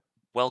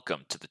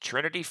Welcome to the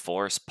Trinity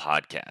Force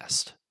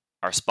podcast.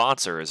 Our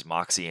sponsor is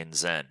Moxie and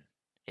Zen.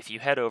 If you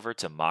head over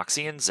to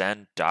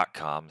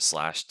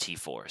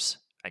moxieandzen.com/tforce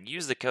and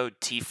use the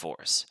code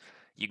TForce,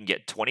 you can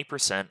get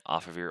 20%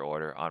 off of your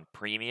order on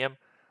premium,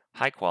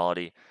 high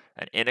quality,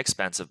 and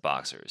inexpensive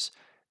boxers.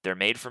 They're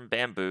made from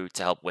bamboo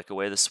to help wick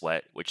away the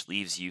sweat, which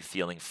leaves you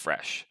feeling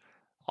fresh.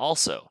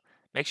 Also,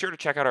 make sure to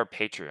check out our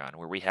Patreon,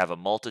 where we have a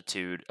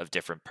multitude of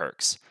different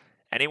perks.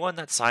 Anyone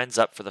that signs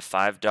up for the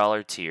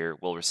 $5 tier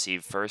will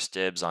receive first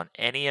dibs on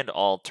any and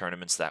all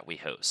tournaments that we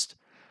host.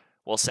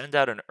 We'll send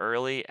out an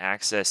early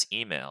access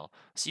email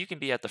so you can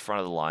be at the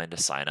front of the line to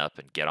sign up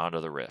and get onto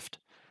the Rift.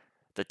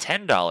 The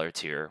 $10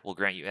 tier will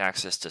grant you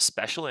access to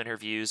special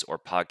interviews or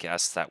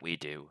podcasts that we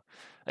do.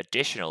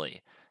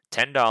 Additionally,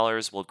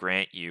 $10 will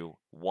grant you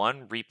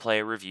one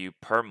replay review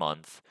per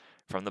month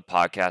from the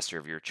podcaster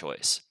of your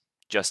choice.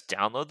 Just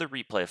download the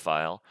replay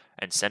file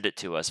and send it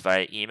to us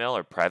via email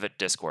or private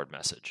Discord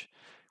message.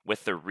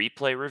 With the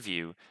replay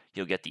review,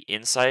 you'll get the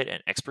insight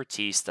and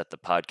expertise that the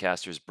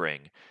podcasters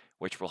bring,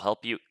 which will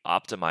help you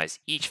optimize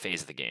each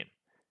phase of the game.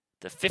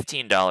 The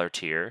 $15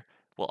 tier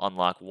will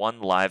unlock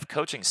one live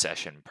coaching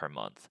session per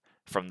month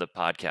from the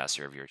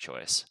podcaster of your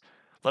choice.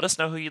 Let us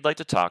know who you'd like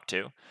to talk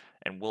to,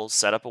 and we'll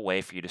set up a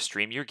way for you to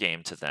stream your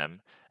game to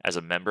them as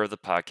a member of the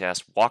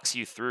podcast walks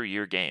you through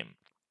your game.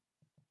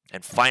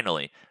 And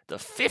finally, the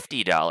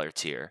 $50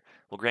 tier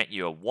will grant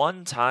you a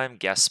one-time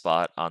guest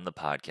spot on the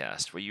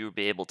podcast where you will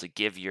be able to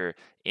give your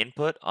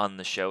input on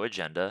the show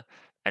agenda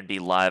and be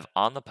live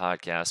on the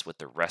podcast with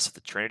the rest of the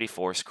Trinity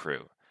Force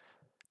crew.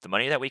 The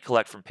money that we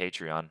collect from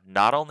Patreon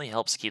not only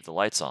helps keep the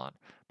lights on,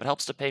 but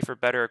helps to pay for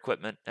better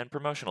equipment and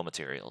promotional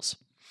materials.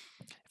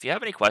 If you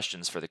have any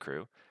questions for the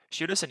crew,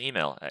 shoot us an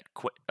email at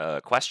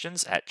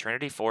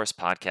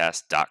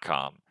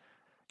questions@trinityforcepodcast.com.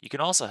 You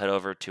can also head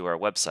over to our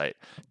website,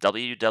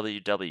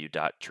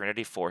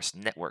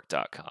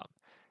 www.trinityforcenetwork.com.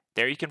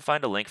 There you can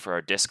find a link for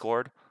our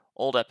Discord,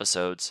 old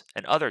episodes,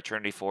 and other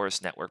Trinity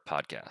Force Network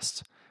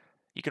podcasts.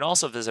 You can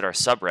also visit our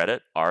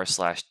subreddit,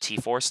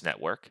 r/TForce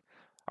Network,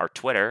 our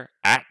Twitter,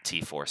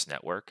 @TForce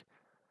Network,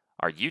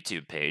 our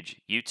YouTube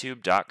page,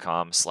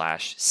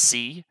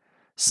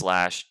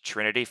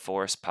 youtube.com/c/Trinity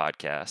Force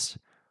Podcast,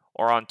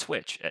 or on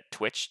Twitch at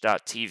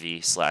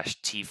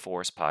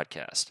twitch.tv/TForce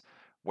Podcast,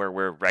 where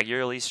we're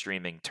regularly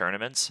streaming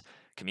tournaments,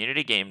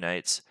 community game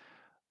nights,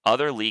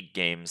 other league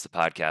games the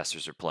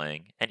podcasters are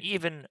playing, and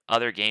even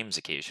other games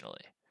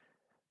occasionally.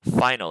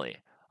 Finally,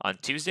 on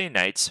Tuesday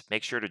nights,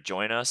 make sure to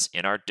join us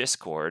in our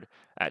Discord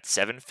at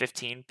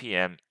 7:15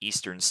 p.m.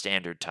 Eastern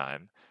Standard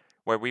Time,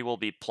 where we will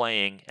be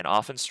playing and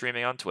often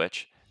streaming on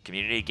Twitch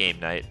community game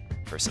night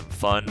for some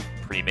fun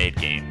pre-made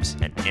games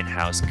and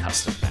in-house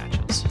custom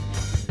matches.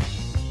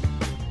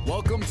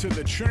 Welcome to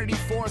the Trinity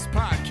Force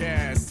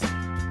Podcast.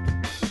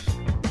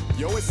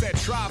 Yo, it's that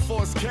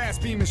Triforce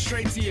cast beaming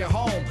straight to your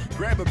home.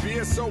 Grab a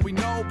beer so we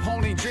know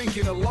Pone ain't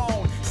drinking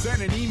alone.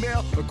 Send an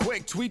email, a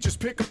quick tweet,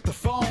 just pick up the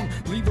phone.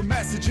 Leave a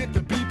message at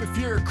the beep if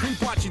you're a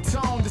creep, watch your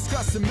tone.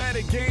 Discuss the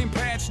meta game,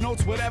 patch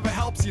notes, whatever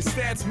helps your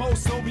stats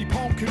most.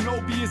 Obi-Pone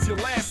Kenobi is your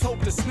last hope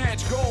to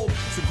snatch gold.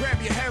 So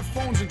grab your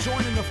headphones and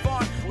join in the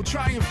fun. We'll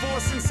try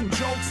enforcing some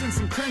jokes and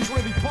some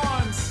cringeworthy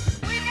puns.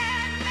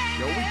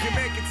 Yo, we can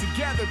make it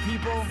together,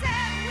 people.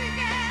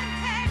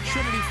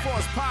 Trinity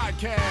Force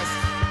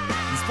Podcast.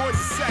 These boys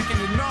are second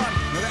to none.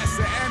 Now that's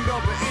the end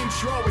of the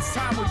intro. It's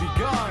time we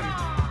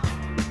begun.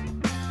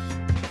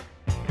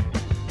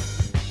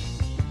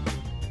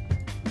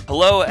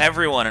 Hello,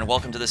 everyone, and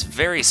welcome to this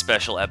very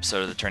special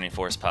episode of the Trinity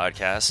Force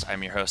Podcast.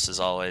 I'm your host, as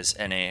always,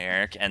 N.A.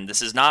 Eric, and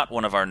this is not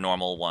one of our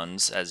normal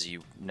ones, as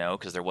you know,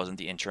 because there wasn't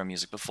the intro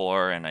music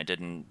before, and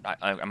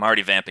I'm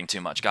already vamping too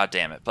much, god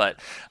damn it.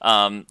 But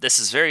this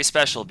is very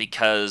special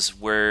because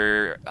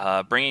we're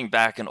bringing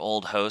back an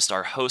old host,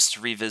 our Host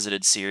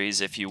Revisited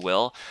series, if you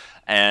will.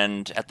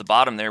 And at the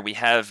bottom there, we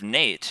have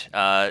Nate.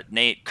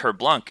 Nate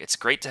Kerblunk, it's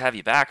great to have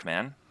you back,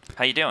 man.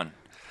 How you doing?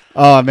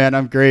 Oh man,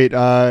 I'm great.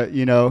 I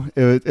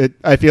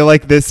feel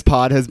like this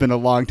pod has been a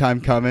long time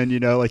coming.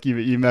 Like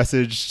you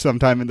messaged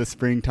sometime in the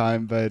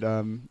springtime, but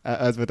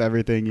as with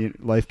everything,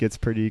 life gets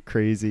pretty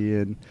crazy,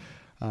 and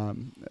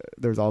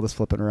there's all this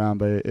flipping around.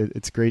 But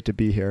it's great to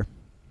be here.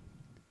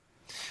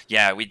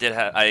 Yeah, we did.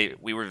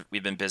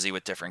 We've been busy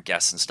with different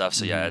guests and stuff.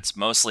 So yeah, it's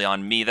mostly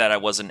on me that I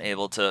wasn't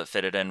able to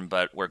fit it in,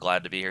 but we're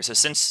glad to be here. So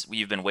since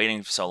you've been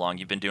waiting so long,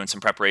 you've been doing some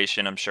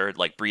preparation, I'm sure,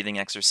 like breathing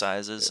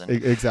exercises and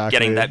exactly.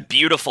 Getting that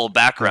beautiful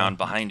background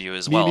behind you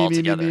as well all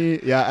together.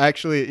 Yeah,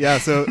 actually, yeah.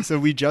 So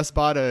we just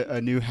bought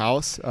a new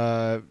house,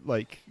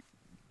 like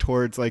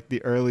towards like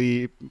the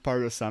early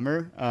part of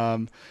summer.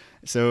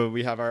 So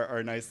we have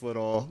our nice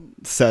little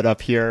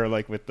setup here,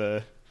 like with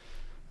the.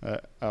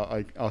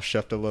 I'll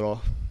shift a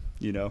little.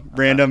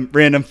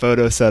 Random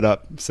photo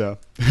setup. So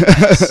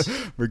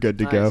we're good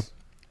to go.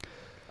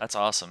 That's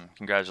awesome.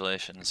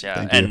 Congratulations.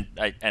 Yeah. Thank you.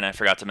 And I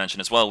forgot to mention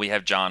as well, we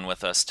have John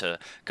with us to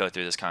go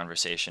through this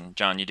conversation.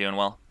 John, you doing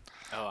well?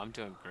 Oh, I'm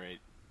doing great.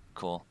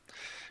 Cool.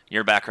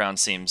 Your background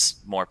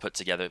seems more put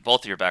together.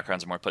 Both of your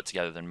backgrounds are more put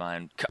together than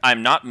mine.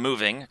 I'm not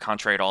moving,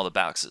 contrary to all the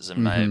boxes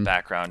in my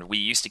background. We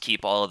used to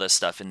keep all of this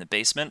stuff in the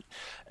basement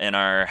in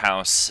our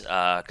house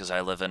because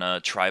I live in a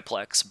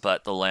triplex,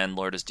 but the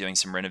landlord is doing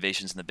some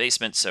renovations in the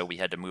basement, so we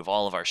had to move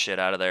all of our shit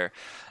out of there,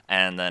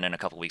 and then in a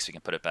couple weeks we can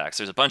put it back.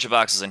 So there's a bunch of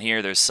boxes in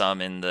here. There's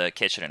some in the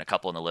kitchen and a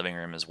couple in the living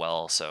room as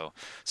well, so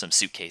some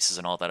suitcases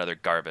and all that other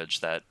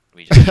garbage that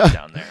we just keep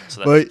down there.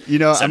 So Well,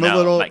 so I'm now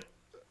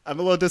a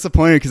little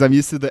disappointed because I'm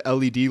used to the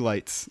LED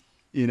lights.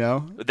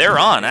 They're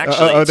on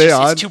actually. Are they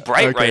on? It's too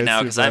bright Okay, right now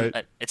it's because too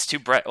bright. it's too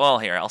bright. Well,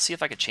 here I'll see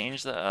if I could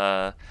change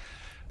the.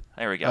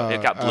 There we go.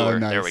 It got bluer.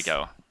 nice. There we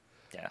go.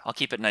 Yeah, I'll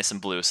keep it nice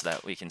and blue so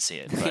that we can see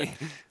it. But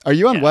Are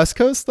you on Yeah. West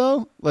Coast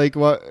though? Like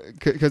what?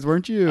 Because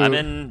weren't you? I'm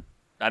in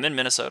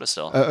Minnesota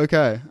still.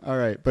 Okay, all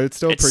right, but it's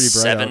still It's pretty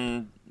bright. out.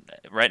 7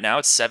 right now.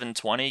 It's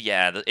 7:20.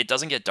 Yeah, it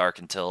doesn't get dark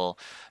until.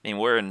 I mean,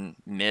 we're in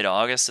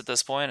mid-August at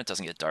this point. It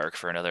doesn't get dark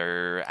for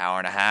another hour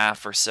and a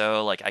half or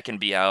so. Like I can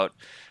be out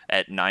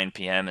at 9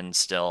 p.m. and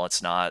still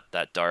it's not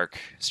that dark.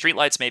 Street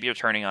lights maybe are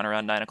turning on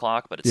around 9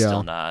 o'clock, but it's Yeah.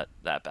 still not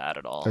that bad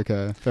at all.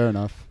 Okay, fair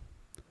enough.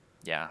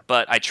 Yeah,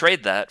 but I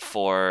trade that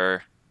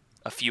for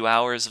a few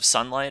hours of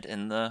sunlight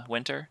in the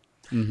winter.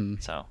 Mm-hmm.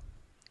 So,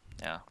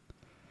 yeah.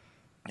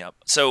 Yep.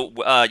 So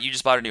you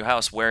just bought a new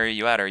house. Where are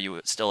you at? Are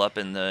you still up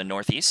in the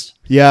Northeast?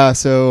 Yeah,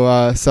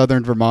 so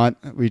southern Vermont,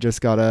 we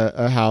just got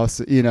a house.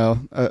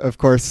 Of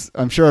course,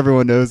 I'm sure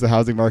everyone knows the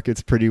housing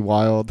market's pretty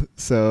wild.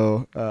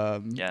 So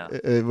Yeah.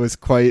 it was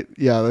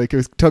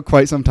took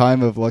quite some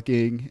time of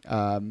looking,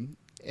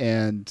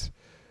 and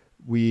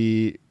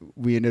we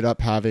ended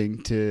up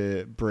having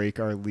to break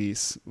our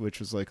lease, which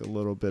was like a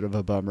little bit of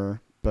a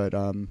bummer. But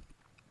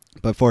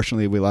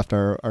fortunately, we left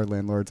our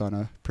landlords on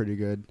a pretty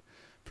good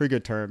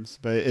terms.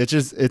 But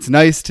it's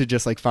nice to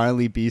just like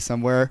finally be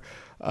somewhere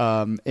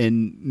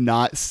and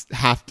not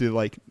have to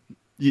like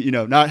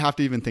not have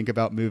to even think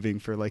about moving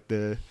for like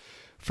the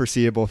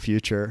foreseeable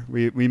future.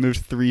 We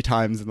moved 3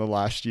 times in the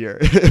last year.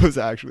 It was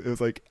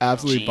like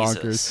absolutely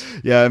Jesus.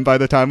 bonkers. Yeah, and by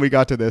the time we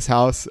got to this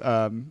house,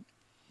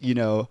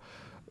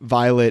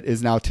 Violet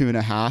is now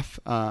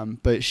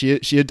 2.5. But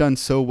she had done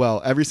so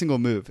well every single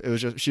move. It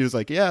was just, she was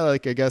like, yeah,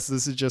 like, I guess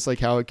this is just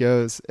like how it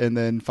goes. And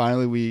then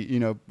finally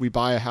we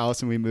buy a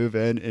house and we move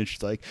in and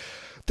she's like,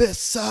 this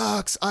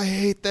sucks. I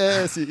hate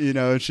this,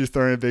 and she's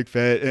throwing a big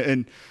fit,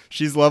 and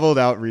she's leveled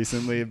out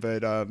recently,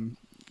 but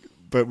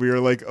we were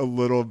like a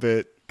little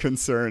bit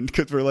concerned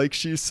because we're like,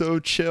 she's so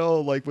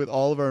chill, like with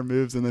all of our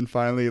moves, and then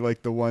finally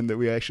like the one that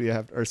we actually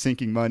are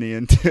sinking money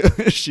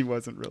into, she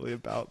wasn't really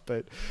about,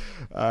 but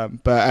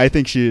I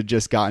think she had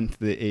just gotten to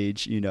the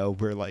age,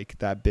 where like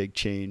that big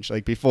change,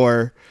 like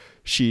before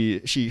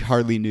she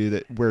hardly knew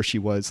that where she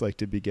was like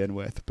to begin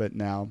with, but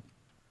now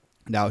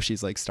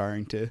she's like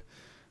starting to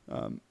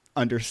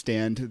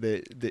understand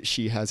that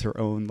she has her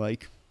own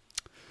like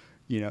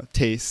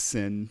tastes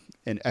and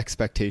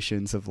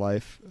expectations of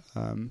life.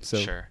 So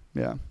Sure.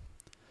 yeah.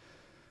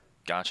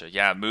 Gotcha.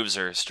 Yeah, moves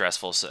are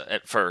stressful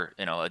for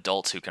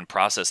adults who can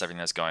process everything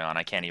that's going on.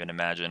 I can't even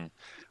imagine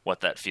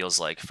what that feels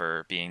like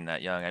for being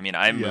that young. I mean,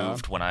 I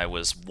moved when I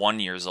was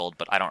 1 year old,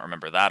 but I don't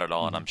remember that at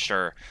all, and I'm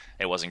sure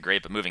it wasn't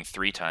great. But moving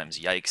 3 times,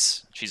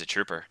 yikes! She's a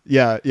trooper.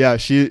 Yeah.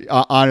 She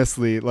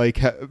honestly like,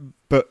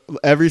 but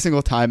every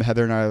single time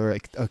Heather and I were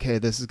like, okay,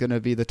 this is gonna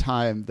be the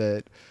time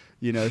that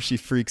she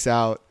freaks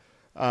out.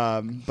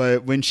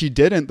 But when she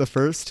didn't the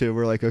first 2,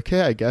 we're like,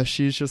 okay, I guess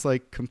she's just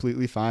like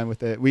completely fine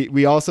with it.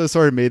 We also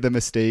sort of made the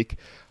mistake.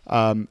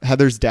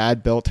 Heather's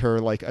dad built her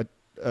like a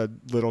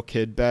little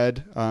kid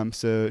bed.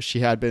 So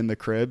she had been in the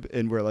crib,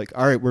 and we're like,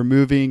 all right, we're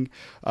moving.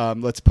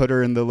 Let's put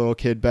her in the little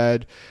kid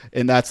bed.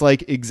 And that's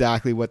like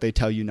exactly what they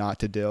tell you not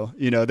to do.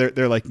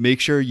 They're like,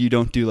 make sure you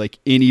don't do like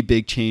any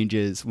big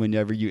changes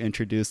whenever you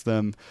introduce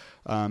them,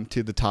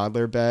 to the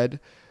toddler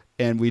bed.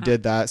 And we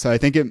did that. So I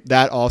think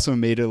that also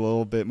made it a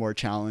little bit more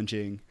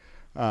challenging,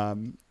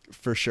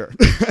 for sure.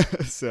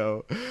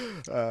 So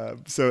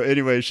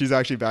anyway, she's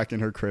actually back in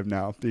her crib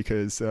now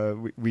because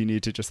we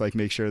need to just like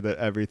make sure that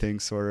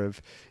everything's sort of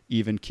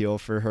even keel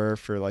for her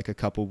for like a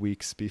couple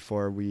weeks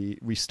before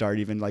we start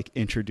even like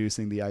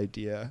introducing the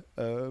idea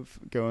of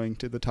going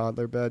to the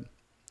toddler bed.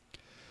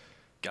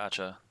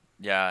 Gotcha.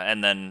 Yeah,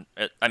 and then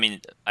I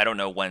mean, I don't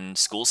know when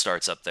school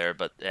starts up there,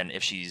 and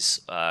if she's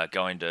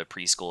going to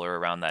preschool or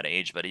around that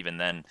age, but even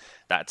then,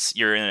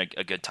 you're in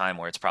a good time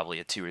where it's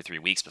probably 2 or 3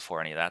 weeks before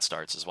any of that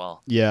starts as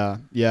well. Yeah.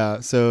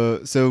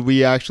 So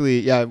we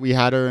actually, we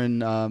had her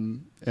in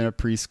a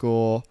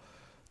preschool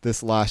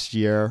this last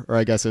year, or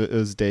I guess it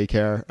was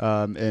daycare,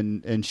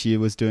 and she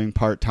was doing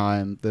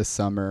part-time this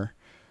summer.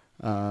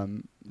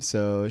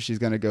 So she's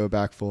going to go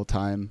back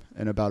full-time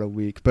in about a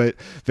week. But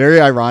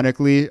very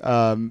ironically,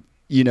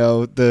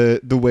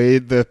 the way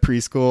the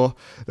preschool,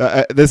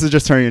 this is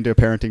just turning into a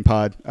parenting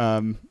pod,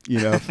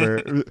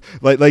 for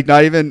like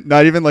not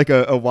even like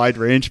a wide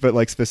range, but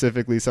like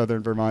specifically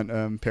Southern Vermont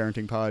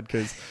parenting pod,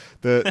 because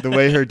the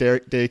way her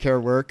daycare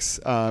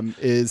works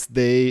is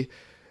they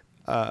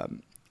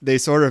they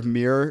sort of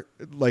mirror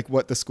like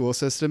what the school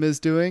system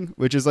is doing,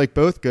 which is like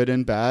both good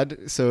and bad.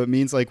 So it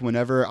means like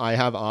whenever I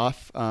have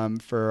off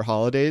for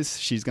holidays,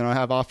 she's going to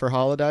have off for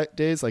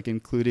holidays, like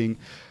including,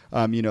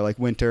 like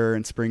winter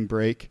and spring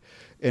break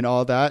and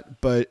all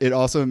that. But it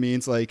also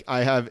means like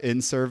I have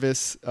in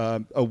service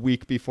a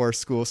week before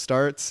school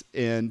starts,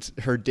 and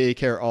her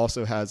daycare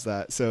also has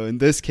that. So in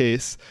this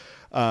case,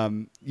 there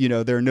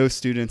are no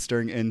students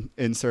during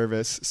in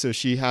service. So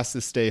she has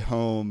to stay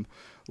home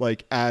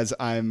like as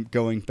I'm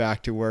going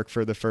back to work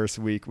for the first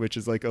week, which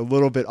is like a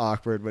little bit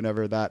awkward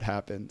whenever that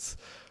happens.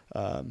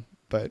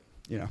 But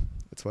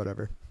it's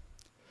whatever.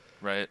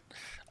 Right.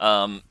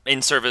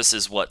 In service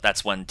is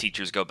that's when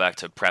teachers go back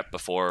to prep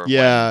before.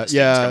 Yeah.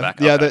 Come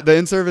back. Yeah. Okay. The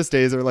in-service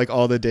days are like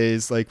all the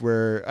days like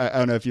where, I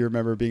don't know if you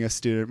remember being a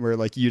student where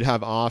like you'd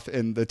have off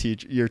and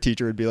your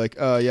teacher would be like,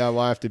 oh yeah,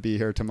 well I have to be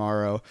here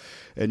tomorrow.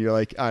 And you're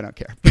like, I don't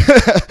care.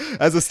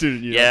 As a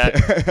student, you don't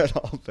care at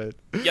all. But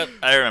yep.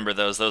 I remember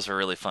those. Those were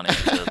really funny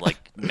to like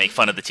make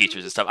fun of the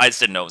teachers and stuff. I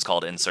just didn't know it was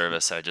called in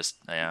service. So I just,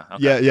 okay,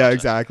 gotcha.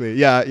 Exactly.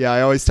 Yeah.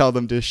 I always tell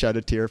them to shed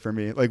a tear for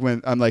me. Like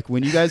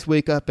when you guys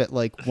wake up at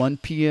like 1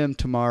 p.m.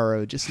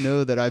 tomorrow, just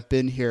know that I've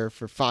been here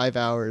for 5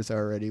 hours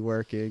already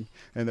working.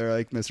 And they're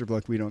like, Mr.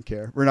 Blunk, we don't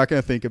care. We're not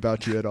going to think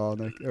about you at all,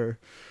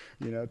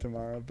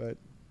 tomorrow, but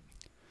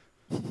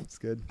it's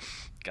good.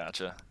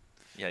 Gotcha.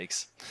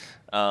 Yikes.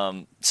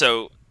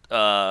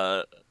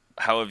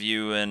 How have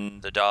you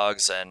and the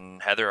dogs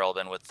and Heather all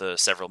been with the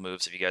several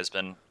moves? Have you guys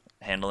been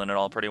handling it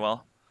all pretty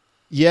well?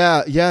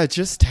 Yeah,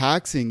 just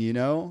taxing,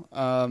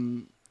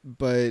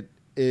 but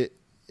it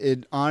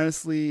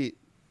honestly,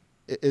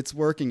 it's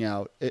working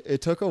out.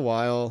 It took a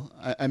while.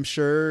 I'm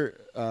sure,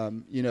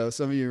 some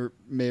of you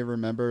may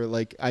remember,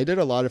 like I did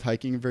a lot of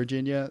hiking in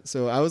Virginia.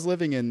 So I was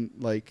living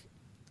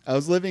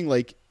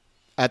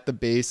at the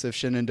base of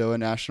Shenandoah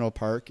National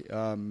Park,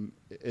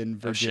 in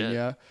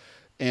Virginia.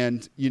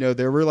 And,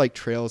 there were like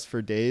trails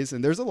for days,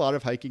 and there's a lot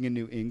of hiking in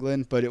New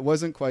England, but it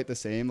wasn't quite the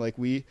same. Like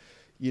we,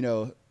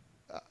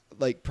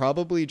 like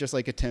probably just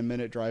like a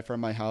 10-minute drive from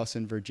my house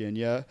in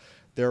Virginia,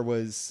 there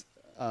was,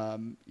 my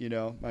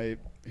mic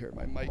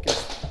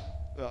is,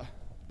 that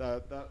we're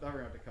going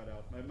to have to cut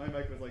out. My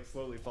mic was like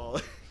slowly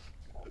falling.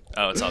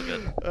 Oh, it's all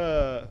good.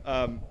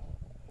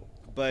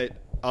 But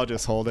I'll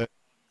just hold it.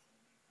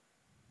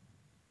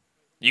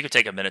 You could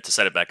take a minute to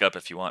set it back up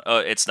if you want. Oh,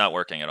 it's not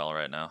working at all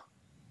right now.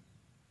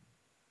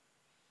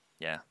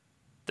 Yeah.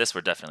 This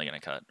we're definitely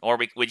going to cut. Or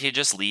we could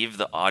just leave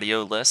the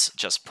audio list,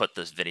 just put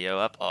this video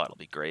up. Oh, it'll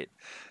be great.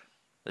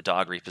 The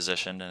dog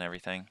repositioned and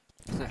everything.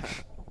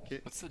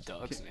 What's the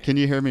dog's name? Can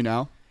you hear me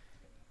now?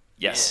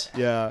 Yes.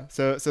 Yeah.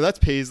 So that's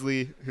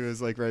Paisley, who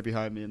is like right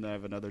behind me, and then I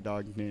have another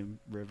dog named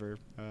River.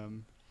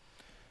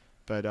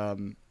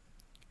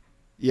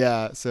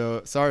 Yeah.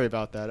 So sorry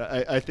about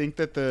that. I think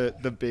that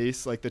the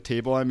base, like the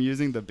table I'm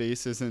using, the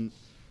base isn't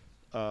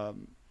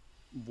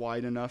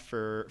wide enough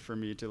for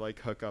me to like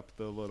hook up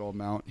the little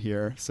mount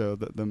here. So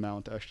the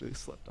mount actually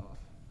slipped off.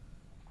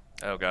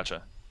 Oh,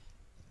 gotcha.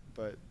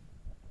 But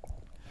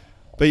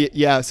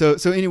yeah. So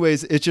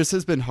anyways, it just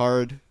has been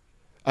hard.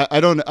 I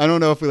don't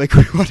know if we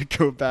want to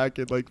go back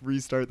and like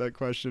restart that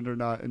question or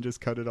not and just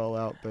cut it all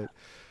out.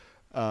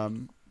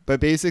 But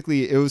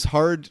basically it was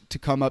hard to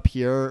come up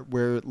here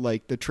where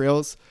like the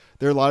trails,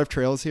 there are a lot of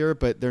trails here,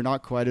 but they're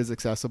not quite as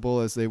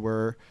accessible as they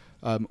were,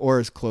 or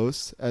as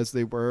close as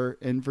they were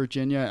in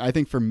Virginia. I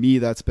think for me,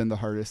 that's been the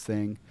hardest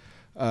thing.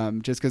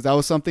 Just cause that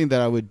was something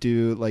that I would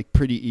do like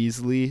pretty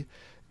easily.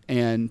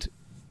 And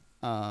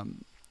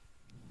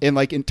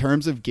like in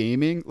terms of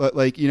gaming,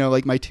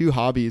 like my two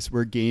hobbies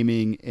were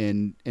gaming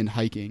and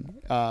hiking.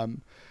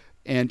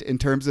 And in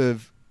terms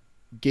of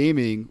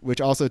gaming,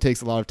 which also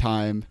takes a lot of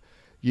time,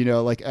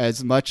 like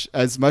as much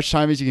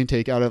time as you can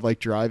take out of like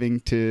driving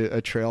to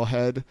a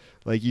trailhead,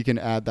 like you can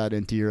add that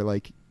into your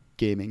like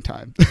gaming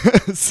time.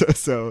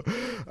 So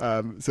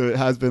it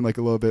has been like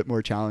a little bit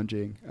more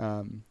challenging,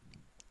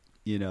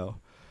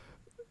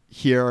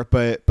 here,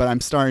 but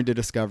I'm starting to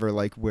discover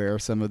like where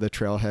some of the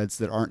trailheads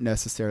that aren't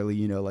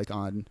necessarily, like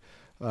on,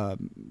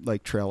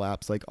 like trail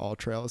apps, like All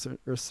Trails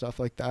or stuff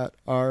like that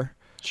are.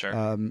 Sure.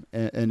 And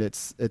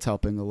it's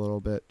helping a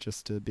little bit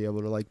just to be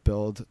able to like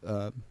build,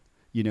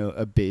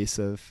 a base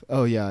of,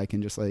 oh yeah, I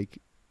can just like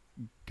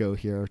go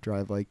here,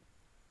 drive like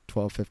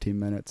 12, 15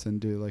 minutes and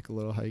do like a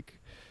little hike.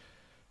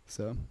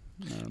 So,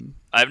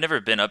 I've never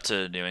been up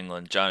to New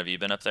England. John, have you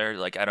been up there?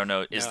 Like, I don't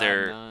know. Is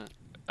there? I'm not.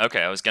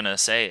 Okay, I was gonna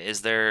say,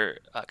 is there?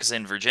 Because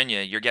in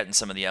Virginia, you're getting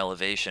some of the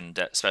elevation,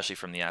 especially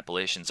from the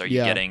Appalachians. Are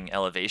you getting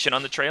elevation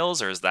on the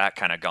trails, or is that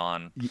kind of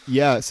gone?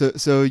 Yeah.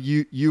 So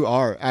you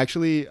are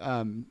actually,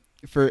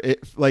 for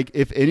it, like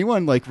if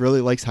anyone like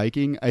really likes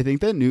hiking, I think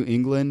that New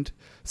England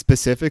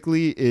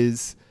specifically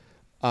is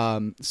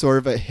sort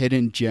of a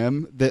hidden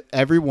gem that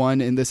everyone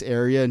in this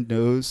area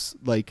knows,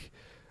 like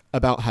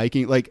about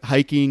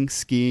hiking,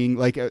 skiing,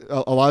 like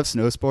a lot of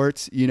snow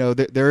sports.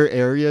 There are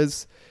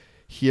areas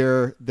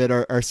here that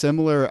are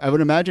similar. I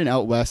would imagine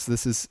out west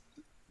this is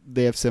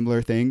they have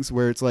similar things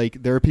where it's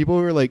like there are people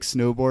who are like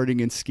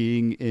snowboarding and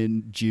skiing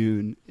in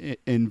June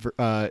in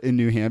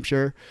New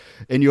Hampshire,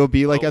 and you'll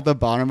be like at the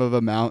bottom of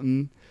a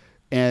mountain,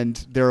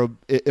 and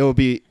it'll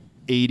be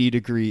 80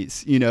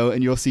 degrees, you know,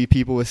 and you'll see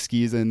people with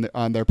skis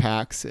on their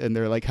packs, and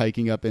they're like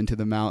hiking up into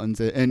the mountains.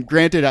 And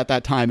granted, at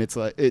that time, it's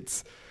like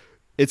it's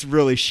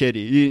really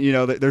shitty. You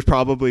know, there's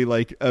probably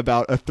like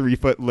about a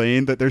 3-foot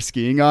lane that they're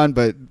skiing on,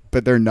 but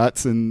they're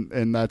nuts,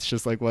 and that's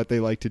just like what they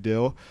like to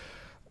do.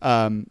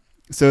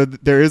 So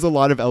there is a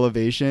lot of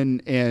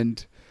elevation,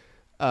 and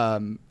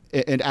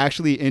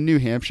actually in New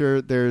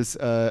Hampshire, there's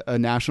a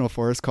national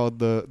forest called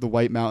the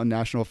White Mountain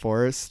National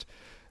Forest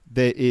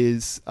that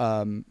is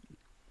the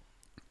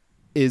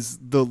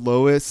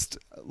lowest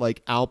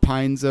like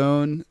alpine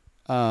zone,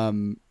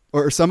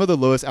 or some of the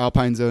lowest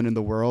alpine zone in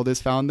the world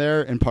is found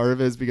there. And part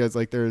of it is because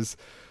like there's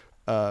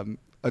a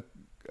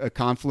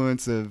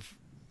confluence of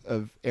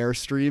air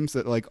streams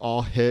that like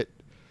all hit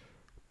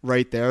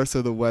right there.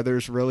 So the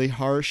weather's really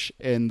harsh,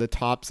 and the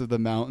tops of the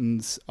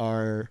mountains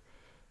are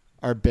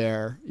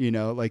bare, you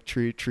know, like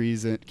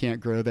trees that can't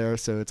grow there.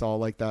 So it's all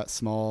like that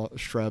small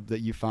shrub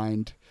that you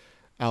find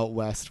out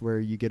west where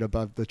you get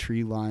above the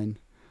tree line.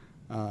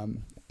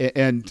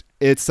 And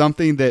it's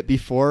something that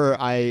before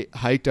I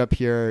hiked up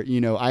here, you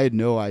know, I had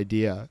no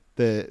idea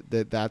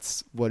that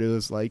that's what it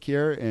was like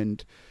here.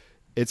 And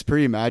it's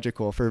pretty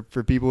magical for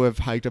people who have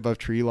hiked above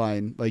tree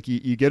line. Like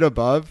you get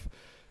above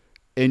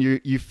and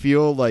you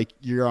feel like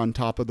you're on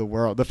top of the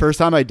world. The first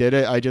time I did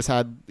it, I just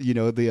had, you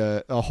know,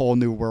 a whole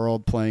new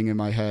world playing in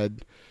my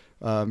head,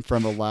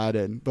 from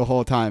Aladdin the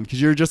whole time.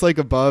 'Cause you're just like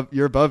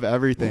you're above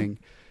everything.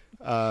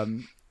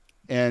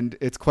 And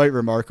it's quite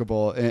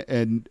remarkable.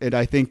 And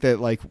I think that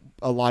like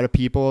a lot of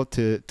people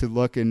to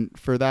look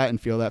for that and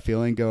feel that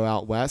feeling go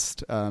out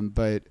west.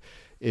 But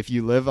if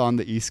you live on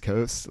the East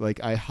Coast,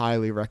 like I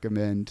highly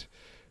recommend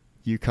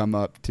you come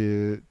up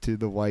to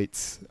the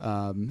Whites,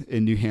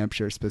 in New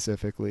Hampshire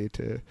specifically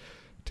to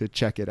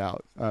check it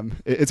out.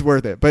 It's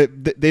worth it, but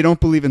they don't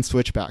believe in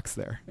switchbacks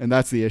there. And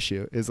that's the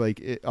issue, is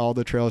like all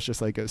the trails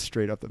just like go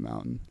straight up the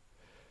mountain.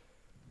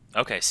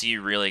 Okay, so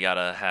you really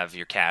gotta have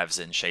your calves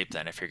in shape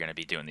then if you're gonna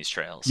be doing these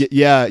trails.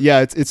 Yeah.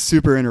 It's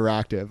super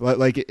interactive.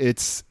 Like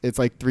it's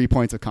like 3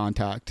 points of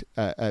contact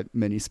at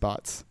many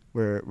spots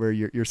where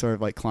you're sort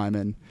of like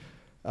climbing,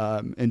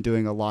 and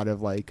doing a lot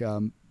of like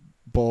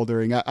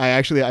bouldering.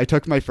 I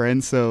took my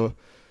friends. So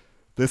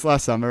this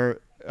last summer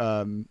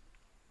I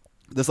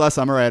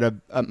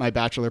had my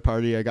bachelor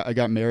party. I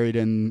got married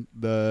in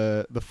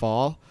the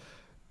fall,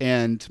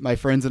 and my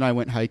friends and I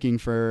went hiking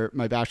for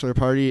my bachelor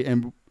party,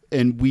 and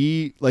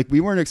we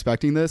weren't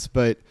expecting this,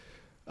 but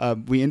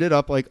we ended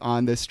up like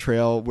on this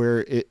trail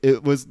where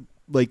it was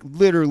like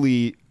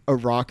literally a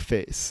rock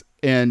face.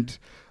 And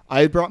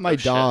I brought my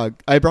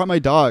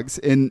dogs,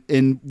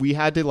 and we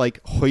had to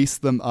like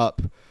hoist them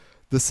up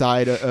the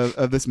side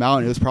of this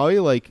mountain. It was probably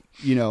like,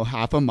 you know,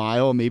 half a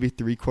mile, maybe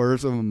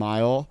 3/4 of a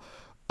mile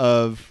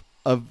of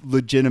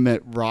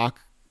legitimate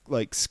rock,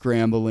 like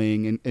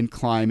scrambling and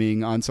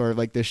climbing on sort of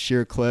like this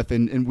sheer cliff.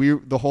 And we,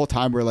 the whole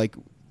time we're like,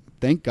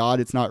 thank God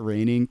it's not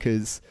raining,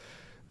 because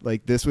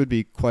like this would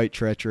be quite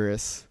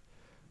treacherous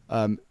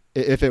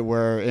if it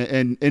were.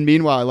 And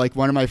meanwhile, like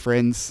one of my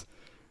friends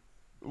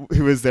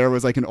who was there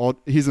was like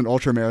he's an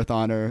ultra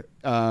marathoner,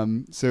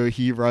 so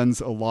he runs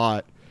a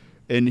lot,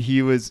 and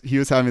he was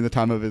having the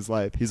time of his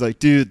life. He's like,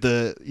 dude,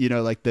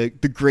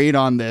 the grade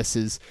on this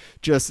is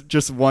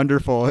just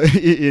wonderful,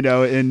 you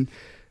know. And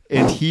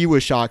he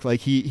was shocked. Like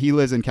he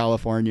lives in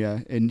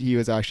California, and he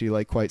was actually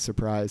like quite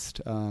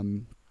surprised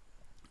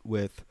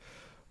with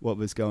what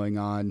was going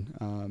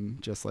on,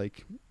 just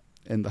like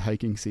in the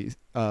hiking season,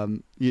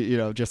 you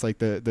know, just like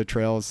the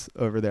trails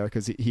over there,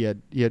 because he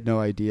had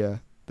no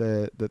idea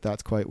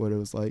that's quite what it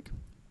was like.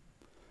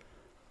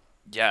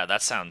 Yeah,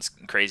 that sounds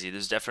crazy.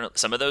 There's definitely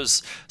some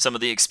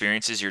of the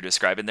experiences you're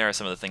describing there are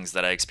some of the things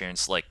that I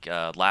experienced like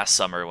last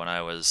summer when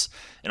I was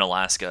in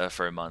Alaska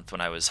for a month, when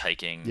I was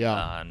hiking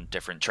on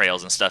different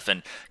trails and stuff.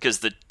 And because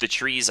the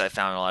trees, I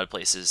found in a lot of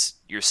places,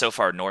 you're so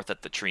far north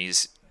that the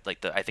trees,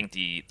 like I think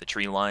the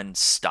tree line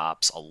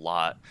stops a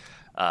lot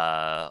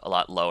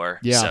lower.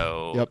 Yeah.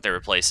 So there were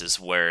places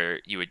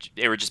where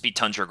it would just be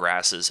tundra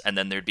grasses, and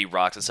then there'd be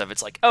rocks and stuff.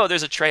 It's like, oh,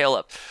 there's a trail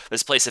up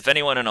this place. If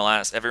anyone in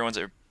Alaska, everyone's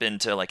been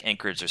to like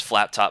Anchorage, there's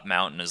Flat Top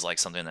Mountain is like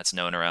something that's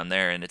known around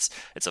there, and it's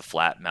a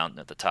flat mountain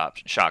at the top.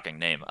 Shocking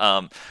name.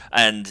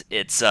 And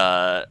it's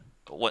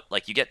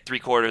like you get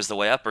 3/4 the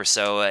way up or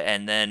so,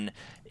 and then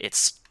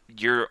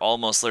you're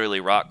almost literally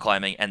rock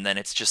climbing, and then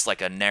it's just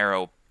like a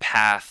narrow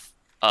path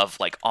of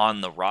like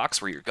on the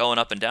rocks where you're going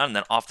up and down, and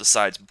then off the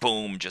sides,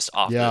 boom, just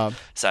off the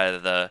side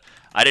of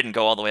I didn't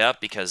go all the way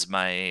up because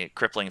my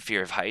crippling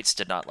fear of heights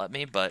did not let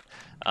me, but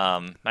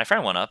my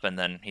friend went up, and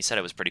then he said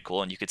it was pretty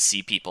cool, and you could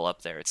see people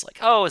up there. It's like,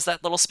 oh, is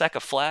that little speck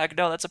of flag?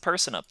 No, that's a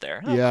person up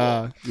there.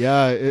 Oh, cool.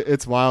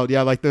 It's wild.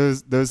 Yeah, like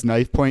those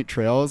knife point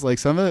trails, like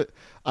some of it,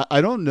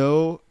 I don't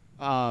know.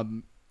 I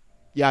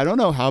don't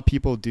know how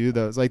people do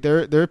those. Like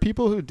there are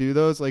people who do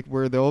those, like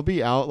where they'll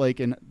be out, like,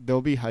 and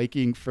they'll be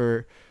hiking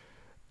for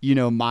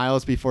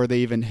miles before they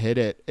even hit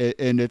it.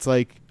 And it's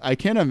like, I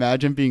can't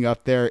imagine being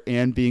up there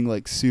and being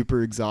like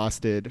super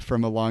exhausted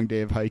from a long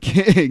day of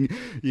hiking,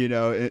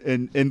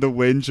 and the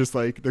wind, just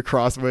like the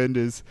crosswind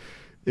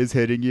is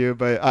hitting you.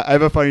 But I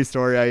have a funny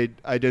story.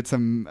 I did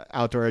some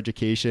outdoor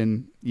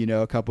education,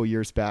 a couple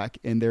years back,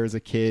 and there was a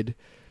kid.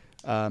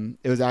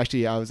 It was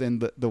actually, I was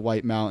in the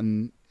White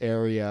Mountain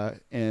area,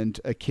 and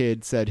a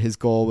kid said his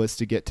goal was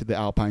to get to the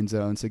alpine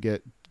zone, so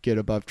get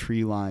above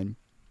tree line.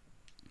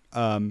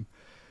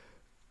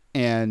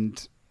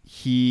 And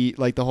he,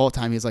 like, the whole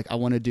time he's like, I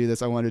want to do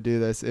this.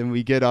 And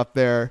we get up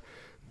there,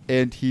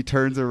 and he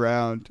turns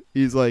around.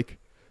 He's like,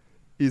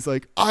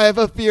 I have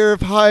a fear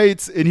of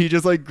heights. And he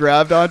just like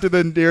grabbed onto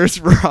the nearest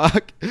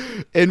rock,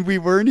 and we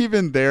weren't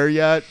even there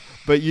yet.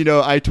 But,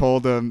 I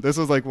told him, this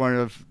was like one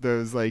of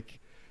those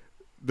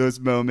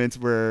moments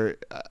where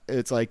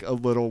it's like a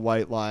little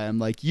white lie. I'm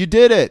like, you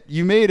did it,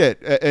 you made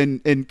it. And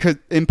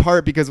in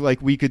part because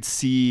like we could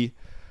see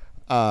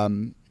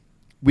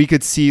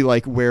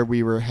like where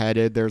we were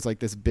headed. There's like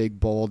this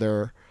big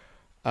boulder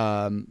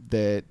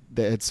that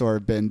had sort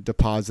of been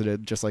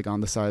deposited just like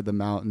on the side of the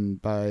mountain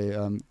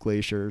by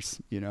glaciers,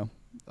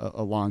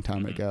 a long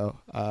time ago.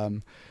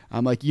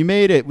 I'm like, you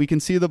made it. We can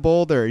see the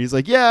boulder. He's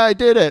like, yeah, I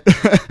did it.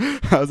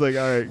 I was like,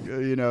 all right,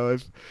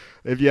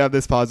 if you have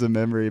this positive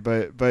memory,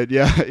 but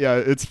yeah,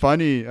 it's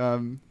funny.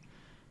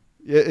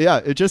 Yeah,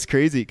 it's just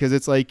crazy because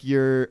it's like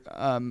you're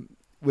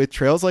with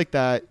trails like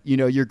that,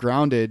 you're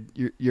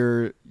grounded,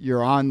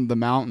 you're on the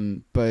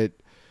mountain, but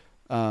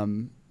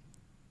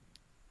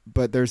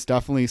there's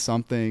definitely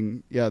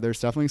something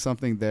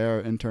there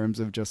in terms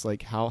of just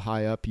like how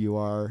high up you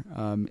are,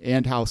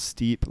 and how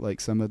steep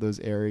like some of those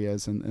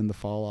areas and the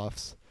fall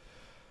offs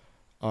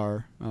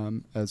are,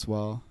 as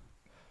well.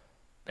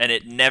 And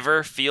it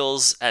never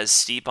feels as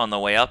steep on the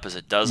way up as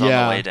it does on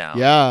the way down.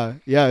 Yeah,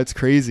 it's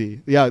crazy.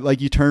 Yeah, like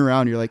you turn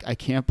around, you're like, I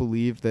can't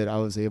believe that I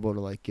was able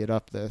to like get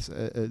up this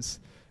as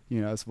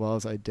well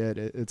as I did.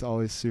 It's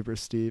always super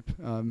steep,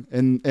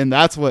 and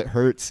that's what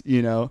hurts.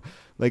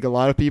 Like a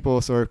lot of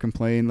people sort of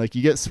complain, like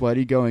you get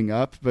sweaty going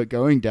up, but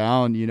going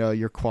down,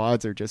 your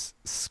quads are just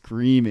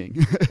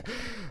screaming.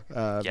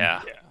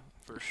 Yeah,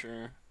 for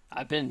sure.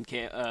 I've been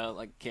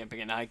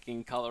camping and hiking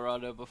in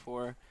Colorado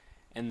before.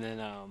 And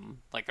then,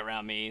 like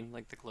around me,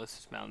 like the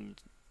closest mountains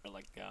are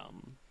like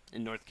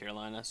in North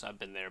Carolina, so I've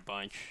been there a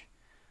bunch.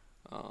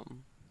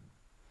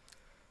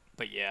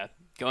 But yeah,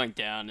 going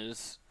down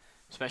is,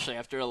 especially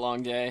after a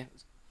long day.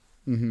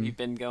 Mm-hmm. We've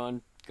been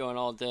going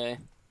all day.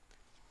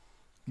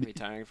 Can be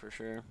tiring for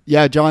sure.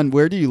 Yeah, John,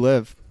 where do you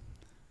live?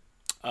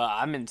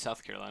 I'm in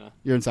South Carolina.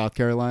 You're in South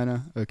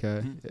Carolina?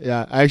 Okay. Mm-hmm.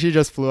 Yeah, I actually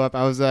just flew up.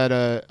 I was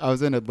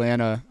in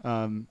Atlanta.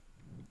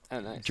 Oh,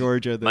 nice.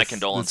 Georgia My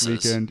condolences.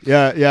 this weekend.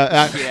 Yeah.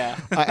 Yeah.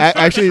 I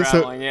actually,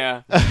 so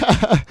yeah.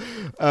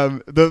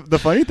 the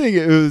funny thing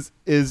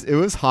it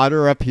was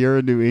hotter up here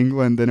in New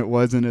England than it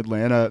was in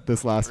Atlanta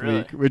this last Really?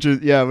 week, which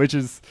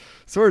is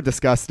sort of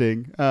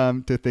disgusting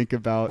to think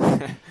about.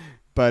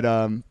 But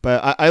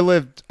I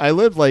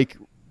lived like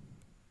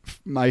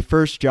my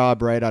first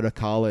job right out of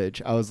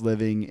college. I was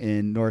living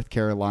in North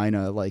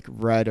Carolina, like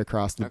right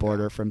across the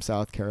border from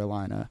South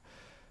Carolina.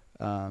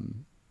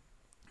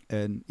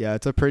 And yeah,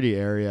 it's a pretty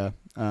area.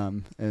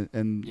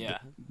 And yeah.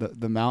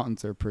 the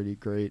mountains are pretty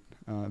great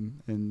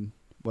in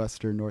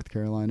western North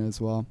Carolina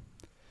as well.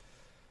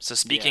 So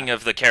speaking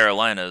of the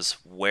Carolinas,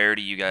 where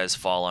do you guys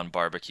fall on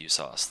barbecue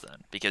sauce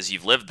then? Because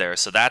you've lived there,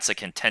 so that's a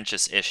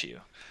contentious issue.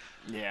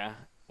 Yeah.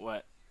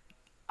 What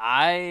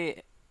I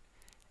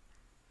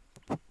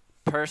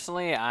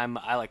personally, I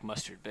like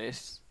mustard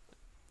based.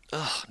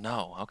 Ugh,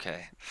 no.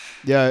 Okay.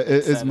 Yeah,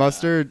 is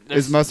mustard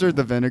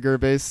the vinegar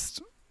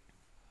based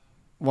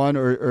one,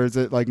 or is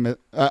it like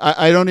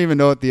I don't even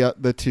know what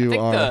the two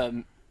are.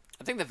 I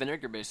think the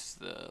vinegar base is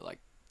the like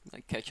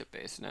ketchup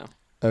base now.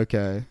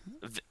 Okay.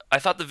 I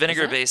thought the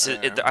vinegar base.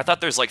 I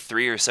thought there's like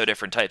 3 or so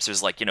different types.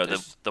 There's like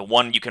the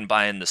one you can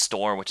buy in the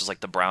store, which is like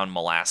the brown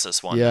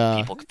molasses one that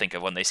people think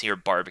of when they hear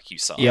barbecue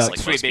sauce. Yeah, like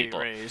Sweet most Baby people.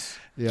 Ray's.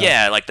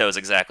 Yeah, like those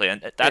exactly,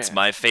 and that's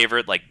my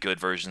favorite, like good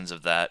versions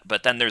of that.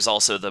 But then there's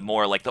also the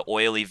more like the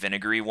oily,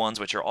 vinegary ones,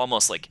 which are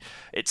almost like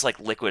it's like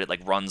liquid. It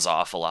like runs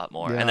off a lot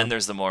more. Yeah. And then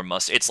there's the more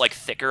mustard. It's like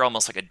thicker,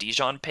 almost like a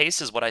Dijon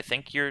paste, is what I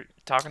think you're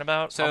talking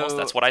about. So almost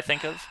that's what I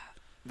think of.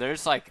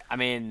 There's like,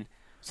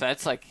 so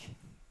that's like,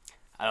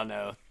 I don't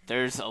know.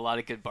 There's a lot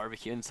of good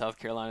barbecue in South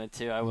Carolina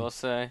too, I will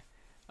say.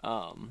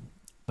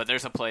 But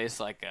there's a place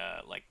like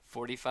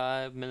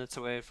 45 minutes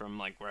away from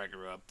like where I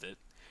grew up that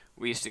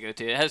we used to go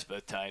to. It has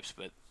both types,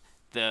 but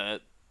the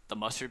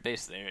mustard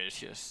base there is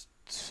just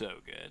so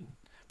good.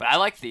 But I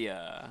like the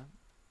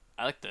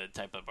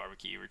type of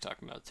barbecue you were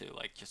talking about too,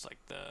 like just like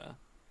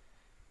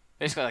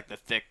basically like the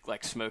thick,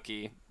 like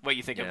smoky, what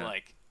you think of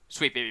like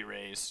Sweet Baby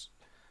Ray's,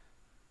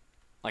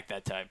 like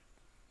that type.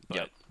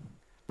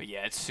 But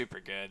yeah, it's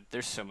super good.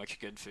 There's so much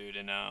good food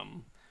in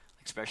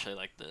especially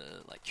like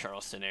the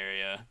Charleston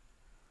area.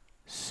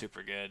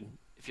 Super good.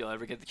 If you'll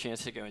ever get the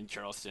chance to go in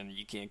Charleston,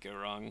 you can't go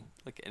wrong.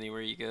 Like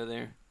anywhere you go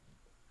there.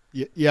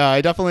 Yeah,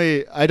 I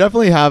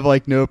definitely have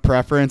like no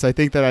preference. I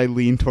think that I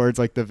lean towards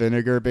like the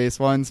vinegar based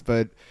ones,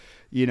 but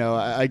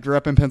I grew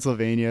up in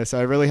Pennsylvania, so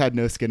I really had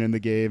no skin in the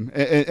game.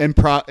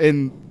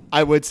 And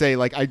I would say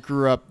like I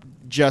grew up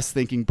just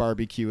thinking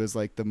barbecue is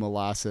like the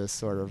molasses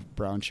sort of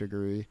brown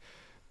sugary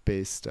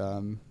based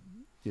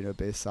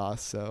based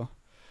sauce. So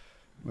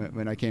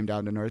when I came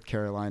down to North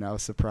Carolina, I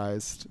was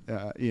surprised.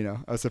 I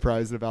was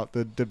surprised about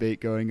the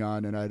debate going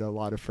on, and I had a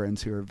lot of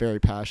friends who were very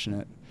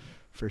passionate,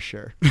 for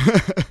sure.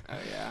 Oh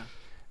yeah,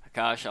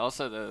 gosh.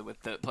 Also,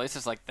 with the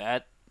places like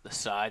that, the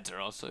sides are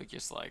also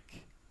just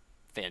like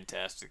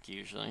fantastic.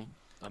 Usually,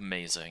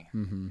 Amazing.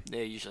 Mm-hmm.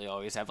 they usually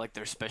always have like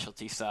their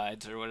specialty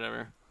sides or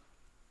whatever.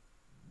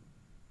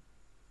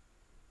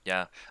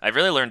 Yeah, I've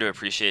really learned to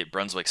appreciate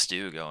Brunswick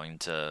stew going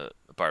to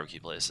barbecue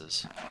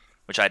places,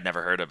 which I'd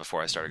never heard of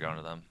before I started going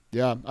to them.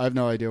 Yeah, I have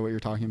no idea what you're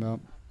talking about.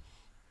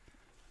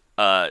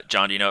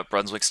 John, do you know what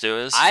Brunswick stew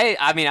is?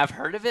 I mean, I've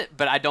heard of it,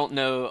 but I don't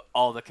know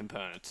all the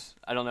components.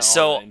 I don't know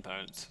So, all the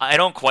components. I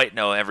don't quite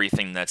know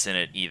everything that's in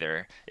it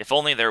either. If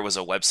only there was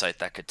a website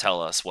that could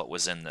tell us what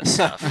was in this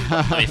stuff.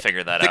 Let me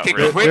figure that They out could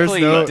real quick.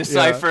 quickly There's no-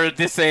 decipher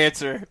this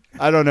answer.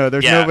 I don't know.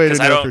 There's Yeah, no way to 'cause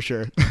I know don't- for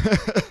sure.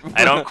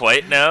 I don't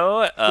quite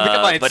know. Look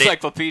at my but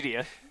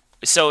encyclopedia.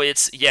 so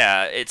it's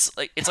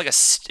like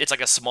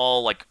a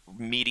small like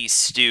meaty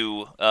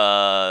stew.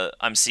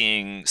 I'm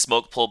seeing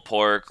smoked pulled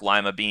pork,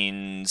 lima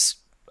beans,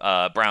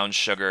 brown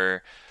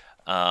sugar.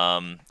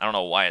 I don't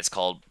know why it's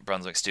called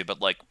Brunswick stew, but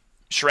like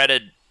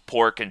shredded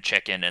pork and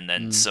chicken, and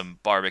then some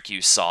barbecue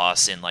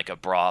sauce in like a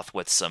broth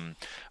with some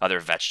other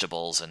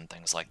vegetables and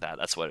things like that.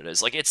 That's what it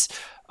is. Like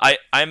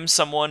I'm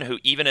someone who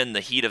even in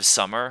the heat of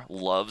summer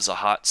loves a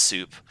hot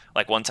soup.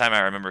 Like one time I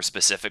remember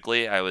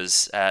specifically, it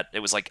was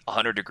like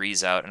 100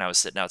 degrees out, and I was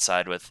sitting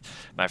outside with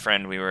my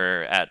friend. We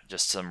were at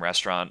just some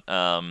restaurant,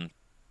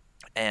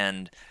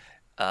 and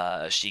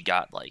she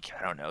got like,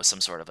 I don't know,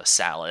 some sort of a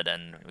salad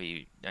and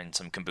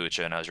some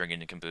kombucha, and I was drinking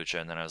the kombucha,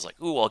 and then I was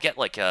like, ooh, I'll get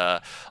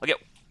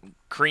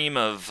cream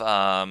of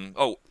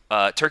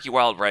turkey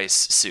wild rice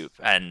soup.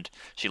 And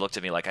she looked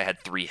at me like I had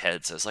 3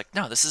 heads. I was like,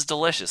 no, this is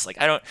delicious. Like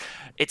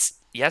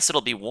yes,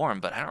 it'll be warm,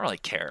 but I don't really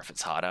care if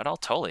it's hot out. I'll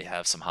totally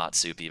have some hot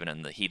soup even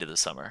in the heat of the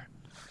summer.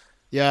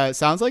 Yeah, it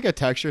sounds like a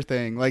texture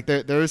thing. Like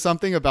there is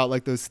something about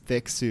like those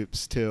thick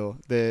soups too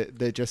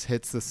that just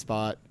hits the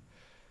spot.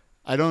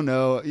 I don't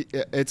know.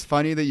 It's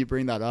funny that you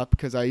bring that up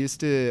because I used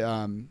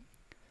to,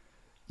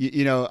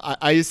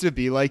 I used to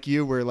be like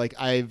you, where like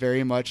I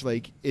very much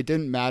like it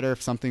didn't matter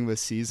if something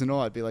was seasonal.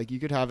 I'd be like, you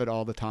could have it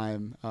all the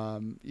time.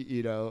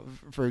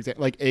 For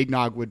example, like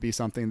eggnog would be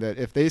something that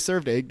if they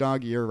served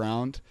eggnog year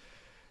round,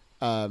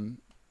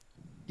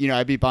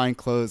 I'd be buying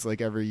clothes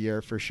like every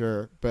year for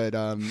sure, but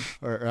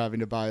or having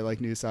to buy like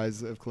new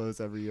sizes of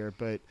clothes every year.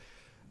 But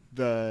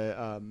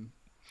the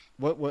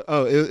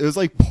it was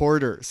like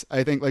porters.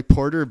 I think like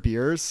porter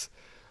beers.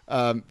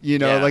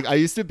 Like I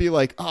used to be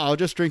like, oh, I'll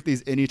just drink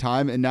these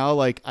anytime, and now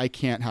like I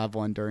can't have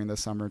one during the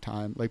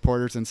summertime. Like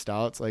porters and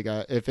stouts, like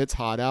if it's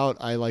hot out,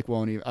 I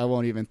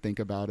won't even think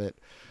about it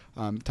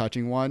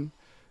touching one.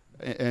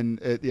 And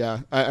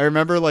I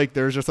remember like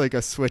there was just like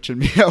a switch in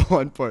me at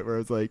one point where it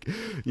was like,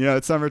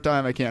 it's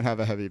summertime, I can't have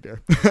a heavy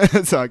beer.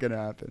 It's not gonna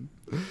happen.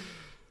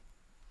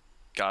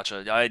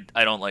 Gotcha.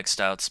 I don't like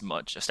stouts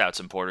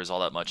and porters all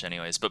that much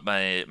anyways, but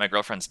my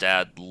girlfriend's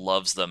dad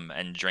loves them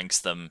and drinks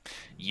them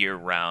year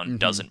round. Mm-hmm.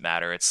 Doesn't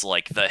matter. It's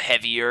like the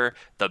heavier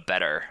the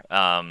better.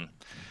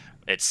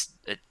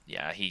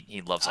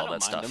 He loves all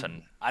that stuff.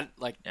 Them. And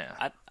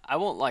I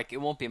won't like,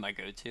 it won't be my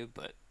go-to,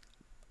 but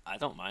I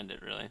don't mind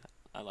it really.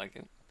 I like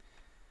it.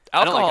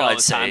 alcohol, I don't like it all I'd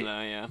the say time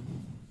though, yeah.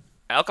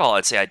 alcohol,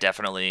 I'd say I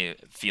definitely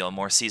feel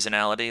more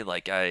seasonality.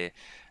 Like I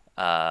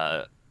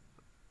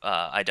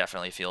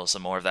definitely feel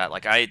some more of that.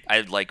 Like I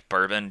like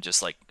bourbon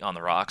just like on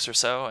the rocks or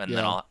so, and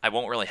then I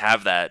won't really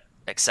have that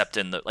except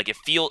in the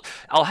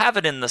I'll have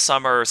it in the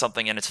summer or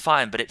something, and it's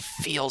fine. But it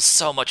feels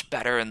so much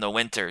better in the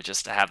winter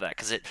just to have that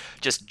because it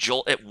just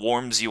it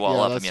warms you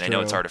all up. I mean, I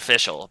know it's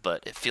artificial,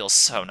 but it feels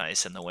so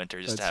nice in the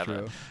winter just to have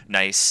a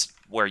nice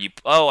where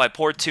I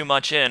poured too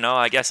much in. Oh,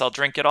 I guess I'll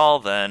drink it all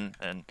then,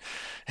 and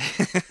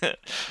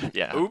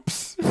yeah.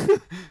 Oops.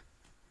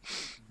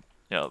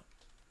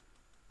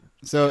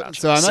 So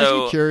Gotcha. I'm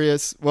actually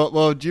curious.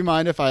 Well, do you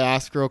mind if I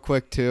ask real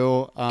quick too?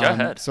 Go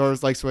ahead. Sort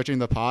of like switching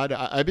the pod.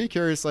 I'd be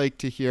curious like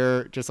to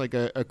hear just like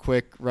a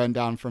quick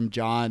rundown from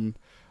John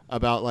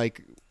about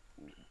like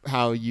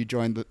how you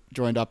joined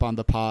up on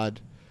the pod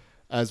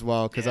as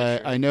well, because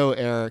I know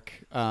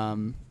Eric,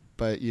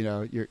 but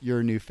you're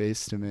a new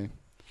face to me.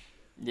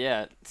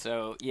 Yeah.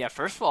 So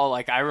first of all,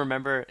 like I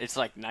remember it's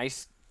like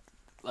nice,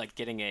 like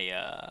getting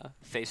a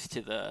face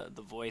to the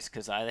voice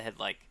because I had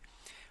like.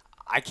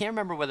 I can't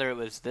remember whether it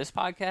was this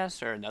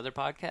podcast or another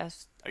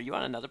podcast. Are you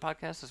on another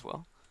podcast as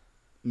well?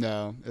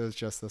 No, it was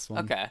just this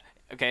one. Okay,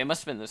 it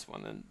must have been this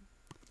one. Then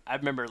I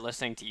remember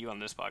listening to you on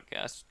this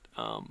podcast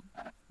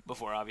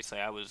before. Obviously,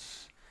 I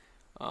was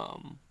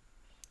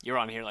you were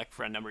on here like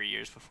for a number of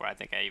years before I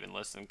think I even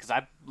listened because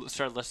I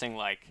started listening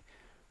like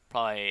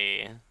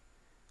probably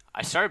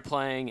I started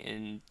playing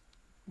in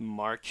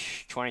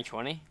March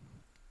 2020.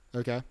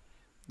 Okay.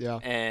 Yeah.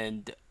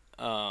 And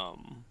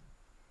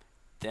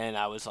then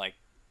I was like,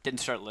 didn't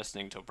start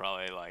listening till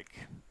probably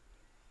like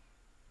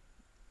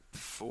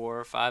 4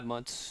 or 5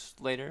 months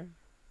later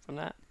from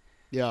that.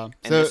 Yeah. And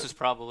So this is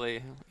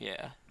probably,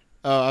 yeah.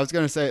 I was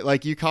gonna say,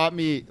 like, you caught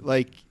me,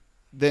 like,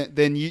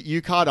 then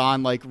you caught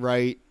on, like,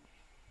 right,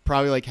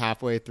 probably like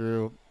halfway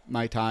through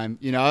my time.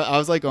 You know, I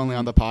was like only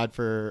on the pod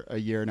for a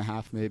year and a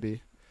half,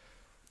 maybe.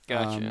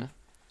 Gotcha.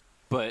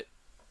 But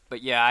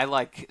yeah, I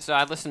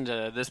listened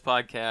to this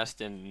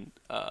podcast and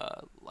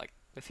like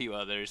a few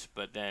others,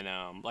 but then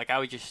like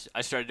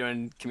I started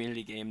doing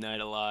community game night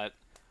a lot,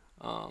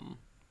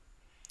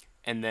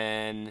 and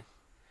then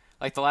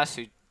like the last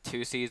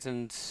two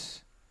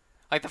seasons,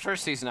 like the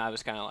first season I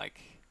was kind of like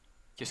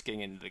just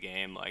getting into the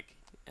game like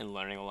and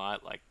learning a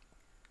lot. Like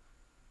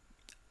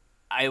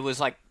I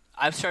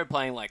started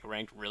playing like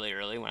ranked really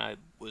early when I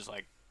was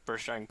like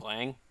first starting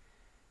playing,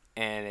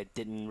 and it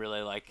didn't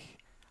really like.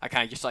 I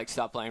kind of just like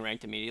stopped playing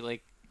ranked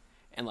immediately,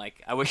 and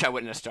like I wish I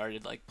wouldn't have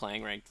started like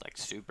playing ranked like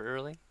super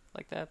early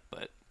like that,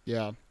 but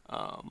Yeah.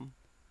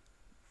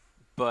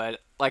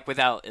 but like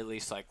without at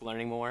least like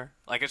learning more,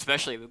 like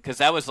especially because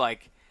that was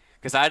like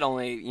because I'd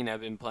only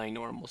been playing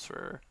normals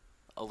for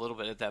a little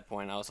bit at that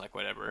point. I was like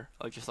whatever,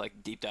 I'll just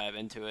like deep dive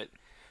into it.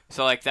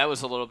 So like that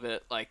was a little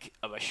bit like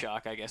of a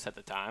shock, I guess, at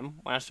the time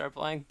when I started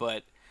playing,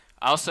 but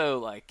I also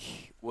like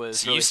was.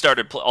 So really you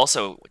started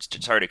also.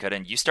 Sorry to cut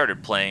in. You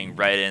started playing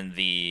right in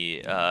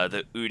the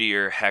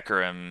Udyr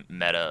Hecarim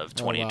meta of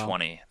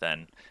 2020.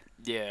 Then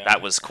yeah.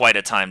 that was quite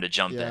a time to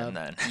jump Yeah. in.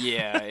 Then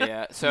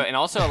Yeah. So and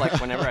also like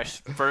whenever I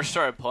first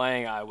started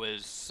playing, I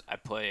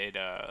played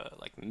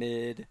like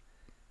mid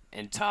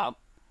and top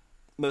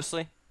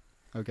mostly,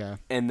 Okay.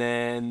 and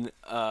then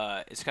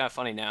it's kind of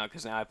funny now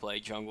because now I play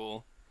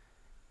jungle,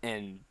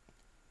 and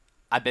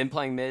I've been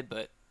playing mid,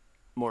 but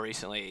more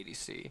recently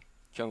ADC,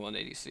 jungle and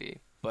ADC.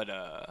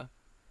 But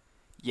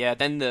yeah,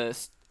 then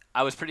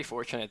I was pretty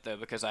fortunate though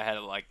because I had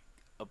like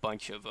a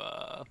bunch of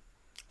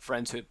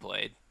friends who had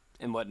played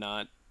and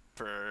whatnot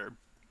for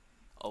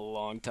a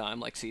long time,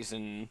 like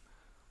season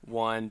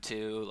 1,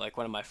 2. Like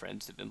one of my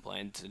friends had been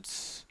playing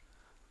since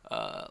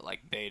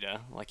like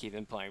beta, like he'd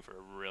been playing for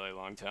a really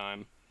long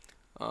time,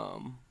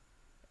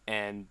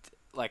 and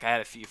like I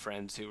had a few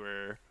friends who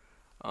were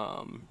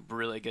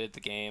really good at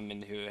the game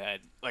and who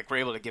had like were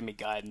able to give me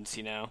guidance,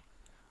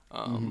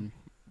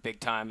 big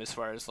time as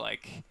far as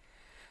like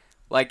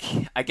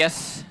I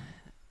guess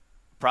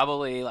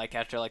probably like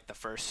after like the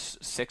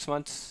first 6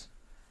 months,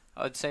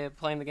 I would say, of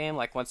playing the game.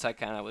 Like once I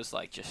kind of was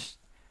like just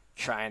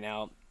trying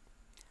out,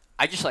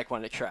 I just like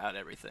wanted to try out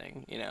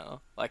everything,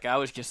 Like I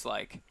was just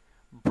like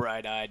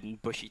bright-eyed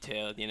and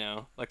bushy-tailed,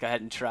 Like I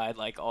hadn't tried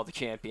like all the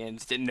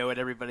champions, didn't know what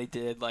everybody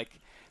did. Like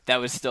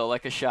that was still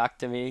like a shock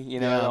to me,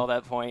 at all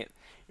that point.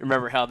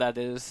 Remember how that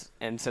is,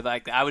 and so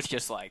like I was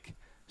just like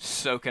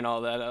soaking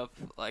all that up,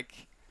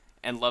 like,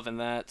 and loving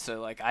that. So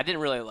like I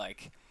didn't really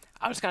like.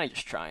 I was kind of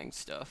just trying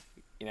stuff,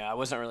 I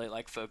wasn't really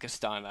like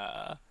focused on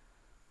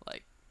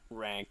like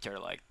ranked or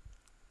like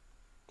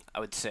I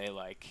would say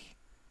like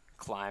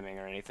climbing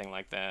or anything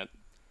like that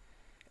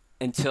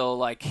until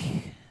like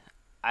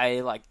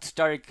I like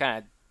started kind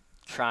of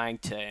trying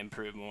to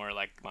improve more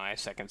like my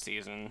second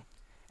season,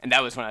 and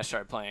that was when I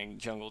started playing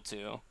jungle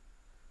too,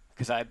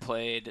 because I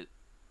played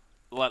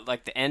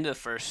like the end of the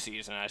first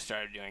season I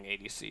started doing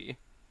ADC,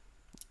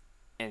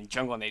 and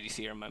jungle and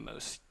ADC are my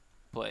most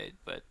played,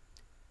 but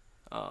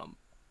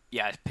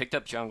yeah, I picked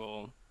up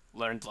jungle,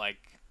 learned like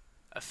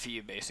a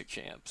few basic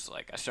champs.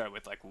 Like I started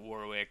with like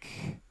Warwick,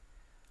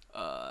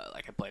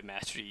 like I played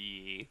Master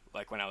Yi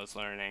like when I was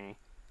learning.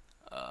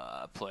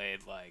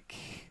 Played like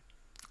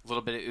a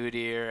little bit of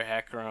Udyr,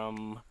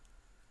 Hecarim,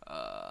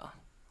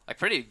 like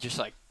pretty just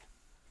like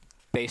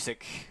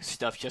basic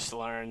stuff just to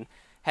learn.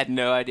 Had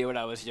no idea what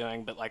I was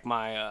doing, but like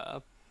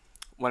my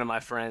one of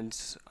my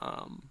friends,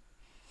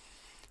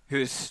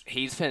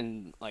 he's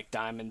been like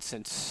diamond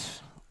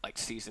since like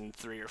season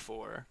 3 or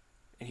 4,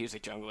 and he was a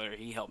jungler.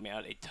 He helped me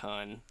out a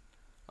ton,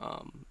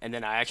 and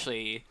then I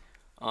actually,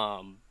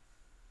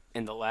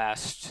 in the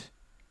last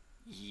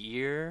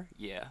year,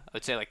 I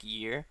would say like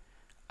year,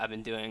 I've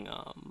been doing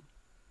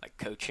like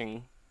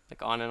coaching,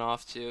 like on and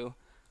off too.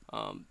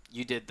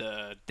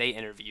 They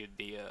interviewed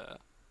the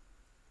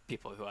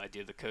people who I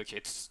do the coach.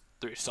 It's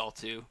through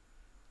Saltu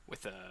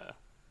with do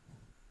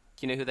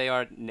you know who they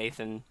are?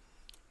 Nathan.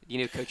 You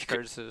know Coach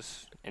Curtis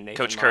is and Nathan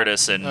Coach Mott?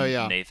 Curtis and Oh,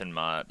 yeah. Nathan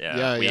Mott.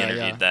 Yeah, we yeah,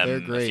 interviewed yeah. them They're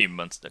great.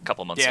 a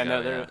couple months Yeah,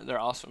 ago. no, they're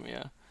awesome.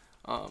 Yeah.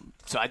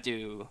 So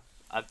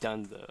I've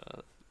done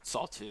the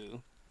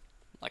Saltu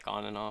like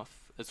on and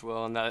off as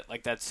well, and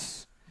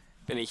that's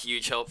been a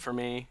huge help for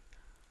me.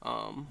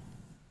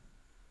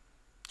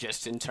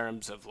 Just in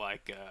terms of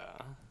like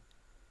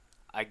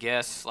I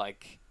guess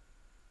like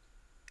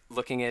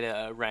looking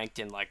at ranked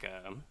in like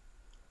a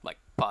like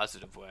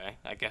positive way,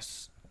 I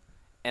guess,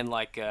 and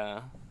like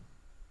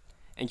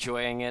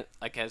enjoying it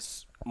like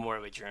as more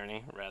of a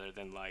journey rather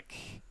than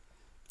like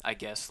I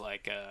guess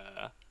like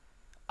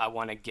I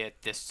want to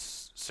get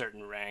this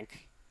certain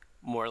rank,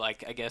 more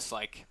like I guess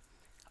like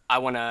I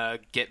want to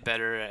get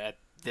better at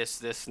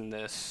this, and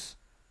this,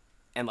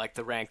 and like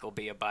the rank will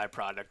be a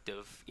byproduct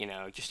of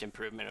just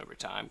improvement over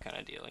time kind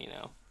of deal.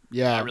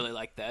 Yeah. I really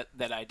like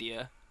that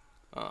idea.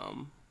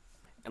 And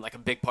like a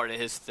big part of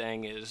his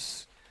thing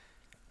is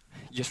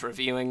just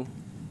reviewing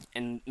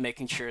and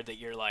making sure that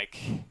you're like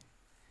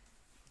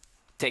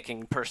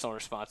taking personal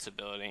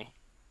responsibility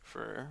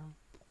for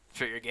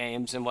your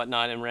games and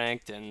whatnot in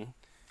ranked, and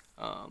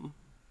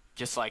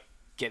just like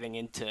getting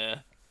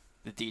into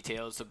the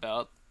details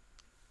about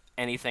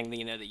anything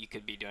that that you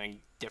could be doing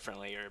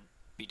differently or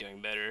be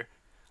doing better,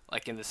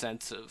 like in the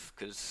sense of,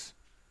 because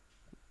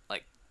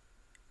like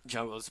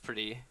jungle is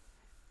pretty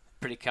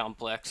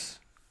complex,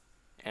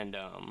 and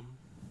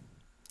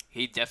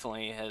he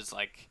definitely has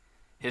like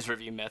his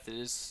review method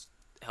has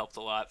helped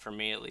a lot for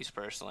me, at least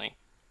personally,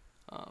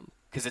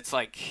 because it's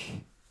like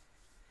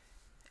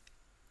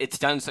it's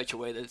done in such a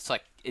way that it's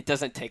like it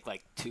doesn't take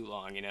like too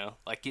long,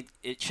 like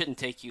it shouldn't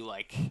take you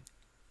like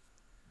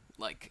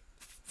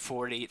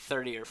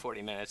 30 or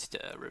 40 minutes to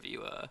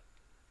review a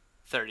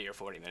 30 or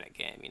 40 minute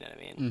game, you know what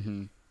I mean?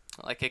 Mm-hmm.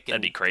 Like it can,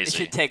 That'd be crazy. It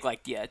should take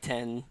like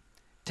 10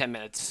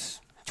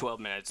 minutes, 12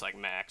 minutes like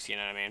max, you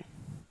know what I mean?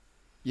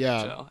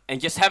 Yeah. So,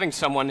 and just having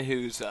someone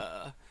who's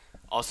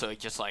also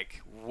just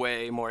like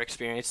way more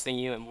experienced than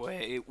you and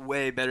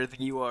way better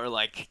than you are,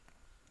 like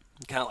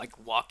kind of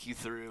like walk you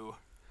through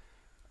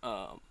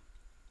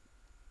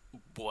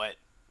what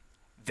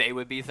they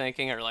would be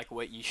thinking or like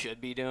what you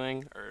should be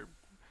doing, or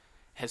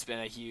has been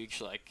a huge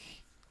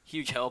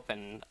help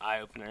and eye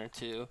opener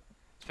too,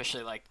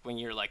 especially like when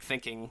you're like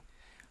thinking,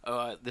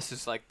 oh, this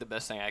is like the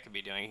best thing I could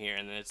be doing here,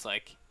 and then it's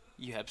like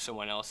you have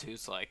someone else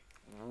who's like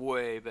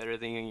way better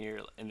than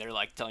you, and they're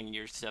like telling you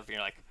your stuff, and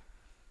you're like,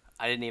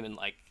 I didn't even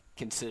like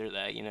consider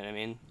that, you know what I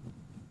mean?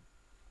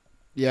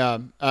 Yeah.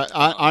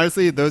 I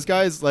honestly, those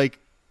guys, like,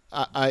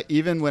 I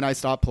even when I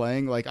stopped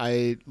playing, like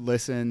I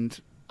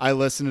listened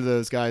to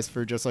those guys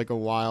for just like a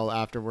while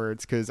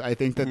afterwards, because I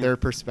think that their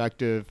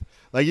perspective,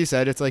 like you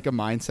said, it's like a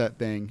mindset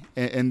thing,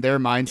 and their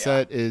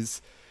mindset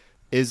is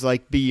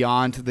like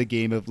beyond the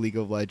game of League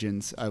of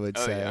Legends, I would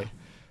say.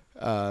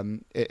 Yeah.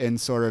 And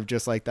sort of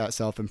just like that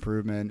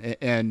self-improvement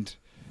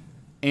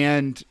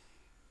and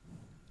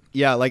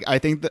yeah, like I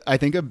think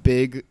a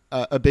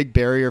big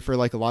barrier for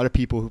like a lot of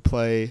people who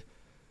play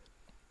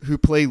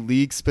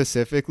League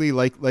specifically,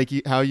 like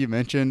how you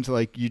mentioned,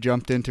 like you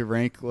jumped into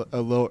rank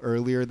a little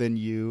earlier than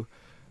you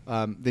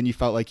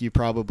felt like you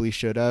probably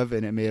should have,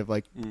 and it may have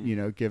like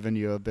given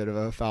you a bit of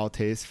a foul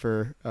taste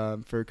for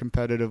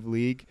competitive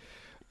League.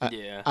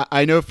 Yeah.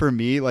 I know for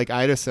me, like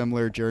I had a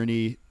similar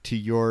journey to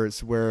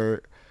yours,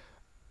 where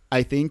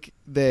I think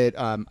that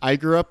I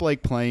grew up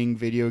like playing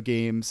video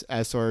games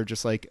as sort of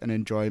just like an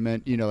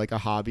enjoyment, like a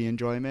hobby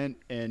enjoyment.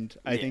 And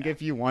I think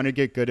if you want to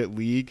get good at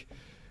League,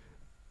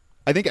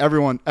 I think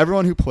everyone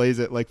who plays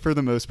it, like for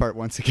the most part,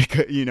 wants to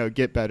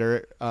get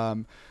better.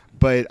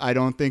 But I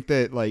don't think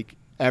that like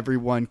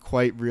everyone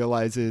quite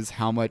realizes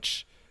how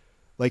much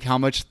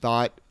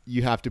thought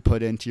you have to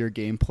put into your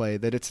gameplay,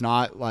 that it's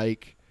not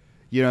like,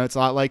 it's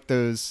not like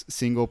those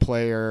single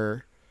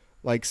player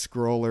like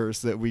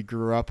scrollers that we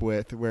grew up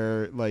with,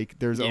 where like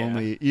there's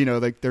only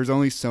like there's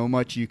only so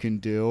much you can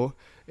do,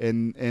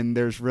 and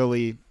there's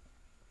really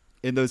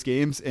in those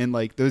games, and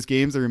like those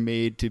games are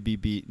made to be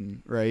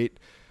beaten, right?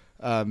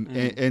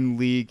 And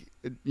League,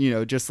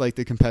 just like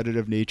the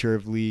competitive nature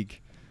of League,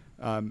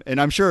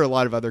 and I'm sure a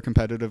lot of other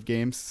competitive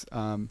games,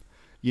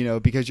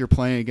 because you're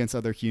playing against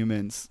other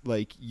humans,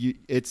 like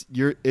it's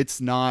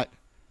not,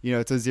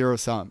 it's a zero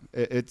sum.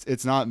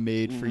 It's not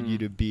made for you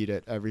to beat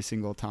it every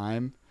single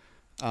time.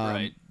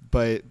 Right.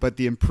 But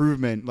the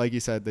improvement, like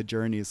you said, the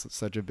journey is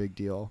such a big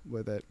deal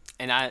with it.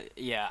 And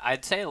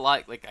I'd say a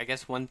lot, like I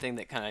guess one thing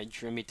that kind of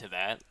drew me to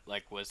that,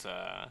 like was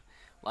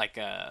like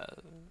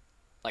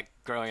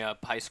growing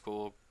up high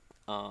school,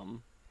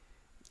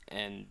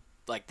 and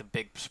like the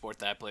big sport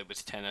that I played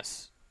was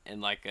tennis, and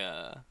like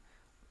that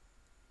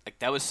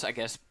was, I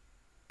guess,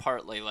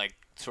 partly like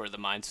sort of the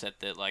mindset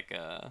that like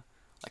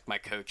my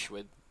coach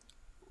would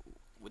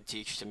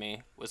teach to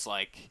me, was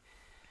like,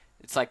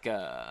 it's like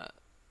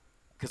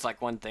because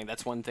like one thing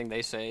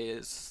they say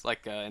is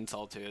like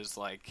insult to is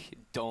like,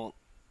 don't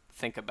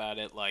think about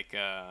it like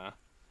a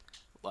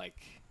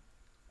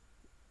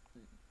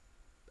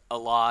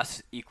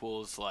loss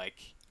equals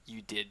like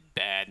you did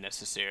bad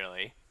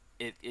necessarily.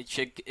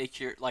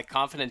 Your like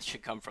confidence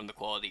should come from the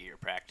quality of your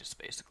practice,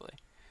 basically.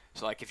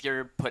 So like if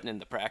you're putting in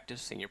the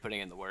practice and you're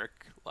putting in the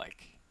work,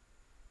 like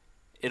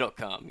it'll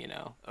come,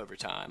 over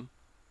time.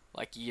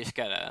 Like you just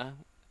gotta,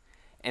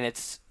 and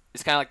it's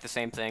kind of like the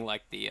same thing,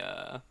 like the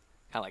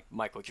kind of like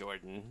Michael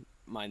Jordan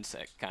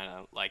mindset, kind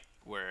of like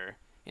where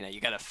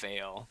you gotta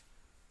fail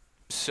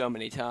so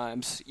many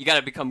times. You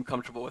gotta become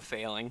comfortable with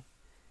failing.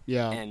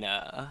 Yeah.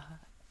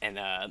 And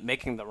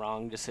making the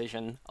wrong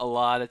decision a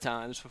lot of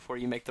times before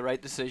you make the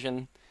right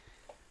decision.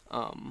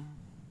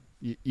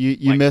 You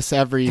like miss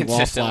every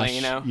wall flash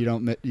you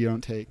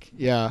don't take.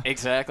 Yeah.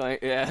 Exactly.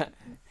 Yeah.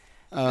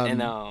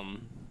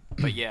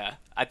 But yeah,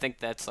 I think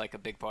that's like a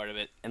big part of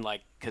it, and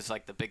like because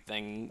like the big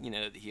thing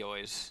that he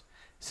always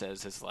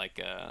says is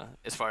like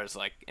as far as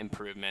like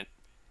improvement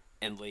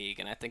in league,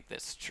 and I think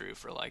that's true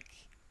for like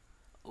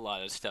a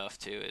lot of stuff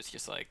too. It's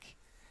just like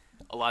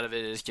a lot of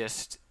it is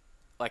just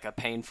like a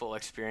painful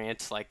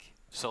experience, like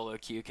solo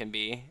queue can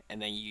be,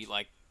 and then you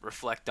like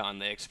reflect on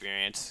the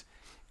experience,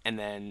 and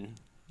then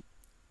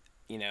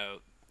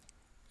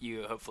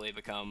you hopefully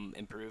become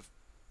improved,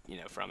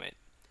 from it.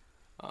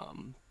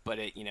 But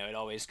it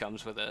always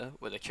comes with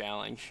a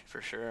challenge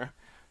for sure.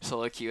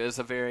 Solo queue is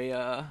a very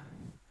a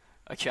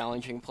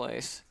challenging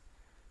place.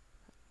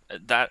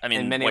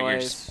 In many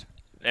ways.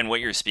 And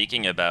what you're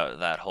speaking about,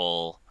 that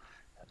whole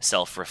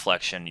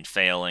self-reflection,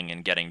 failing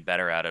and getting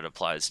better at it,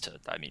 applies to,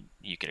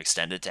 you could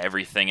extend it to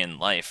everything in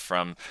life.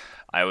 From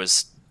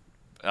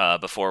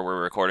before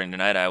we're recording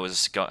tonight, I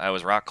was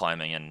rock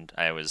climbing, and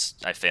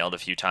I failed a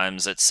few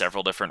times at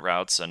several different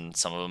routes, and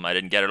some of them I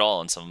didn't get at all,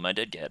 and some of them I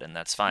did get, and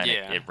that's fine.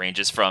 Yeah. It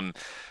ranges from,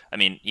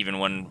 even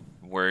when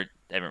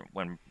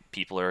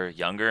people are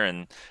younger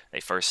and they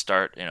first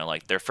start,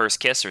 like their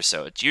first kiss or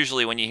so, it's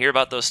usually, when you hear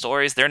about those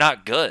stories, they're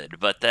not good,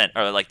 but then,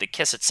 or like the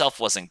kiss itself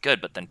wasn't good,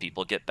 but then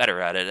people get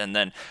better at it. And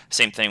then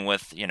same thing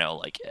with,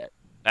 like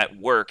at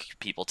work,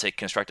 people take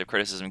constructive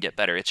criticism and get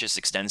better. It just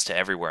extends to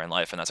everywhere in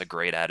life, and that's a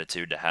great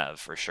attitude to have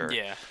for sure.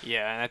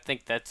 Yeah, and I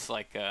think that's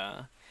like,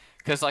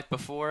 because like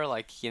before,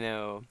 like,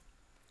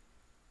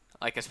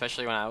 like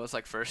especially when I was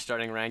like first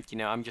starting ranked,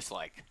 I'm just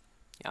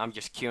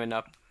queuing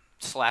up,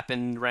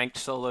 slapping ranked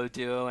solo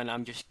duo, and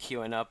I'm just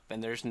queuing up,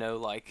 and there's no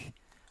like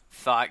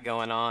thought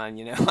going on.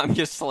 I'm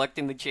just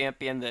selecting the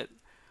champion that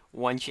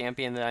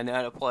I know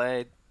how to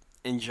play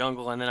in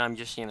jungle, and then I'm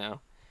just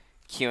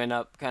queuing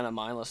up kind of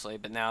mindlessly.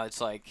 But now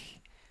it's like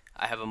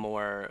I have a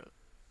more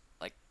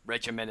like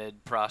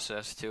regimented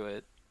process to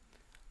it,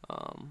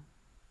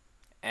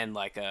 and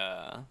like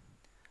a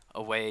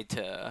way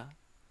to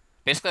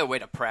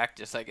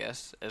practice, I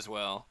guess, as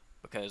well,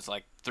 because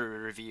like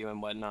through review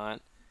and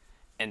whatnot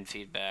and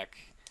feedback.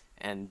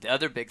 And the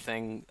other big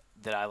thing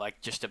that I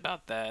like just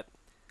about that,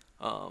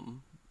 Saltu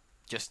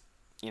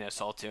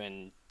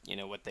and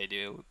what they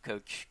do,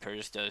 Coach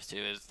Curtis does too,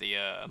 is the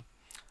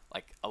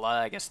like a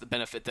lot. I guess the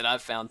benefit that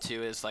I've found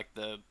too is like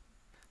the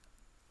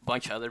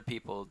bunch of other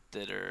people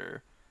that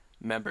are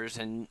members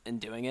in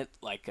doing it.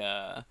 Like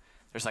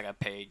there's like a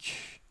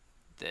page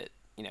that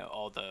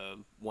all the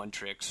one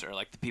tricks, or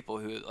like the people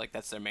who like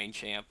that's their main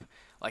champ.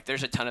 Like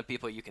there's a ton of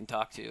people you can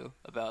talk to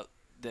about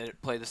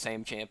that play the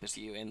same champ as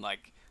you in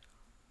like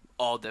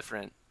all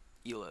different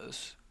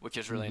elos, which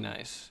is really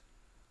nice.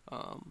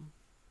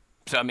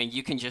 So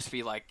you can just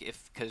be like,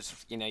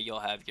 because you'll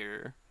have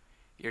your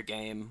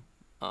game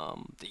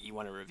that you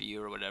want to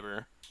review or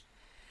whatever,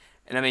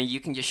 and you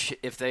can just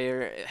if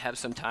they have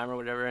some time or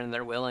whatever and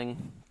they're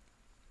willing,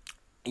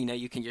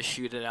 you can just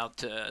shoot it out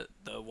to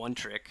the one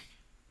trick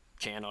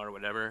channel or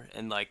whatever,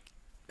 and like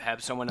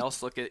have someone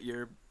else look at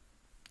your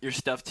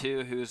stuff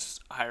too, who's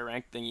higher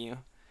ranked than you.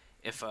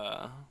 If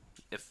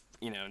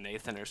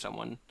Nathan or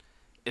someone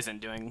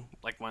isn't doing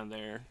like one of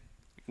their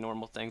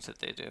normal things that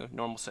they do,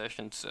 normal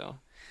sessions. So,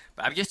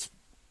 but I'm just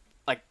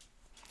like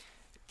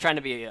trying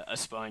to be a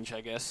sponge,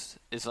 I guess,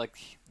 is like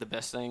the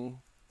best thing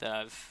that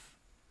I've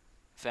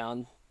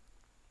found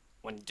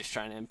when just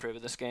trying to improve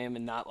at this game.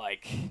 And not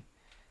like,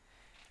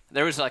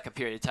 there was like a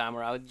period of time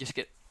where I would just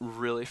get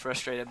really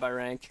frustrated by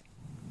rank,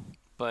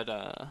 but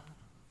I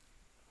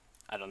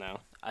don't know.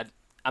 I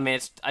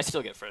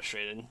still get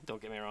frustrated, don't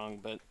get me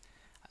wrong, but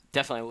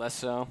definitely less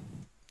so.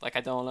 Like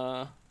I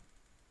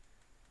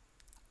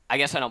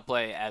guess I don't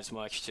play as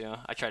much too.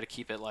 I try to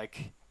keep it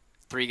like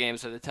 3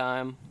 games at a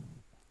time,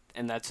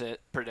 and that's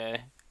it per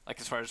day. Like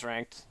as far as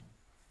ranked,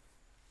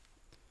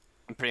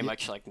 I'm pretty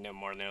much like no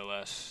more, no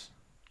less.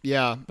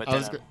 Yeah, But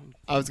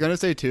I was gonna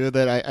say too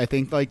that I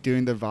think like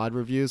doing the VOD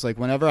reviews, like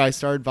whenever I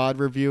start VOD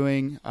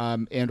reviewing,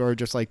 and or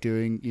just like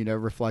doing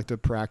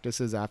reflective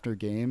practices after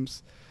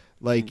games,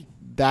 like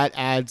that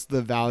adds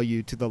the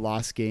value to the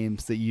lost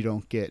games that you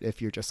don't get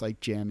if you're just like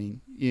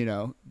jamming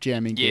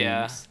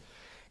games.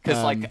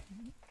 Because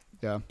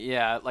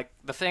yeah, like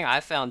the thing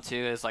I found too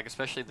is like,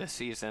 especially this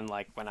season,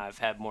 like when I've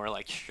had more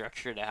like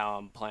structure to how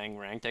I'm playing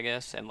ranked, I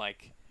guess, and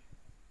like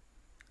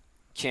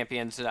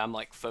champions that I'm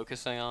like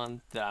focusing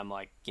on, that I'm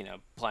like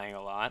playing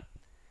a lot.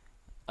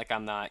 Like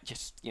I'm not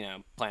just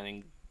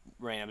planning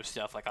random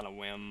stuff like on a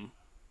whim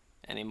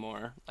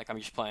anymore. Like I'm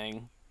just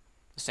playing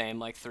the same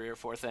like 3 or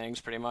 4 things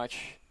pretty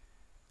much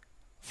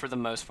for the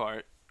most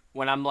part.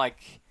 When I'm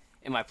like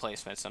in my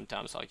placement,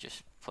 sometimes I'll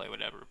just play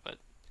whatever, but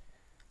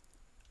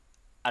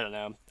I don't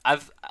know.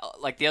 I've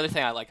like the other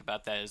thing I like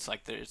about that is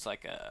like there's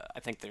like I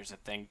think there's a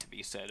thing to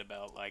be said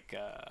about like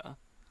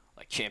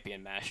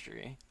champion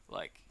mastery,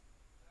 like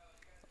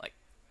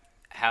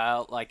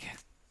how like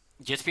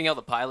just being able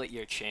to pilot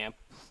your champ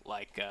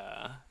like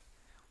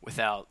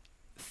without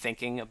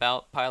thinking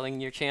about piloting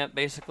your champ,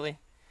 basically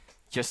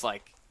just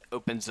like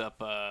opens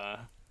up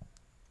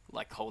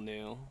like whole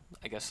new,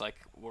 I guess, like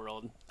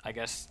world. I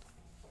guess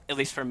at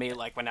least for me,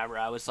 like whenever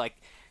I was like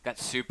got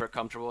super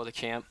comfortable with a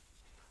champ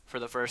for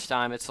the first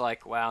time, it's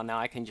like, wow, now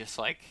I can just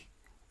like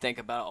think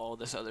about all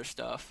this other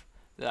stuff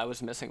that I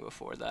was missing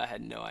before that I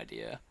had no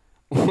idea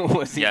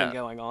was even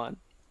going on.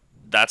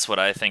 That's what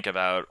I think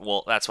about.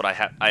 Well, that's what I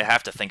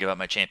have to think about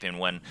my champion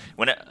I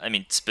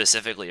mean,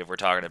 specifically if we're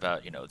talking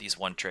about, these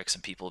one tricks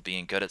and people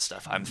being good at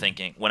stuff. I'm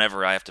thinking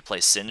whenever I have to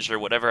play Singed or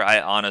whatever,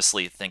 I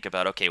honestly think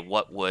about, okay,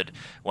 when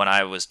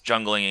I was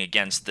jungling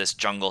against this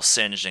jungle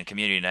Singed in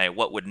community night,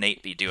 what would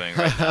Nate be doing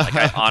right now? Like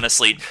I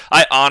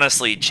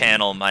honestly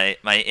channel my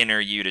inner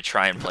you to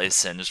try and play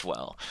Singed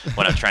well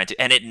when I'm trying to,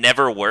 and it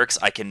never works.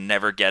 I can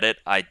never get it.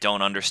 I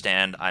don't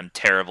understand. I'm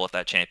terrible at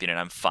that champion and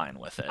I'm fine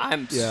with it.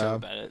 I'm so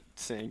bad at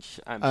Singed.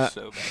 I'm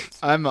so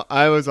bad.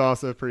 I was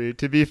also pretty.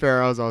 To be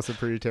fair, I was also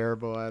pretty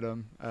terrible at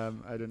him.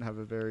 I didn't have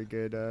a very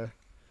good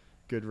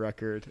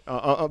record.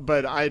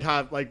 But I'd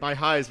have my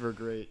highs were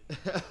great.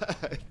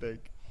 I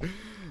think.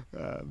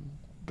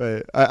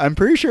 But I'm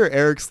pretty sure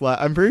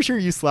I'm pretty sure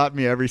you slapped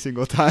me every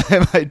single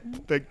time I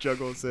picked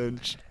Jungle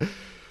Singed.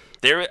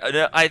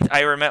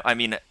 I remember. I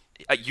mean,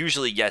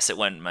 usually yes, it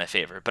went in my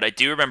favor, but I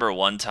do remember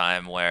one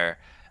time where.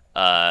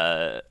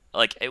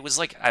 It was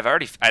I'd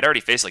already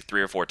faced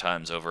 3 or 4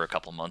 times over a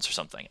couple months or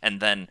something, and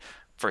then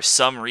for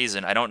some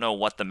reason I don't know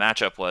what the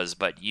matchup was,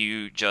 but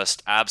you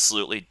just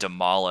absolutely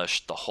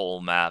demolished the whole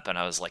map, and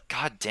I was like,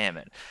 God damn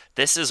it!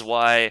 This is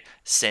why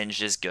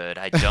Singed is good.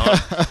 I don't.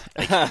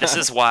 This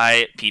is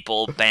why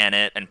people ban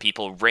it and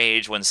people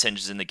rage when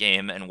Singed is in the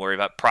game and worry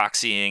about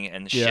proxying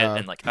and shit.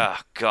 And oh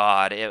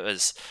god, it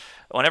was.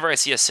 Whenever I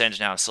see a Singed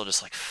now, I'm still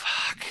just like,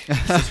 fuck.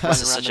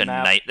 This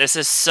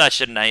is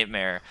such a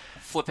nightmare.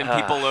 Flipping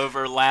people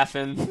over,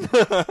 laughing.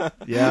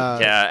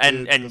 Yeah.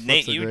 And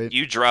Nate,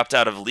 you dropped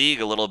out of League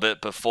a little bit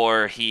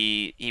before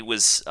he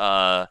was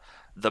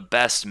the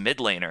best mid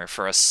laner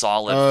for a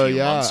solid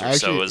few months or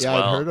so as well.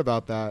 Yeah, I heard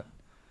about that.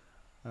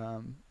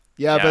 But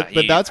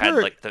that's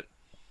where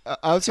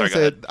I was gonna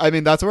say. I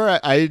mean, that's where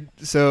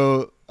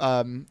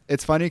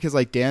it's funny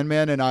because Dan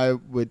Man and I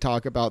would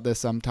talk about this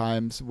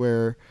sometimes,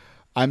 where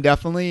I'm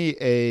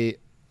definitely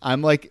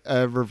I'm like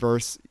a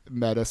reverse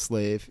meta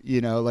slave,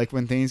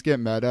 when things get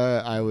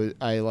meta, I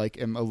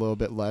am a little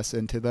bit less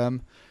into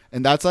them.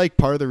 And that's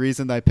part of the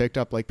reason that I picked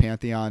up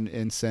Pantheon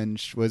in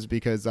Singed was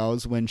because that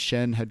was when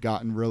Shen had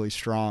gotten really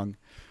strong.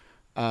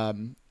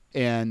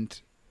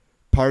 And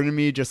part of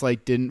me just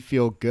didn't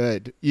feel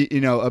good,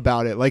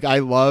 about it. I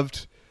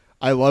loved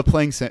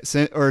playing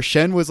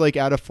Shen was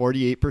at a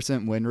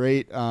 48% win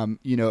rate,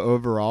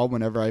 overall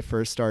whenever I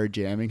first started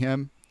jamming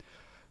him.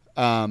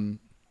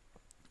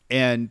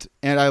 And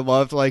I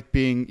loved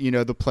being,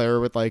 the player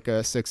with a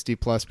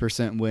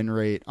 60+% win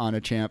rate on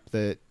a champ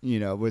that,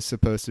 was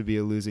supposed to be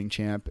a losing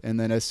champ. And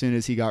then as soon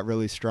as he got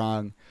really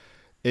strong,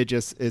 it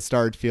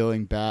started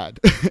feeling bad,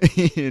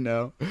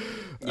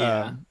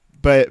 Yeah.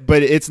 But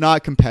it's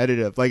not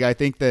competitive. I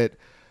think that,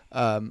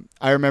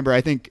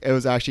 I think it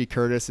was actually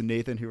Curtis and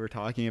Nathan who were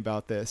talking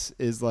about this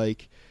is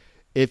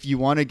if you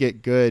want to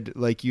get good,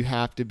 you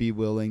have to be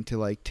willing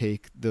to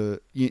take the,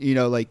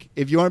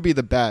 if you want to be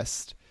the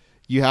best,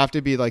 you have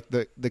to be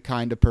the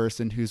kind of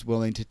person who's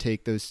willing to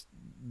take the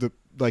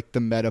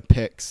meta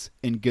picks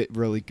and get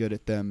really good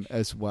at them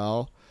as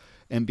well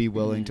and be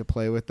willing to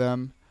play with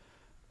them.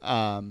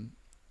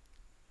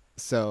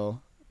 So,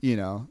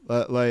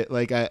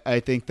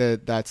 I think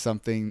that's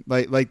something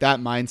that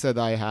mindset that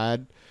I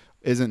had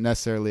isn't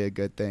necessarily a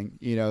good thing.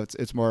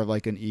 It's more of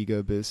an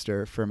ego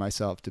booster for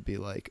myself to be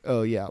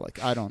oh yeah,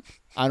 I don't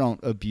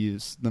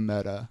abuse the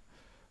meta.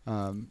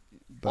 Well,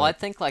 I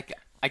think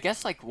I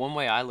guess one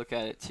way I look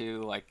at it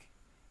too,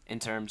 in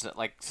terms of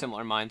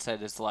similar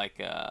mindset is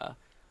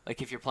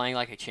if you're playing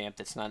a champ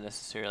that's not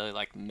necessarily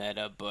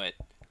meta, but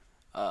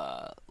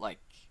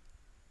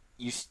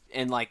it's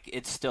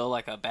still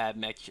a bad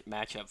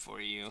matchup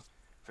for you.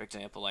 For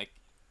example,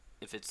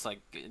 if it's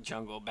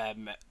jungle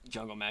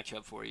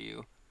matchup for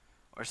you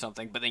or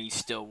something, but then you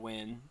still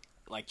win,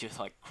 just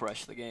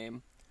crush the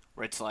game,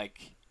 where it's and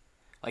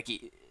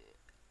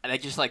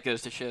it just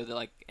goes to show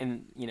that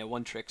and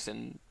one tricks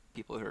and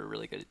people who are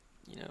really good at,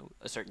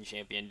 a certain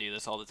champion do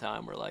this all the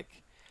time where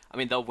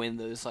they'll win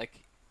those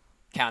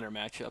counter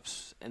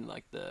matchups and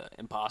the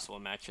impossible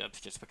matchups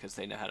just because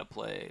they know how to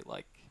play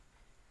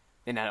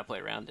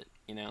around it,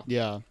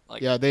 Yeah.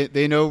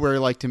 They know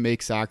where to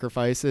make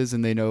sacrifices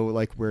and they know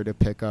where to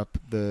pick up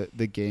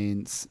the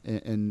gains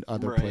in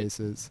other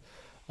places.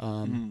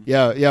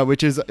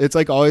 Which is it's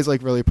always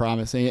really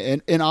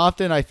promising. And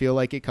often I feel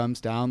it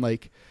comes down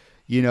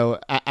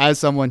as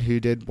someone who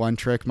did one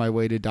trick my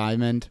way to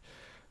diamond,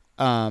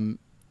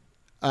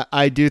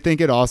 I do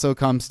think it also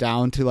comes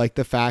down to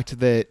the fact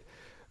that,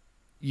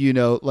 you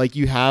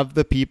have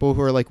the people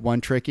who are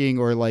one tricking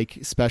or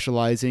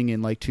specializing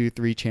in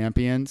 2-3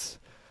 champions.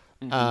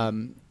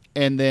 And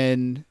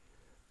then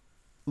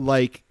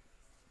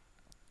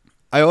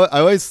I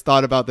always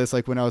thought about this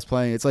when I was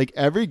playing. It's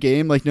every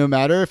game, no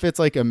matter if it's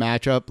a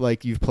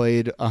matchup you've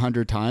played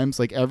 100 times,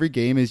 every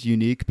game is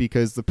unique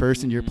because the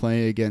person you're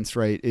playing against,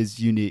 right, is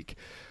unique.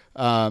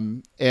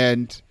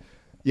 And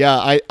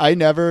yeah, I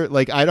never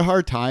I had a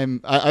hard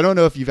time. I don't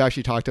know if you've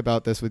actually talked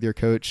about this with your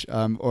coach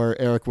or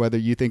Eric, whether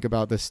you think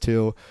about this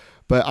too,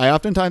 but I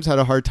oftentimes had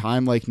a hard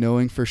time like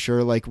knowing for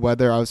sure like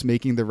whether I was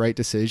making the right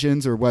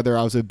decisions or whether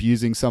I was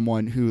abusing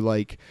someone who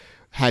like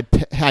had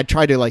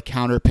tried to like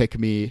counter pick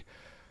me,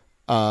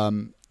 but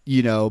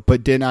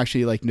didn't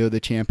actually like know the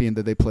champion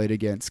that they played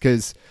against.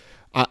 Because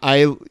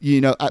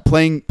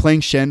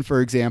playing Shen, for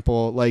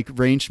example, like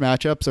ranged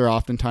matchups are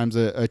oftentimes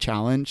a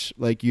challenge.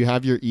 Like you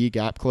have your E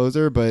gap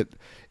closer, but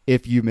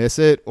if you miss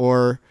it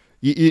or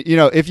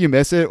if you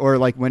miss it or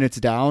like when it's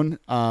down,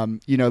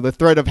 the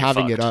threat of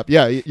having it up,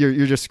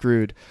 you're just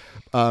screwed.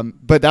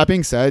 But that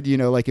being said,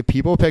 like if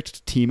people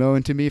picked Teemo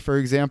into me, for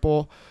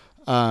example,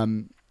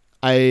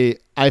 I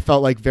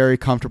felt like very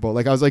comfortable.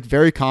 Like I was like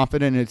very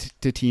confident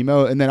into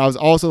Teemo, and then I was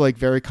also like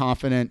very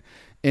confident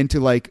into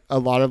like a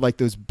lot of like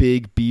those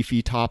big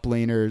beefy top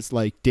laners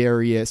like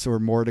Darius or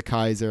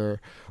Mordekaiser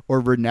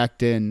or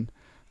Renekton,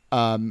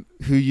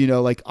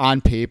 who like on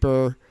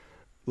paper,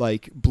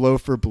 like blow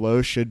for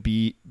blow should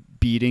be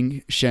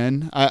beating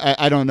Shen.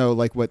 I don't know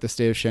like what the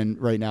state of Shen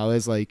right now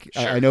is. Like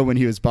sure. I know when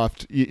he was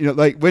buffed,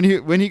 like when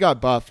he got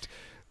buffed,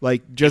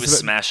 like just he was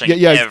smashing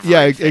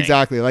yeah,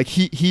 exactly. Like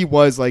he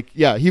was like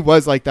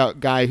that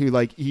guy who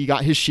like he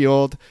got his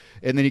shield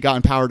and then he got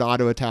empowered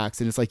auto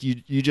attacks, and it's like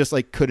you just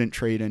like couldn't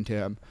trade into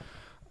him.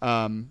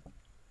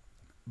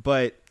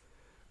 But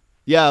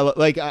yeah,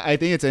 like I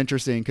think it's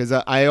interesting because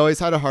I always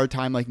had a hard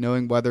time like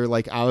knowing whether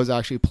like I was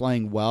actually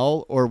playing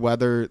well or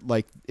whether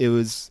like it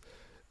was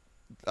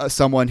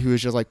someone who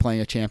was just like playing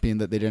a champion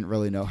that they didn't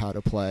really know how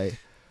to play.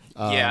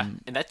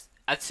 And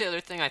that's the other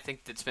thing I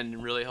think that's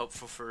been really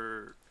helpful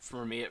for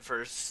me at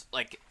first,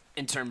 like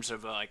in terms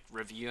of like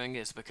reviewing,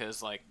 is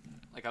because like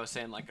I was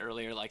saying like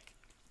earlier, like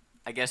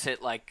I guess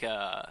it like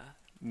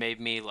made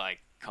me like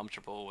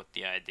comfortable with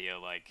the idea,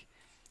 like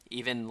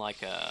even like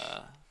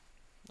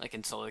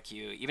in solo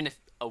queue, even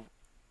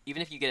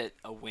if you get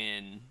a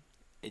win,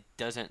 it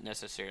doesn't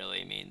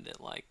necessarily mean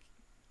that like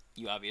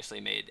you obviously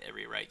made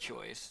every right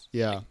choice.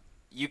 Yeah. Like,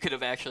 you could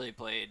have actually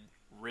played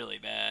really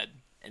bad,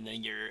 and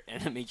then your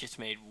enemy just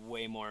made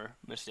way more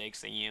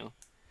mistakes than you.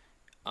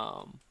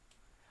 I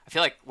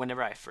feel like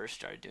whenever I first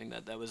started doing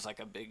that, that was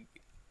like a big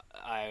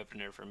eye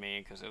opener for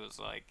me, because it was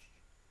like,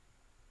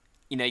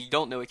 you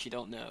don't know what you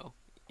don't know.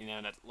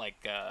 That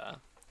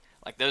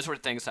like those were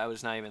things I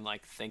was not even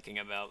like thinking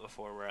about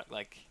before. Where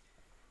like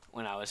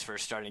when I was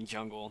first starting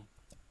jungle,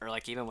 or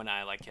like even when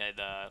I like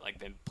had like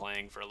been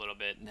playing for a little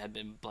bit and had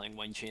been playing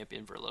one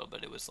champion for a little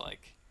bit, it was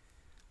like,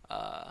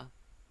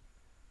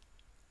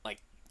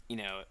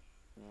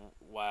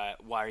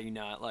 why are you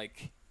not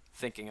like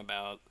thinking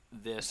about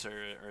this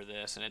or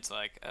this? And it's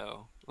like,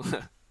 oh,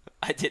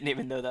 I didn't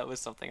even know that was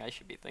something I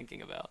should be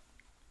thinking about.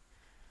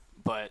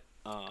 But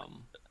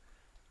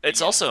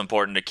it's also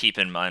important to keep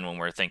in mind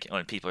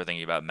when people are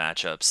thinking about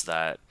matchups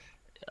that,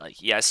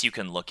 like, yes, you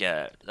can look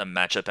at a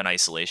matchup in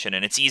isolation,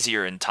 and it's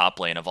easier in top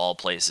lane of all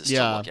places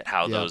to look at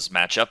how those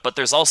match up. But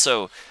there's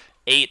also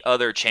 8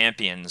 other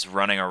champions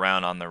running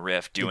around on the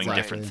Rift doing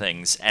different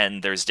things,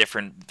 and there's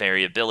different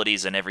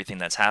variabilities in everything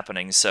that's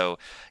happening. So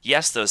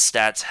yes, those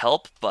stats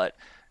help, but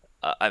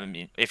I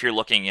mean, if you're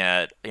looking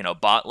at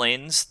bot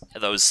lanes,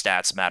 those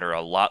stats matter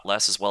a lot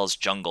less, as well as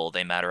jungle.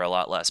 They matter a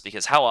lot less,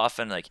 because how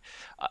often, like,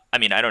 I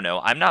mean, I don't know,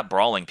 I'm not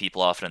brawling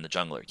people often in the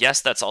jungler.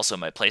 Yes, that's also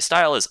my play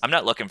style. Is I'm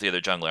not looking for the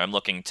other jungler. I'm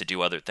looking to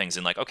do other things,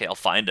 and like, okay, I'll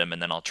find him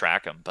and then I'll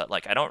track him. But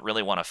like, I don't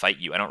really want to fight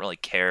you. I don't really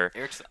care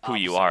who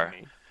you are.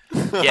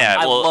 Yeah,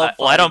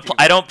 I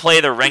don't play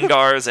the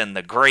Rengars and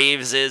the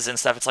Graveses and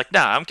stuff. It's like,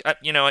 nah,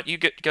 you know what, you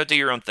go do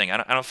your own thing. I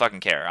don't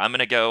fucking care. I'm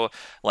gonna go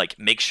like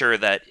make sure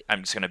that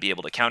I'm just gonna be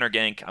able to counter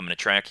gank. I'm gonna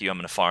track you. I'm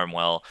gonna farm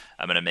well.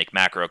 I'm gonna make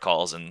macro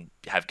calls and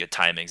have good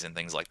timings and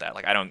things like that.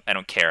 Like I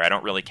don't care. I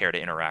don't really care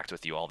to interact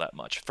with you all that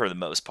much for the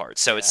most part.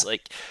 So it's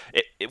like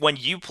when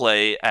you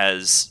play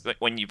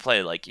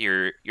like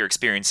you're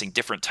experiencing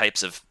different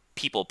types of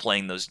people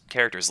playing those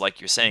characters,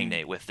 like you're saying,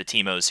 Nate, with the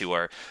Teemos who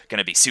are going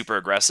to be super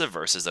aggressive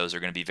versus those who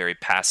are going to be very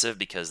passive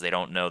because they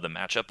don't know the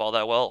matchup all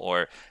that well,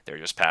 or they're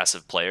just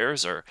passive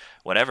players or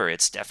whatever.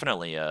 It's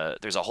definitely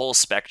there's a whole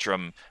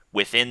spectrum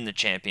within the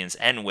champions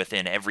and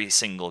within every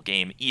single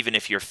game. Even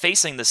if you're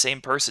facing the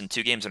same person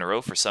 2 games in a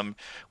row for some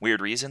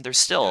weird reason, there's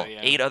still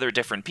 8 other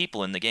different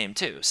people in the game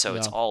too. So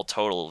it's all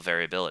total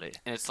variability.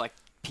 And it's like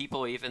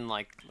people even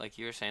like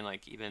you were saying,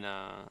 like even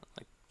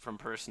like from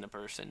person to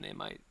person, they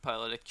might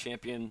pilot a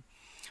champion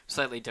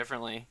slightly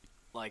differently,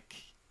 like,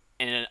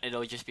 and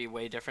it'll just be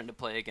way different to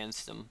play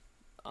against them.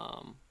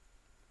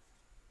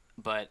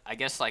 But I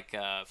guess like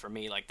for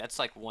me, like that's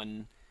like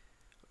one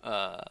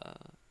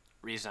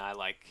reason I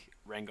like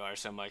Rengar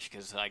so much,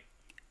 because like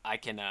I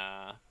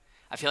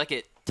feel like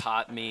it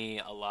taught me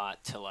a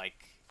lot to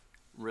like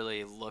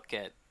really look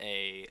at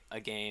a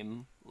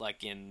game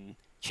like in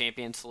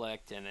champion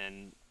select and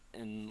then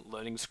in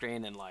loading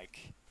screen, and like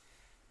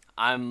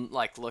I'm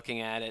like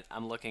looking at it,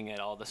 I'm looking at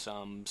all the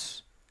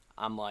sums,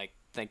 I'm like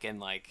thinking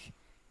like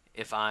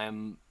if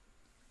I'm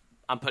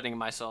putting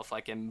myself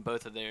like in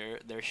both of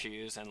their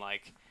shoes, and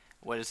like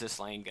what is this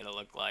lane gonna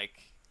look like,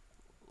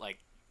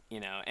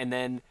 and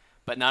then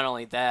but not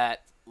only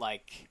that,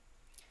 like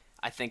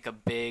I think a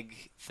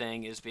big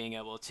thing is being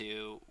able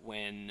to,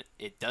 when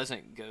it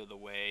doesn't go the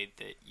way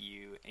that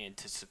you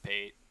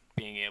anticipate,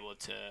 being able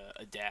to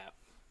adapt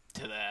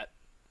to that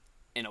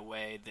in a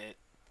way that,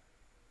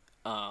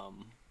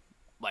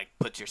 like,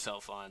 puts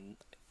yourself on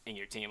and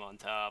your team on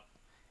top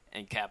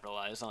and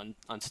capitalize on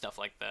stuff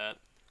like that.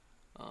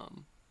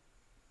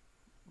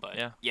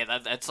 But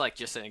that's like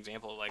just an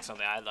example of like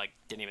something I like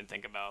didn't even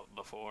think about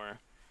before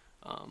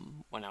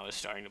when I was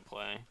starting to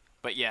play.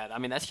 But yeah, I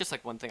mean that's just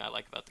like one thing I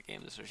like about the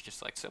game is there's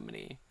just like so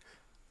many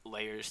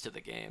layers to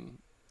the game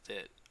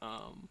that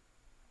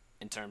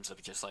in terms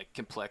of just like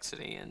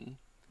complexity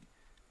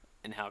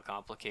and how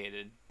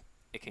complicated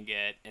it can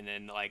get, and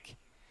then like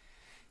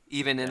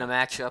even in a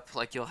matchup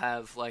like you'll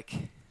have like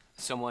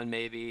someone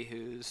maybe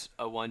who's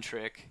a one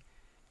trick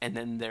and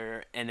then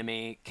their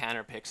enemy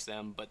counterpicks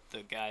them, but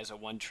the guy's a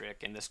one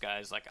trick and this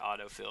guy's like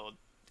auto-filled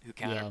who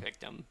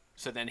counterpicked him.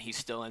 So then he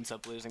still ends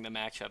up losing the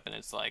matchup, and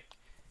it's like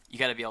you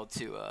got to be able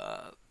to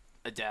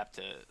adapt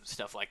to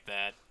stuff like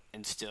that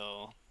and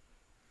still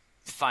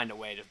find a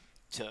way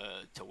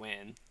to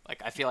win.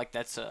 Like I feel like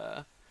that's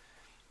a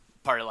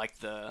part of like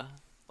the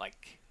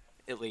like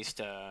at least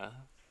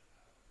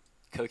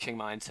coaching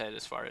mindset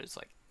as far as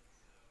like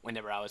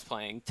whenever I was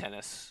playing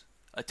tennis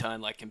a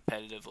ton like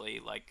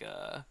competitively, like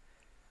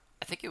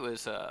I think it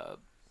was the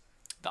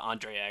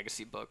Andre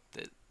Agassi book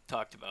that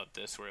talked about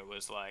this, where it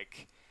was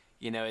like,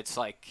 you know, it's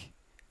like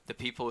the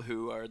people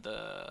who are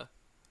the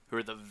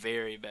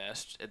very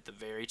best at the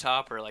very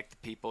top are like the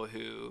people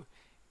who,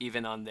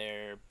 even on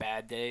their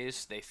bad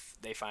days,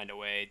 they find a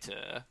way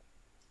to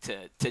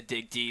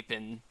dig deep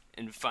and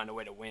find a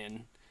way to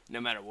win no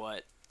matter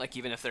what. Like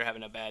even if they're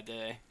having a bad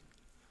day.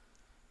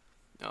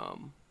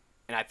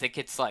 And I think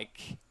it's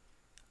like,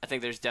 I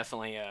think there's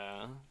definitely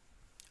a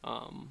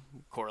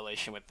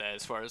correlation with that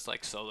as far as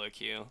like solo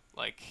queue.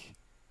 Like,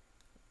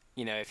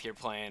 you know, if you're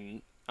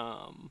playing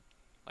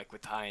like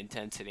with high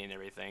intensity and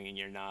everything, and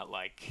you're not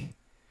like,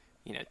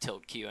 you know,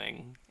 tilt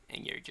queuing,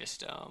 and you're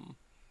just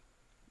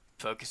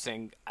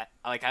focusing.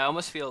 I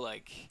almost feel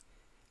like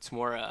it's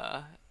more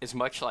as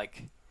much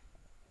like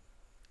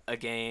a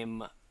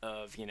game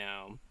of, you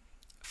know,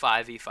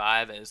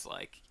 5v5 as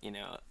like, you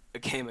know, a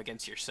game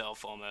against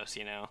yourself almost,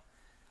 you know,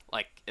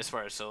 like as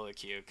far as solo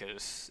queue,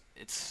 because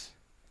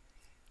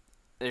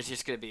there's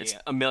just going to be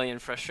a million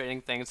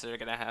frustrating things that are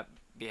going to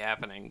be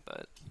happening,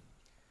 but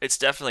it's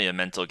definitely a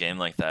mental game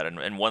like that.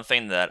 And one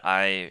thing that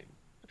I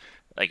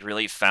like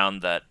really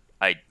found that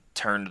I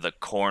turned the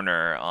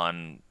corner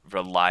on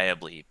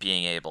reliably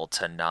being able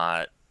to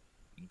not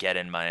get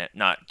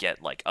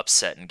like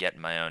upset and get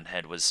in my own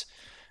head was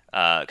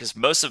because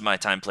most of my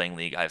time playing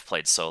League I've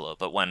played solo,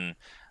 but when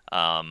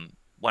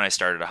I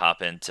started to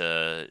hop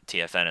into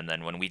TFN, and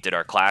then when we did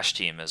our Clash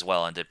team as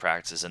well and did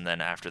practices, and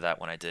then after that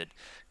when I did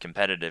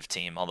competitive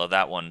team, although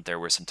that one there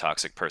were some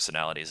toxic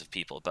personalities of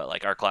people, but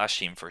like our Clash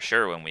team for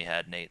sure, when we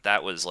had Nate,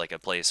 that was like a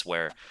place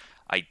where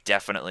I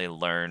definitely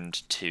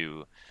learned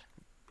to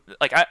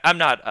like I'm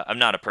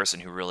not a person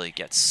who really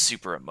gets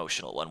super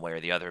emotional one way or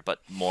the other, but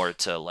more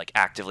to like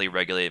actively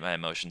regulate my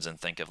emotions and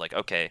think of like,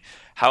 okay,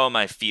 how am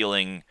I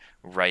feeling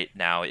right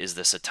now? Is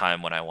this a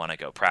time when I want to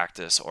go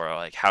practice, or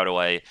like how do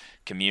I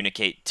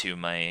communicate to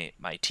my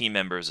team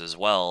members as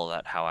well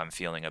that how I'm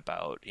feeling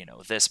about, you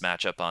know, this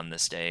matchup on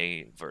this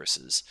day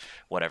versus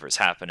whatever's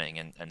happening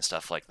and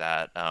stuff like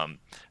that. And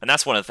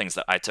that's one of the things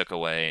that I took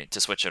away, to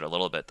switch it a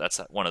little bit. That's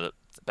one of the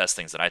best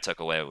things that I took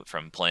away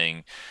from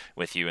playing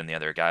with you and the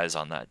other guys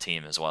on that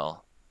team as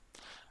well.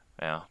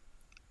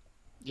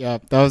 Yeah,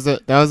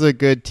 that was a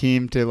good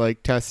team to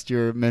like test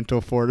your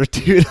mental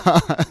fortitude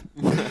on.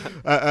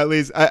 At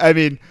least, I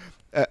mean,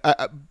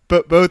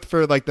 but both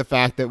for like the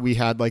fact that we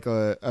had like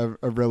a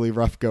really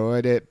rough go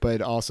at it,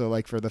 but also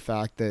like for the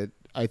fact that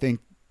I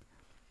think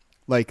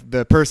like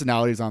the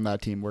personalities on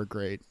that team were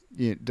great,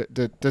 you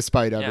know,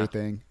 despite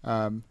everything.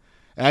 And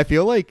I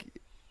feel like,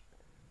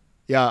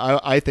 yeah,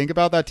 I think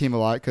about that team a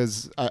lot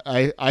because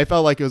I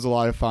felt like it was a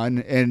lot of fun,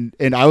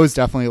 and I was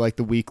definitely like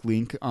the weak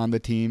link on the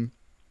team.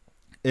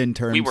 In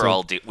terms, we were of,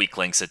 all weak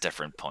links at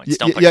different points.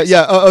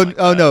 Yeah.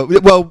 Oh, no.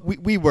 Well,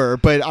 we were,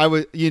 but I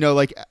was, you know,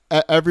 like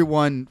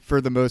everyone for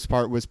the most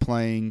part was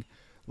playing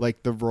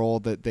like the role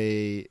that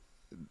they,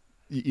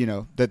 you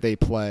know, that they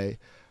play.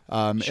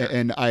 Sure.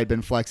 And I had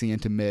been flexing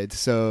into mid,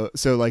 so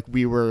like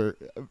we were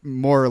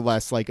more or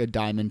less like a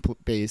diamond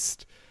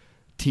based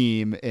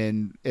team,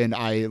 and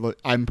I was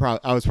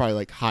probably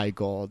like high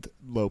gold,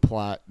 low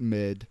plat,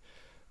 mid,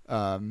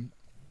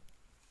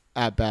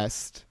 at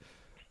best.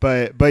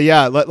 But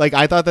yeah, like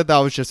I thought that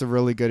was just a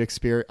really good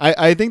experience.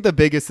 I think the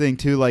biggest thing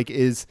too, like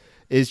is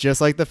just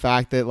like the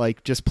fact that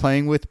like just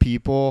playing with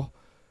people,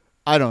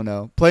 I don't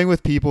know, playing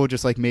with people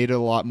just like made it a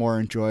lot more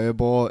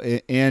enjoyable,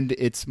 and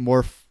it's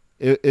more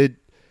it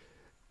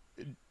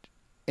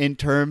in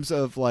terms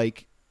of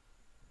like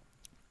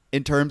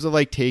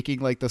taking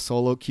like the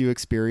solo queue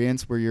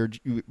experience where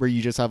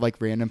you just have like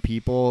random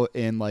people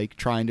and like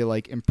trying to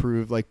like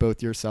improve like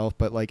both yourself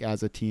but like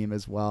as a team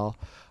as well.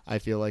 I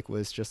feel like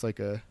was just like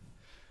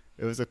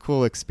it was a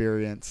cool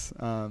experience.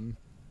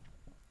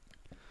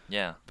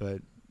 Yeah.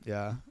 But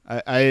yeah,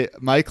 I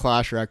my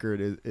Clash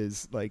record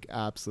is like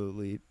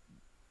absolutely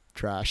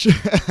trash.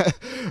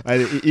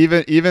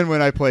 Even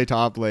when I play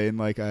top lane,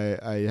 like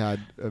I had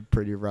a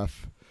pretty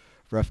rough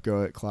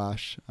go at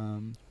Clash.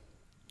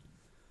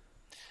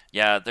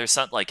 Yeah, there's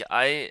something like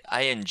I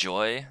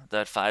enjoy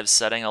that 5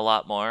 setting a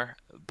lot more,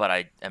 but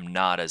I am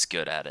not as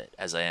good at it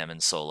as I am in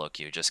solo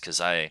queue just cuz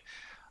I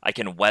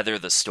can weather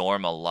the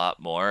storm a lot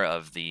more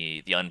of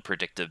the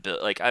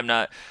unpredictability. Like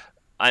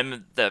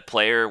I'm the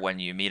player when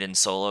you meet in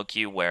solo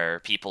queue where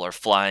people are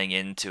flying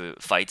into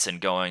fights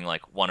and going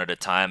like one at a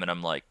time, and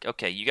I'm like,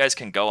 okay, you guys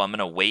can go. I'm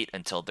gonna wait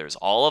until there's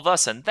all of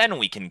us, and then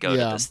we can go to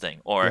Yeah. this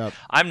thing. Or Yep.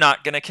 I'm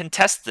not gonna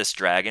contest this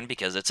dragon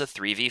because it's a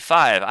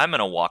 3v5. I'm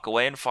gonna walk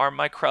away and farm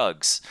my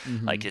Krugs.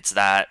 Like it's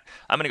that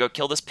I'm gonna go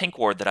kill this pink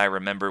ward that I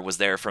remember was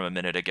there from a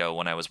minute ago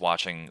when I was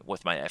watching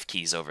with my F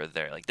keys over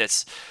there. Like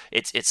this,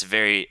 it's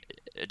very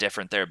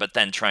different there. But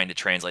then trying to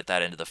translate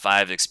that into the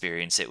 5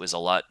 experience, it was a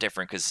lot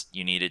different because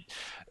you needed,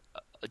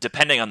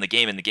 depending on the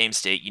game and the game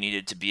state, you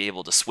needed to be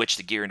able to switch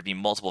the gear and to be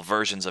multiple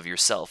versions of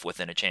yourself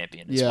within a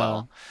champion as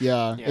well.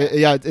 Yeah.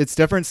 Yeah. It's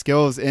different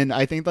skills, and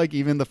I think like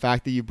even the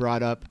fact that you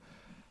brought up,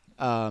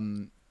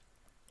 like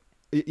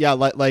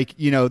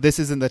this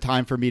isn't the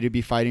time for me to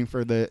be fighting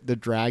for the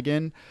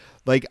dragon.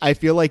 Like I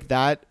feel like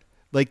that,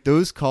 like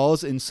those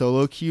calls in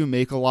solo queue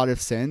make a lot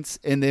of sense,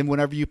 and then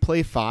whenever you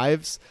play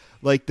 5s.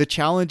 Like the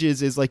challenge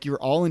is like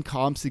you're all in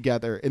comms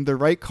together, and the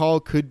right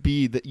call could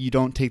be that you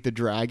don't take the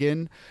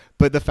dragon,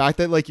 but the fact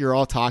that like you're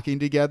all talking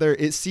together,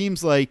 it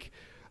seems like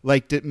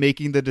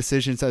making the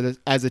decisions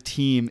as a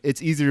team,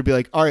 it's easier to be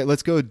like, all right,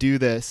 let's go do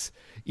this,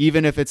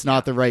 even if it's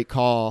not the right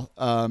call.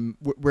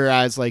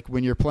 Whereas like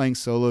when you're playing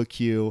solo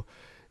queue,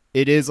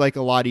 it is like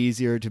a lot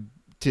easier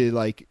to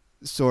like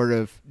sort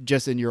of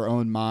just in your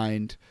own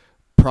mind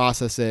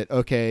process it.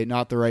 Okay,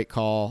 not the right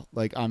call.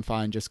 Like I'm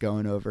fine just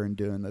going over and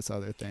doing this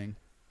other thing.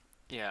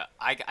 Yeah,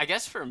 I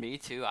guess for me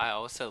too, I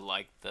also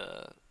like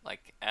the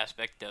like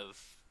aspect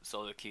of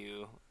solo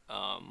queue,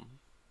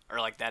 or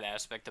like that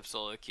aspect of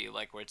solo queue,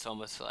 like where it's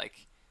almost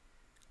like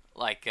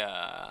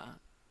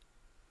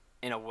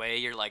in a way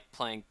you're like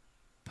playing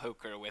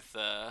poker with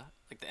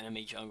like the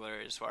enemy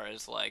jungler, as far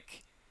as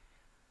like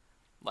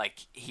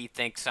he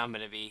thinks I'm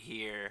gonna be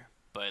here,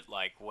 but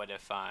like what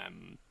if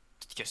I'm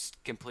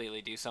just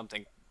completely do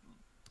something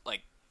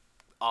like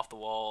off the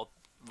wall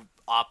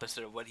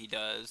opposite of what he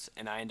does,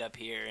 and I end up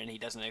here and he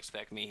doesn't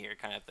expect me here,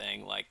 kind of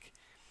thing. Like,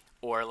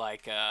 or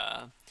like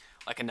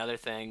another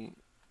thing,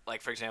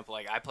 like for example,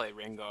 like I play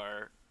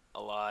Rengar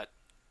a lot,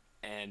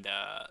 and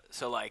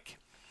so like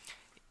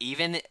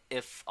even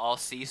if I'll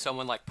see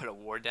someone like put a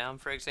ward down,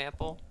 for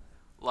example,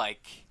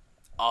 like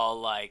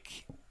I'll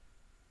like,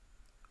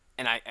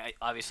 and I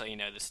obviously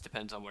this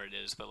depends on where it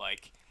is, but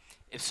like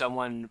if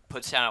someone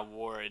puts down a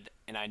ward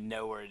and I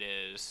know where it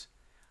is,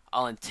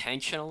 I'll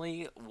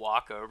intentionally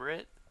walk over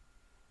it,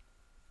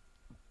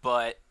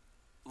 but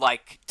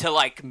like to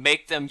like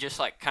make them just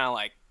like kind of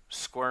like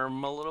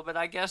squirm a little bit,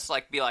 I guess.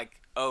 Like be like,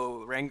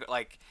 oh Rengar,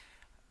 like,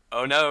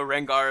 oh no,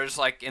 Rengar's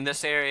like in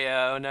this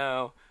area. Oh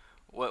no,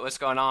 what's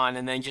going on?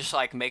 And then just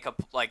like make a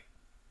like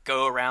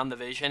go around the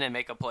vision and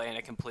make a play in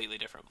a completely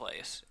different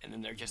place. And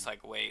then they're just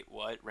like, wait,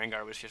 what?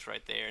 Rengar was just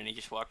right there, and he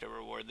just walked over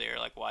a ward there.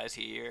 Like, why is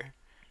he here?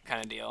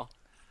 Kind of deal.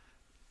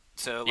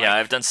 So like, Yeah,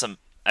 I've done some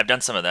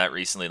of that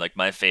recently. Like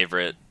my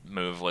favorite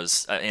move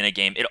was in a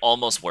game. It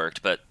almost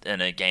worked, but in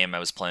a game I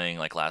was playing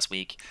like last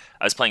week,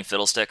 I was playing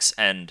Fiddlesticks,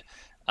 and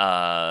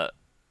I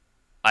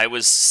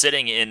was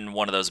sitting in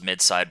one of those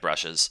mid-side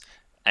brushes,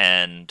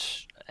 and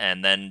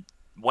then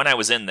when I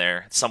was in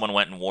there, someone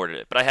went and warded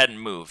it, but I hadn't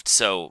moved,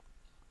 so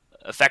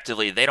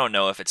effectively they don't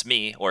know if it's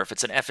me or if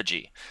it's an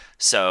effigy.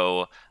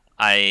 So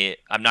I'm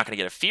not going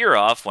to get a fear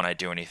off when I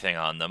do anything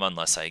on them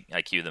unless I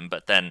cue them.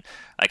 But then,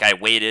 like, I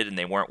waited and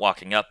they weren't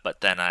walking up. But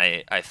then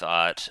I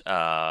thought,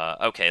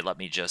 okay, let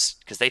me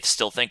just, because they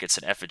still think it's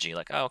an effigy.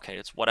 Like, oh, okay,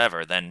 it's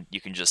whatever. Then you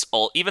can just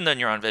ult, even then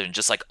you're on vision,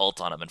 just like ult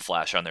on them and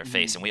flash on their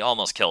face. And we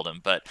almost killed him.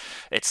 But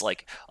it's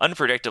like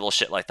unpredictable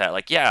shit like that.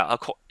 Like, yeah,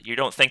 you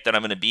don't think that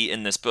I'm going to be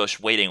in this bush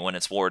waiting when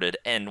it's warded.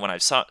 And when I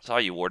saw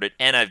you warded,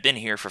 and I've been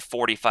here for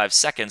 45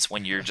 seconds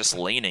when you're just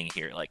laning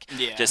here. Like,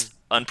 yeah. just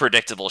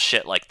unpredictable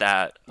shit like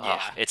that.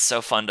 Yeah. It's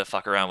so fun to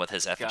fuck around with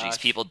his effigies.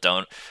 Gosh.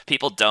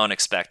 People don't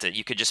expect it.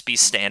 You could just be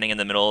standing in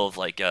the middle of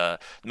the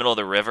middle of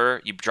the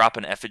river. You drop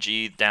an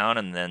effigy down,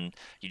 and then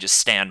you just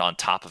stand on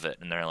top of it,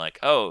 and they're like,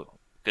 "Oh."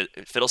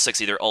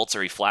 Fiddlesticks either ults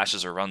or he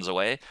flashes or runs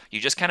away. You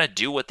just kind of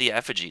do what the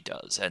effigy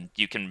does, and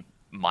you can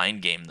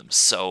mind game them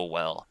so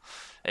well.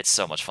 It's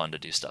so much fun to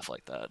do stuff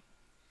like that.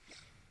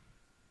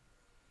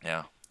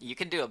 Yeah. You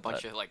can do a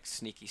bunch of like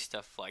sneaky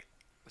stuff like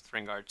with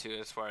Rengar too,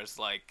 as far as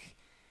like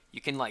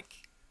you can like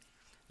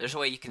there's a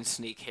way you can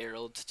sneak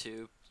Herald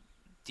too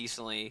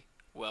decently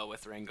well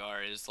with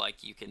Rengar, is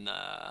like you can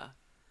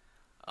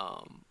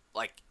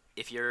like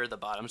if you're the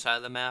bottom side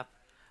of the map,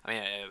 I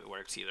mean it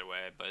works either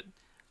way, but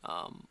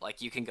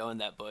like you can go in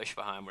that bush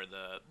behind where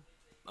the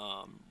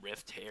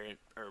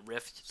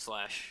rift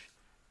slash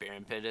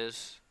Baron pit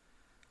is.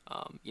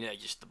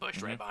 Just the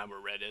bush right behind where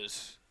red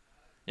is.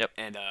 Yep.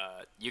 And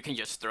you can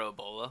just throw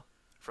Ebola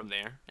from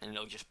there, and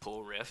it'll just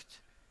pull Rift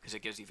because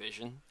it gives you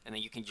vision, and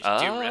then you can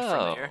just do Rift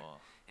from there,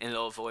 and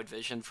it'll avoid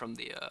vision from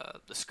the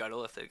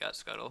scuttle if they've got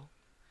scuttle.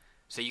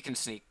 So you can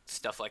sneak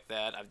stuff like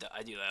that. I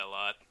do that a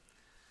lot.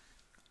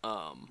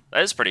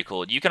 That is pretty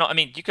cool. You can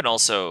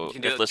also,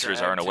 if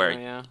listeners aren't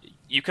aware,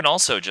 you can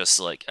also just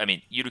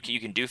you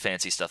can do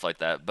fancy stuff like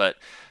that, but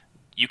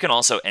you can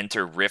also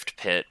enter Rift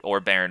Pit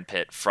or Baron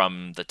Pit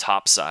from the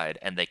top side,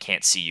 and they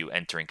can't see you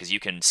entering because you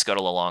can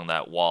scuttle along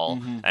that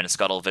wall, and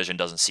Scuttle Vision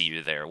doesn't see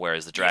you there.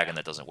 Whereas the Dragon,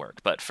 that doesn't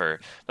work. But for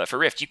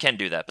Rift, you can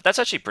do that. But that's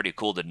actually pretty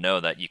cool to know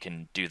that you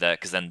can do that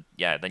because then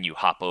you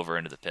hop over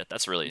into the pit.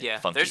 That's really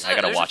funky. I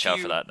gotta watch out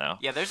for that now.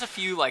 Yeah, there's a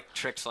few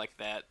tricks like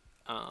that.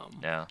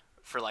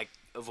 For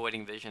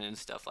avoiding vision and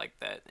stuff like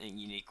that in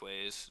unique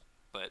ways.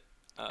 But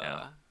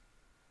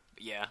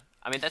yeah,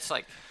 I mean that's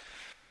I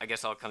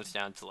guess all comes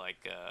down to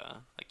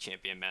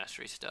champion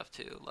mastery stuff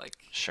too.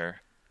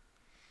 Sure.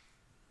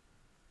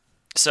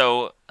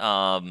 So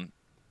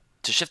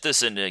to shift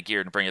this into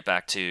gear and bring it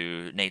back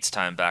to Nate's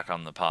time back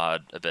on the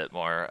pod a bit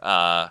more.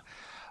 I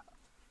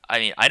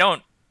mean, I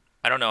don't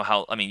know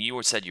how. I mean, you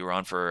said you were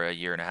on for a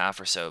year and a half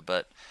or so,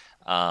 but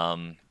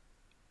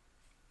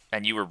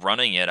and you were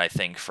running it, I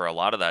think, for a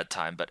lot of that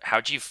time. But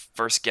how'd you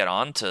first get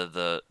onto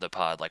the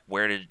pod?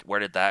 Where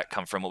did that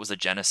come from? What was the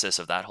genesis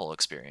of that whole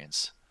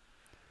experience?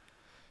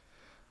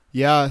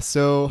 Yeah,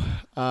 so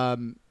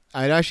I'd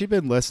actually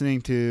been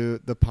listening to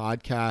the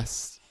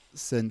podcast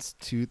since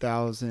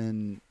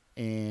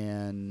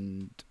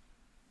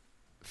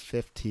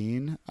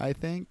 2015, I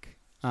think.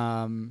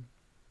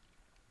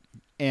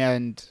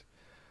 And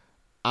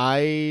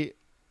I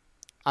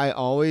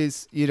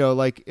always,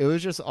 it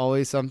was just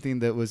always something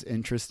that was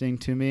interesting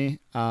to me.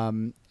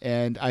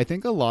 And I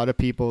think a lot of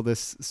people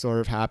this sort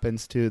of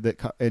happens to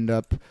that end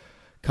up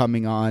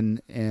coming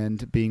on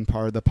and being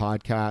part of the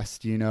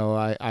podcast.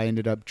 I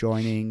ended up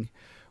joining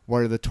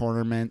one of the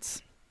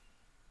tournaments.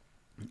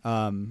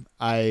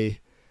 I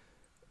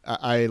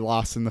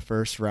lost in the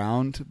first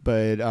round,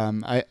 but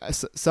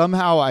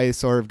somehow I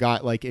sort of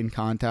got in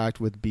contact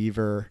with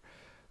Beaver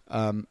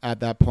at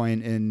that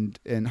point,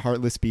 and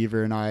Heartless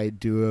Beaver and I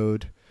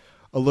duoed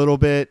a little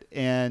bit,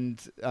 and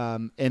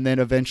then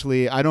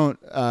eventually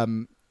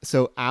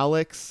so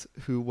Alex,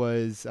 who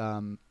was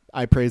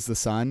I Praise the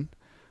Sun.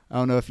 I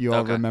don't know if you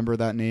all remember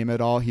that name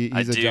at all. He's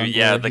a jungler.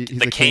 Yeah, he's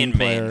the Kayn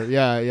player. main.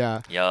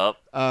 Yeah. Yup.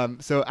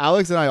 So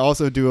Alex and I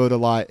also duoed a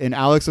lot, and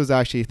Alex was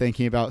actually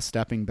thinking about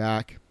stepping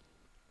back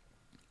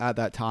at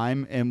that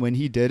time. And when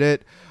he did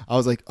it, I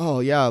was like, oh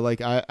yeah,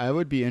 I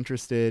would be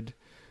interested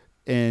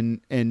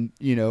in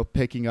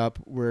picking up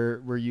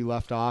where you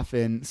left off.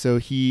 And so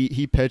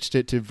he pitched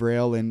it to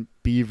Vrail and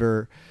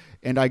Beaver,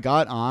 and I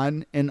got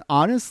on. And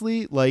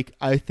honestly,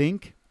 I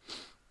think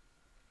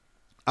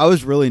I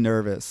was really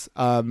nervous.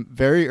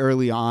 Very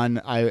early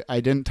on, I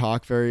didn't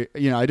talk I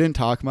didn't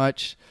talk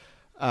much.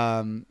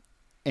 And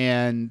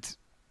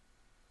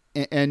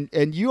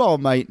you all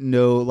might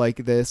know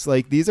this,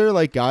 these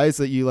are guys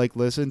that you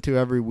listen to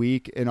every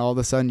week, and all of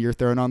a sudden you're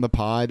thrown on the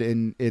pod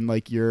and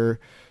you're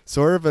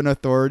sort of an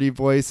authority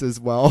voice as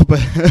well.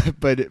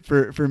 But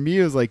for me,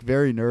 it was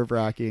very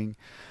nerve-wracking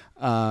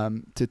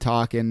to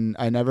talk. And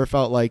I never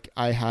felt like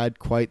I had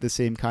quite the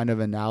same kind of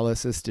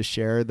analysis to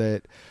share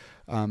that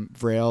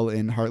Vrail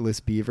and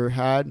Heartless Beaver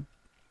had,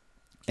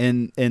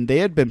 and they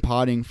had been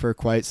potting for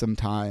quite some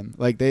time.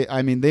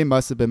 They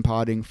must have been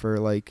potting for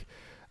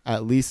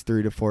at least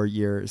 3 to 4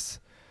 years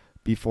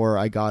before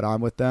I got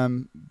on with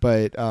them.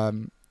 But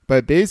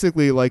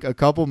basically, a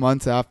couple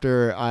months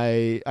after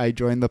I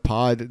joined the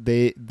pod,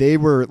 they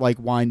were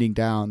winding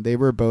down. They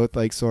were both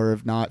sort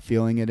of not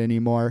feeling it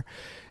anymore,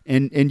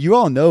 and you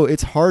all know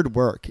it's hard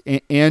work,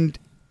 and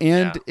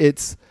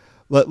it's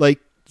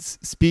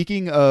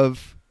speaking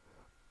of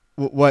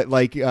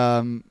what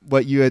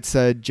you had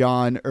said,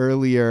 John,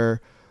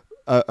 earlier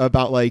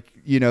about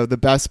the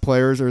best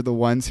players are the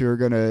ones who are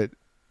gonna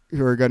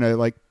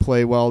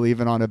play well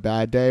even on a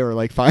bad day,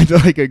 or find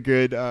a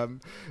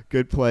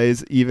good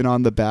plays even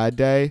on the bad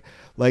day.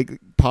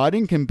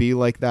 Potting can be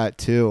like that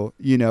too.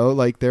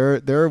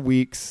 There are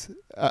weeks.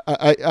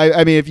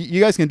 I mean, if you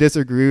guys can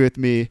disagree with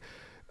me,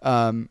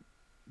 but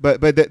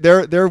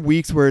there are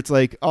weeks where it's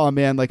oh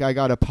man, I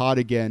got a pot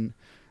again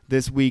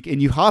this week,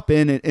 and you hop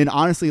in, and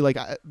honestly,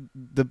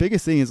 the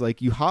biggest thing is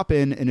you hop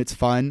in and it's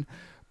fun,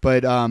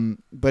 but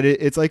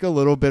it's a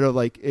little bit of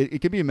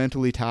it can be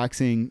mentally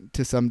taxing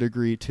to some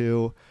degree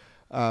too.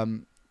 But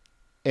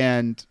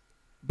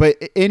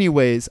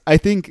anyways, I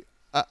think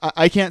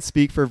I can't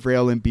speak for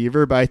Vrail and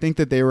Beaver, but I think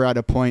that they were at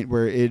a point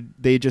where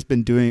they just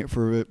been doing it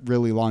for a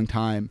really long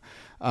time,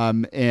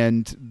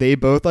 and they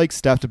both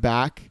stepped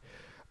back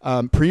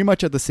pretty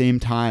much at the same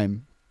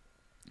time,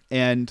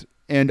 and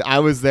I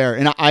was there,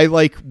 and I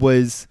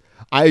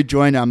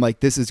joined. I'm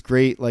this is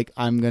great.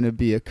 I'm going to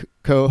be a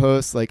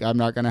co-host. I'm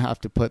not going to have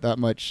to put that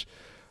much,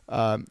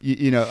 I'm not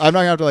going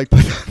to have to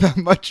put that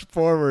much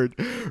forward,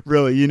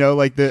 really,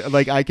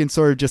 I can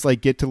sort of just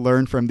get to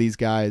learn from these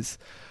guys.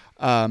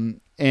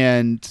 And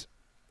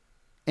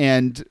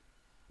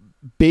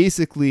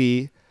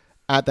basically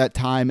at that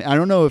time, I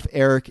don't know if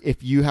Eric,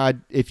 if you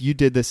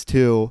did this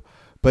too,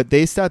 but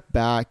they stepped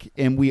back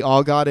and we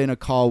all got in a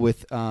call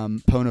with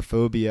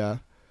Ponophobia.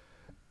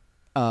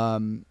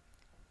 And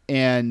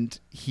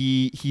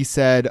he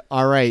said,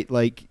 all right,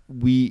 like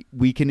we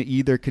can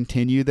either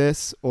continue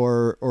this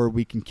or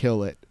we can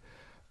kill it.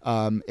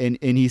 And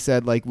he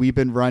said, like, we've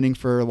been running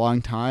for a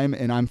long time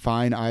and I'm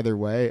fine either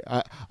way.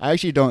 I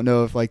actually don't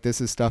know if like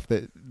this is stuff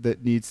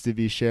that needs to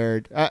be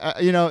shared.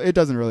 It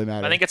doesn't really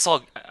matter. I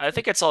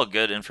think it's all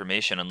good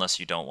information unless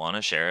you don't want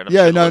to share it.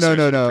 No.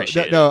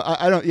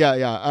 I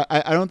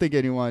don't think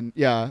anyone.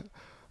 Yeah.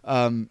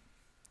 But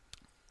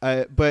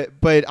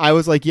I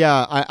was like,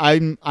 yeah,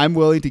 I'm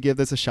willing to give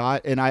this a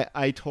shot. And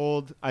I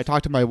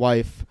talked to my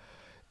wife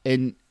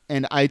and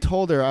I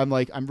told her, I'm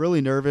like, I'm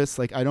really nervous.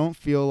 Like, I don't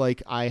feel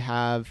like I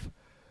have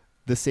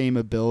the same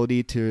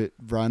ability to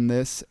run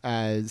this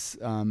as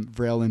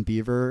Vrail and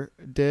Beaver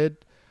did.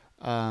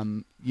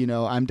 I'm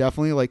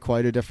definitely like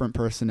quite a different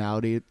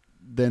personality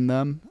than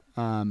them.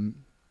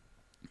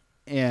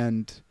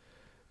 And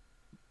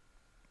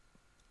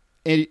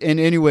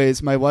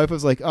anyways, my wife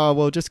was like, oh,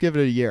 well, just give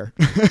it a year,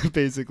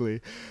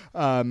 basically.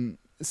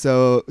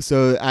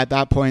 So at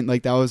that point,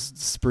 like that was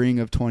spring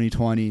of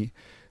 2020.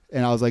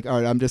 And I was like, all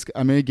right, I'm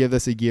going to give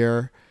this a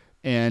year.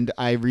 And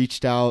I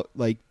reached out,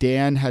 like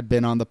Dan had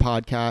been on the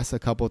podcast a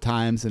couple of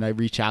times and I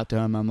reached out to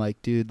him. I'm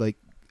like, dude, like,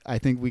 I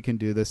think we can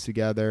do this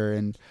together.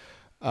 And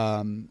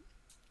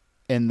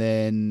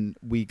then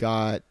we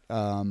got,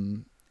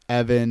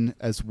 Evan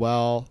as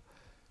well.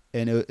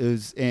 And it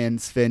was, and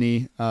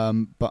Svenny,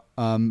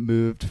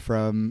 moved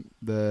from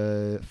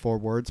the 4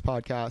 Words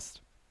podcast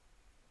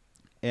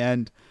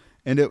and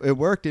it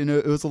worked and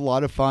it was a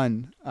lot of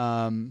fun.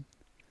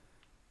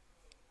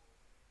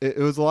 It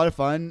was a lot of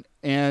fun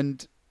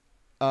and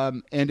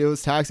it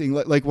was taxing.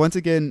 Like once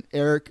again,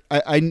 Eric,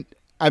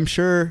 I'm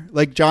sure,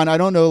 like John, I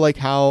don't know like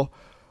how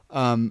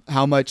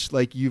much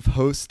like you've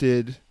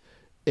hosted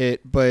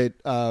it, but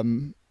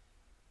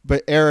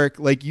Eric,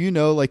 like,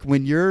 like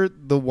when you're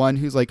the one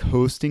who's like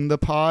hosting the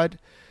pod,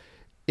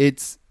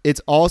 it's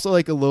also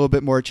like a little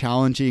bit more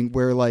challenging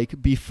where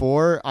like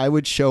before I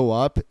would show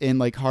up and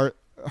like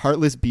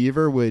Heartless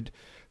Beaver would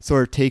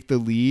sort of take the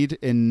lead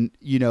and,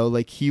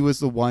 like he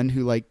was the one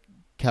who like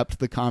kept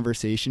the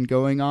conversation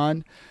going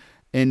on.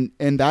 And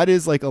that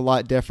is like a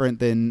lot different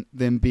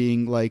than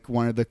being like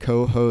one of the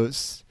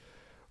co-hosts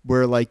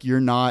where like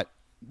you're not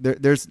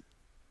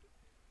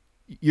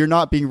you're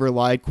not being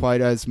relied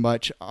quite as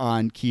much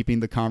on keeping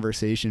the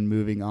conversation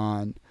moving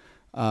on.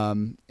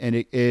 And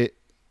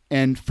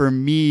for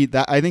me,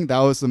 that I think that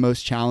was the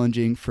most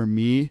challenging for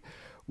me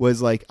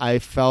was like, I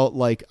felt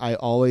like I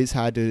always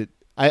had to,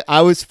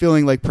 I was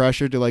feeling like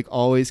pressure to like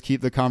always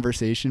keep the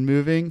conversation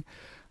moving.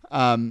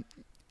 And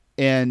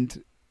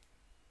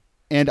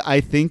I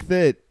think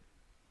that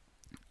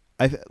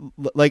I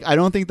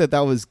don't think that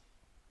was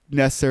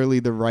necessarily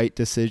the right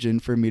decision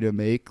for me to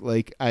make.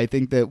 Like, I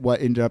think that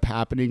what ended up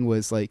happening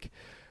was like,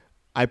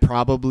 I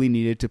probably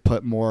needed to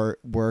put more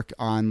work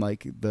on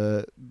like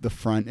the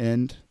front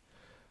end,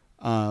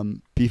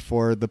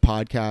 before the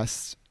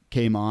podcast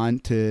came on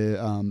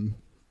to,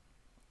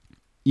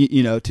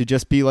 to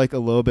just be like a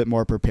little bit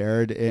more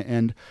prepared.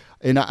 And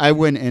I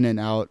went in and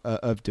out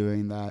of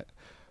doing that.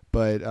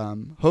 But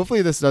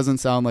hopefully this doesn't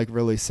sound like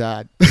really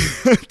sad.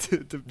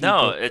 to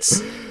no,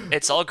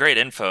 it's all great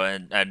info,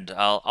 and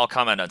I'll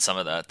comment on some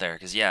of that there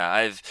because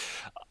yes,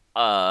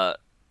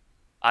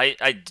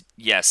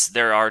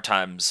 there are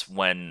times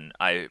when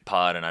I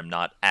pod and I'm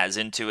not as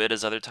into it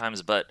as other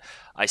times, but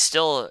I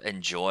still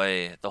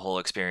enjoy the whole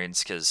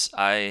experience because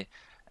I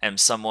am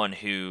someone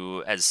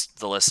who, as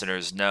the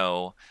listeners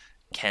know,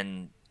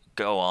 can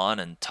go on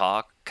and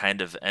talk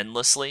kind of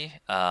endlessly.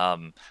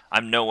 I'm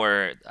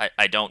nowhere.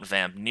 I don't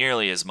vamp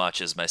nearly as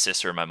much as my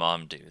sister and my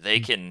mom do. I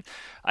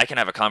can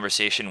have a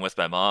conversation with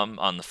my mom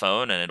on the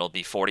phone, and it'll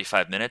be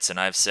 45 minutes, and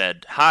I've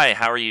said, "Hi,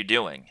 how are you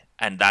doing?"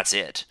 and that's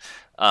it.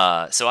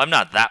 So I'm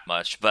not that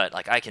much, but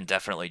like I can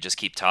definitely just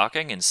keep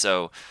talking, and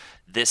so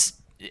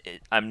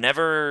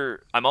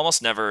I'm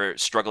almost never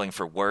struggling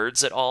for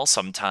words at all.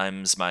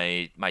 Sometimes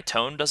my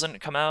tone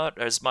doesn't come out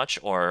as much,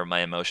 or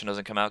my emotion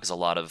doesn't come out, because a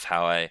lot of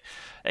how I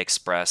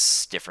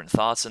express different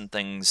thoughts and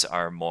things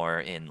are more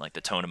in like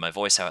the tone of my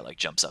voice, how it like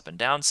jumps up and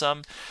down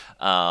some.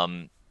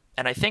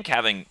 And I think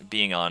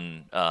being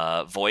on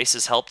voice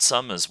has helped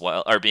some as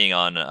well, or being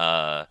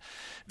on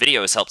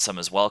video has helped some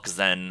as well, because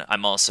then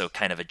I'm also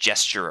kind of a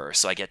gesturer,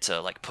 so I get to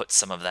like put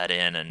some of that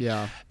in,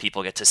 and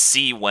people get to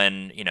see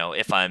when,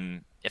 if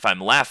I'm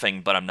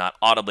laughing but I'm not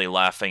audibly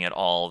laughing at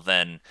all,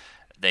 then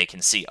they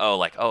can see,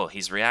 oh,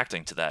 he's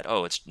reacting to that.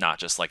 Oh, it's not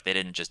just like they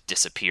didn't just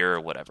disappear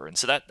or whatever. And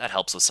so that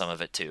helps with some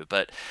of it too.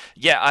 But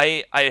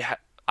yeah,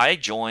 I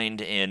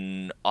joined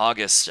in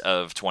August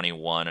of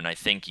 21, and I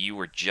think you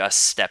were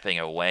just stepping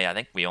away. I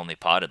think we only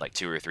podded like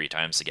 2 or 3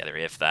 times together,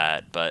 if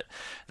that. But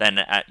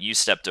then you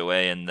stepped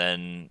away, and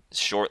then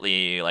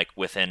shortly, like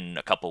within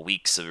a couple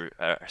weeks or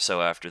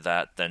so after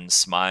that, then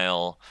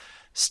Smile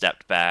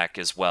stepped back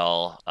as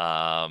well,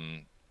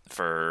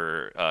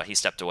 he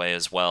stepped away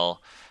as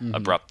well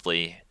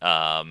abruptly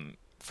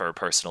for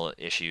personal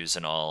issues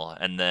and all,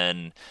 and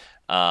then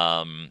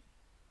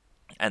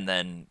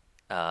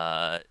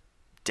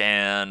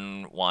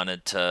Dan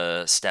wanted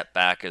to step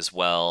back, as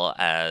well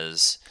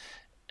as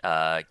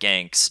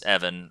Ganks,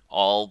 Evan,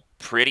 all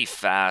pretty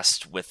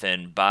fast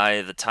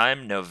by the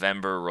time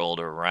November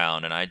rolled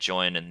around, and I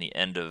joined in the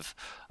end of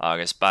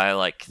August. By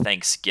like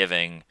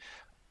Thanksgiving,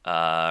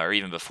 or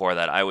even before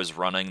that, I was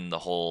running the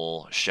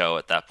whole show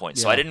at that point.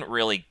 So I didn't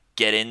really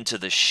get into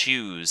the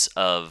shoes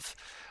of,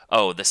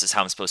 oh, this is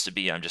how I'm supposed to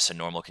be. I'm just a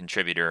normal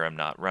contributor. I'm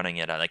not running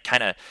it. I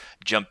kind of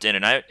jumped in,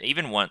 and I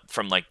even went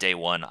from like day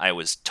one, I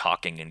was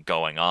talking and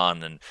going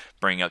on and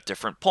bringing up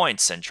different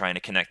points and trying to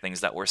connect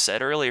things that were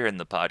said earlier in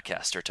the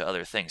podcast or to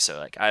other things. So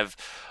like I've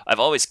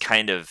always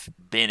kind of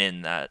been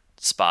in that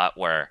spot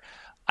where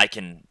I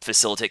can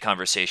facilitate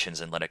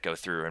conversations and let it go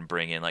through and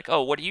bring in like,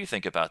 oh, what do you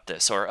think about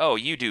this? Or, oh,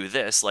 you do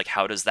this. Like,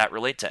 how does that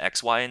relate to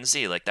X, Y, and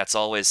Z? Like, that's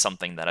always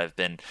something that I've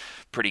been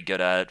pretty good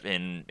at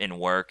in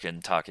work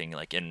and talking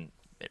like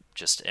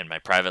just in my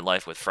private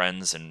life with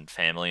friends and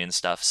family and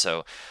stuff.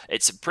 So I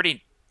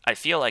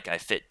feel like I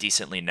fit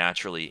decently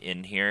naturally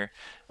in here.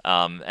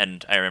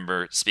 And I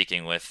remember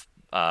speaking with,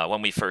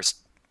 when we first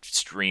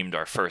streamed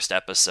our first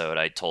episode,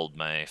 I told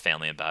my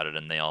family about it,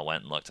 and they all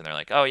went and looked, and they're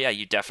like, oh yeah,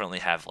 you definitely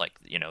have like,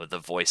 the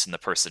voice and the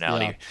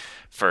personality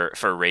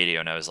for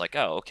radio. And I was like,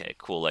 oh, okay,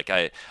 cool. Like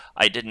I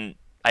didn't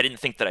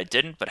think that I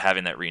didn't, but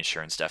having that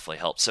reinsurance definitely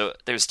helped. So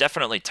there's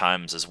definitely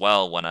times as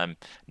well when I'm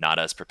not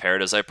as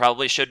prepared as I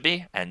probably should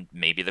be, and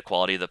maybe the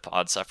quality of the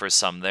pod suffers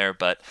some there.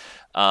 But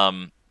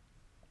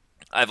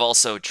I've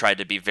also tried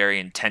to be very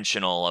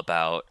intentional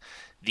about,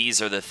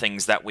 these are the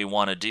things that we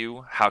want to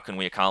do. How can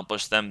we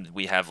accomplish them?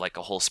 We have like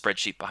a whole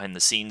spreadsheet behind the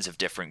scenes of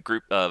different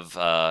guests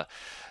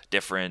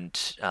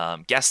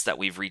that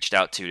we've reached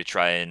out to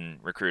try and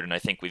recruit. And I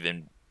think we've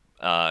been,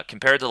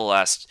 compared to the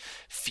last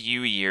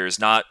few years,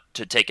 not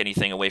to take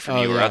anything away from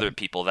you or other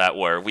people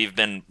we've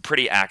been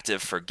pretty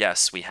active for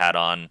guests. We had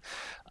on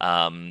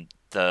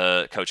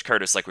the Coach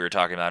Curtis, like we were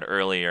talking about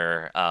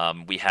earlier.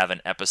 We have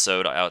an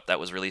episode out that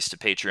was released to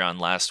Patreon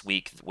last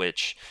week,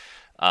 which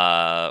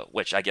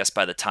I guess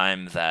by the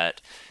time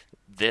that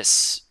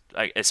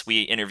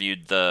we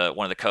interviewed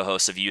one of the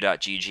co-hosts of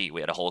U.GG.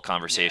 We had a whole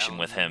conversation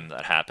with him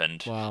that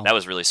happened. Wow. That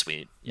was really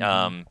sweet.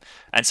 Mm-hmm.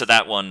 And so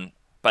that one,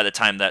 by the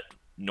time that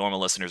normal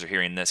listeners are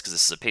hearing this, because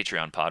this is a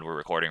Patreon pod we're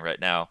recording right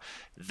now,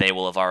 they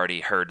will have already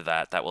heard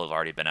that. That will have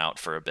already been out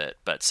for a bit.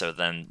 But so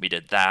then we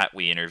did that.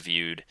 We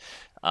interviewed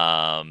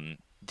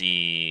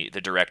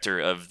the director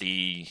of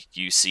the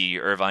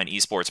UC Irvine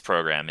esports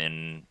program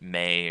in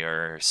May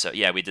or so.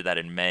 Yeah, we did that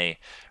in May,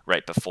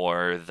 right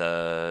before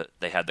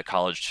they had the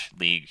college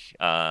league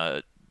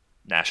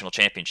national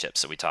championship.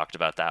 So we talked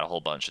about that a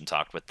whole bunch and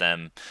talked with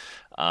them.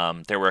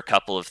 There were a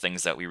couple of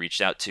things that we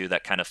reached out to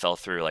that kind of fell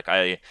through. Like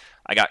I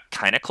got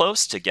kind of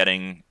close to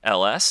getting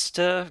LS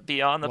to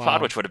be on the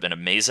pod, which would have been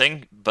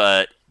amazing,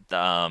 but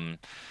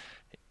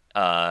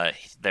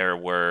there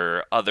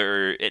were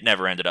it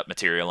never ended up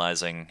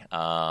materializing.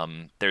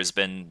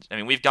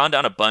 We've gone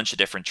down a bunch of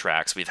different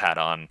tracks. We've had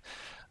on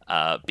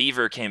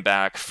Beaver came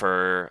back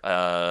for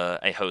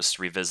a Host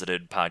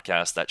Revisited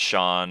podcast that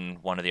Sean,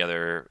 one of the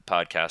other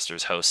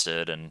podcasters,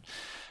 hosted. And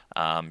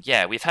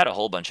we've had a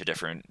whole bunch of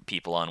different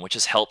people on, which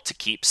has helped to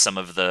keep some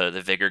of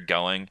the vigor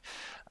going.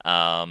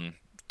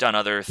 Done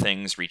other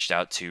things, reached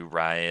out to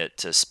Riot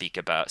to see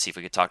if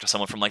we could talk to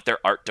someone from like their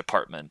art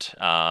department,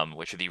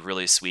 which would be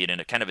really sweet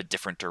in a kind of a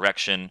different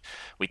direction.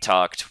 We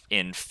talked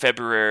in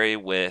February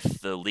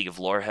with the League of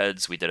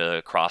Loreheads. We did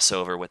a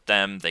crossover with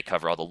them. They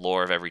cover all the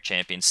lore of every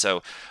champion.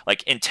 So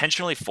like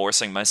intentionally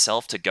forcing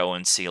myself to go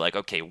and see like,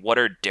 okay, what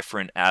are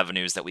different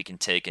avenues that we can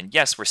take? And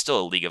yes, we're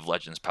still a League of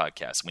Legends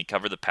podcast, and we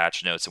cover the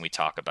patch notes and we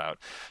talk about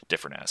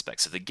different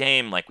aspects of the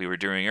game like we were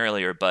doing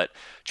earlier, but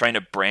trying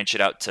to branch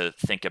it out to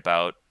think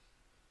about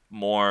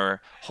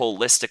more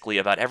holistically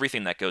about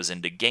everything that goes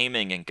into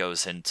gaming and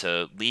goes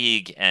into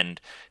League,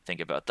 and think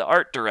about the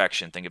art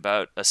direction, think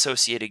about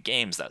associated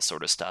games, that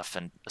sort of stuff,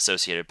 and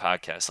associated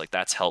podcasts. Like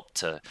that's helped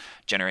to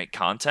generate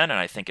content, and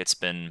I think it's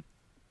been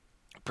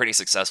pretty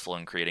successful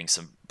in creating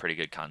some pretty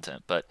good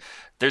content. But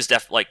there's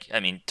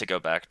to go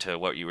back to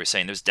what you were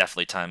saying, there's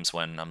definitely times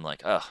when I'm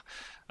like, oh,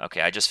 okay,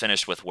 I just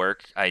finished with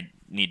work. I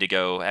need to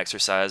go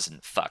exercise,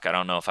 and I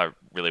don't know if I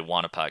really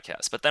want a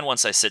podcast. But then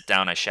once I sit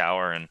down, I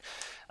shower and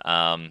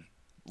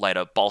light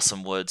a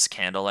balsam woods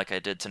candle like I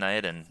did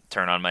tonight and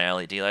turn on my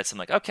LED lights. I'm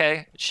like,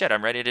 okay, shit,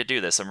 I'm ready to do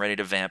this. I'm ready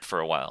to vamp for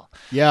a while.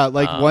 Yeah,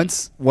 like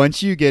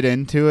once you get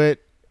into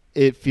it,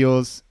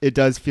 it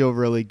does feel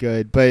really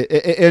good. But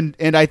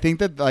and I think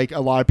that like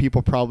a lot of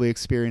people probably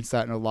experience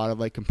that in a lot of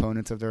like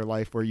components of their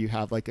life where you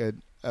have like a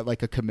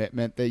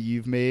commitment that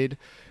you've made,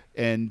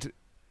 and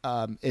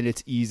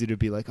it's easy to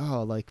be like,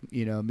 oh, like,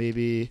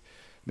 maybe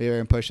I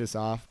can push this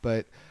off.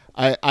 But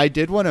I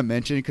did want to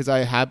mention, because I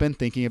have been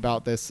thinking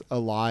about this a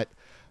lot,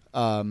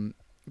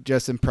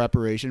 just in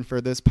preparation for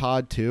this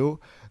pod too,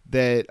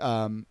 that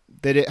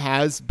it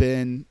has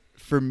been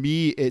for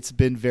me, it's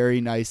been very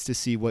nice to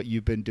see what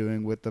you've been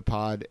doing with the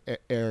pod,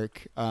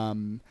 Eric.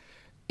 And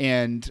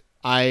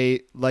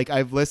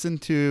I've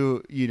listened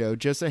to,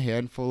 just a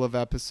handful of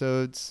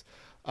episodes,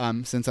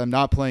 since I'm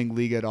not playing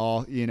League at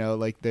all,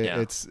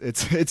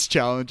 it's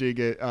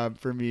challenging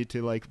for me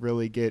to like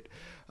really get,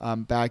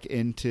 back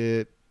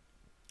into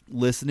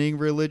listening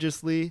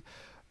religiously.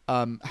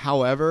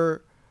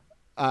 However,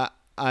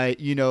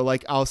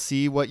 I'll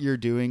see what you're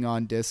doing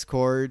on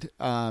Discord,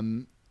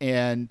 and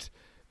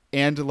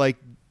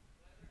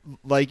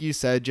like you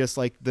said, just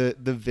like the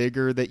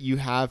vigor that you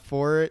have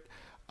for it.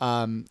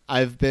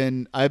 I've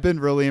been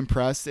really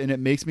impressed, and it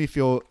makes me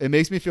feel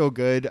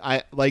good.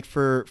 I like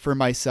for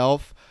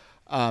myself.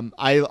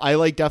 I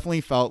like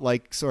definitely felt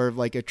like sort of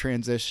like a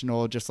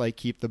transitional, just like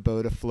keep the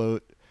boat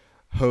afloat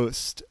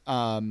host,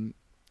 in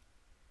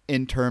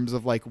terms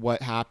of like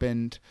what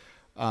happened,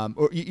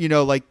 or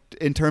like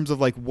in terms of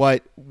like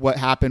what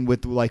happened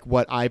with like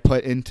what I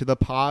put into the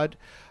pod.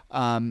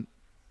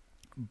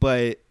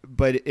 But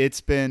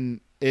it's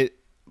been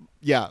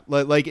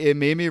like it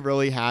made me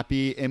really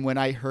happy. And when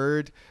I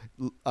heard,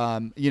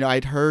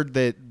 I'd heard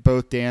that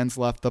both Dan's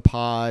left the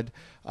pod,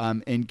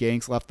 and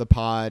Ganks left the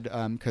pod,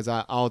 because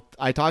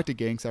I talk to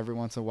Ganks every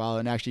once in a while.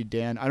 And actually,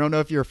 Dan, I don't know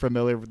if you're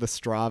familiar with the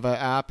Strava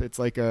app. It's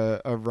like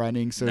a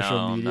running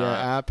social media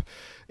app,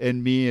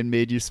 and me and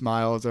Made You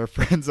Smiles are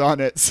friends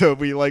on it. So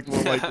we will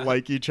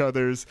like each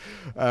other's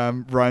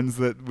runs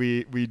that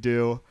we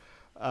do.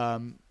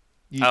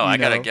 I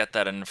gotta get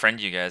that and friend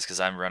you guys,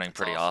 because I'm running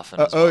pretty often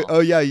as well. Oh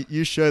yeah,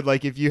 you should.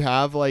 Like if you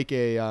have like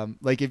a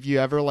like if you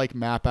ever like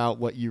map out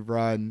what you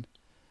run,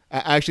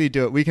 actually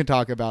do it. We can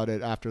talk about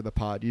it after the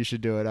pod. You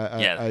should do it.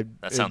 That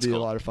sounds it'd be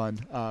cool. a lot of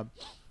fun.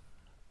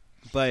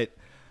 But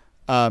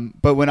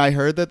when I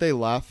heard that they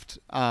left,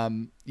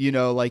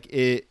 like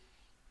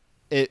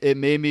it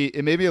made me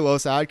a little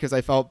sad, because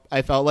I felt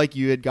like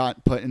you had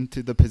got put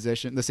into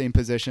the same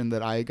position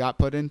that I got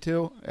put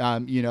into,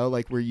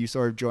 like where you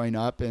sort of join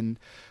up and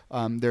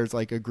there's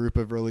like a group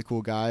of really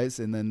cool guys,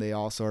 and then they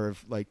all sort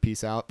of like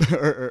peace out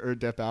or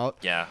dip out.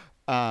 Yeah.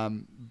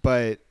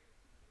 But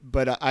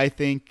I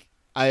think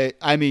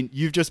I mean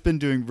you've just been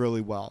doing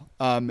really well.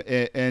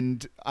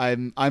 And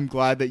I'm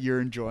glad that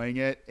you're enjoying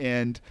it,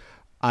 and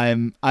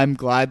I'm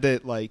glad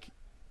that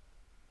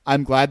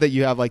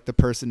you have like the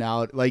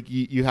personality, like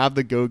you have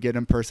the go get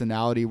 'em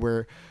personality,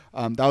 where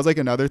that was like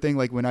another thing.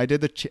 Like when I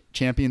did the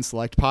Champion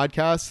Select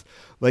podcast,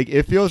 like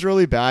it feels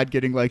really bad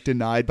getting like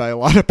denied by a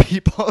lot of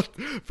people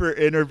for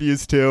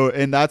interviews too.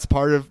 And that's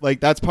part of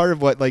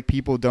what like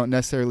people don't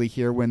necessarily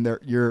hear when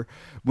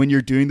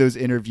you're doing those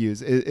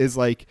interviews is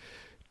like,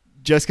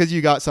 just because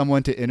you got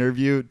someone to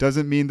interview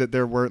doesn't mean that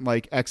there weren't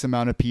like X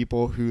amount of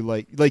people who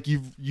like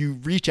you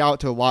reach out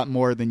to a lot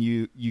more than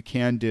you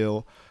can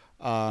do.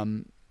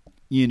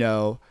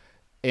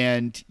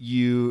 And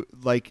you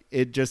like,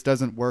 it just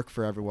doesn't work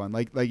for everyone.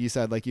 Like you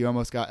said, like you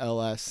almost got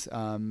LS,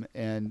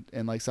 and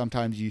like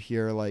sometimes you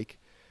hear like,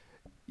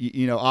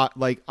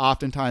 like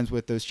oftentimes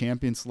with those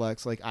champion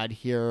selects, like I'd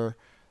hear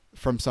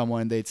from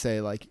someone, they'd say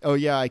like, oh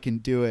yeah, I can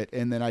do it.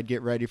 And then I'd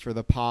get ready for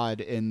the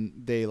pod and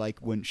they like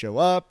wouldn't show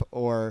up,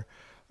 or,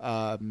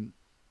 or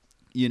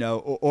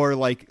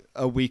like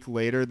a week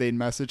later they'd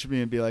message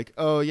me and be like,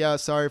 oh yeah,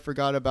 sorry,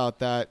 forgot about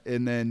that.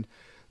 And then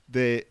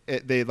they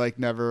like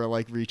never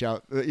like reach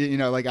out,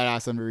 like I'd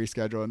ask them to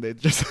reschedule and they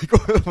just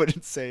like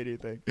wouldn't say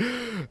anything.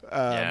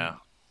 Yeah.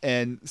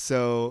 And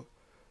so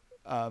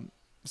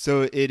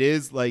it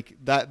is like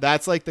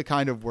that's like the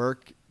kind of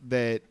work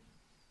that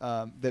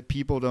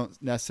people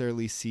don't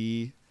necessarily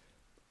see,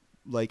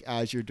 like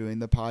as you're doing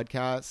the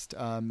podcast.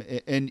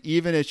 And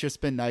even it's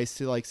just been nice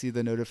to like see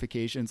the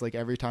notifications, like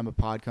every time a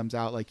pod comes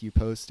out, like you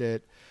post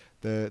it.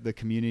 The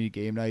community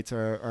game nights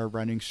are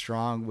running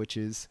strong, which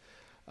is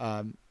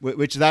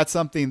which that's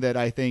something that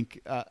I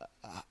think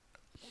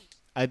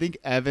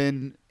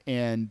Evan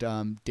and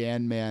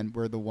Dan Man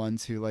were the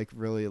ones who like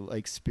really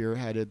like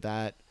spearheaded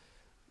that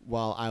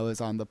while I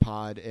was on the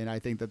pod, and I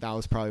think that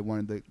was probably one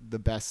of the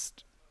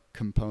best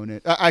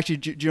component. Actually,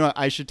 do you know what?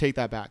 I should take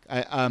that back.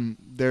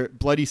 They're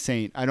Bloody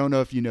Saint. I don't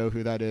know if you know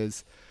who that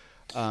is.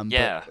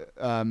 Yeah.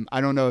 But, I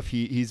don't know if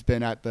he's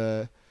been at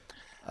the.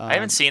 I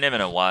haven't seen him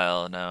in a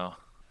while. No.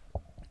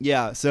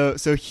 Yeah, so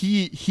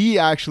he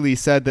actually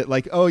said that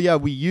like, oh yeah,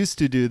 we used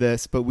to do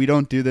this, but we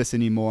don't do this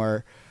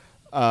anymore,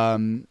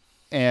 and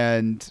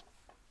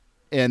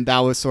that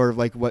was sort of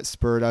like what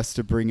spurred us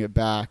to bring it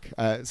back.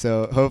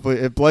 So hopefully,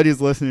 if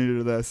Bloody's listening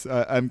to this,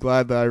 I'm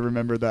glad that I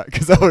remembered that,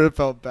 because I would have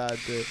felt bad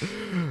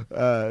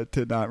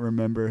to not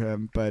remember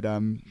him. But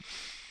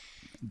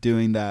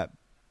doing that,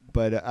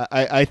 but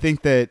I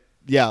think that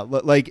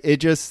like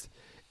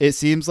it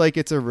seems like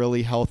it's a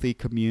really healthy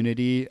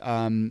community,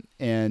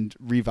 and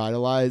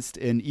revitalized.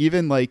 And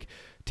even like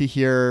to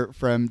hear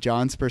from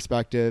John's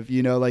perspective,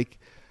 like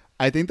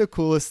I think the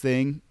coolest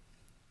thing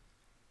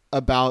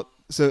about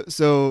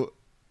so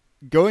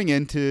going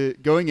into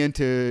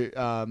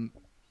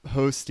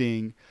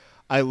hosting,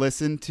 I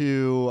listened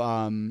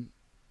to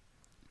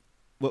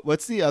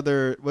what's the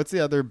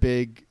other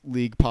big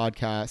league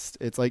podcast?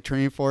 It's like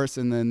Training Force,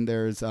 and then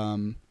there's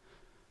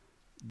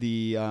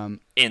the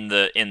in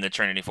the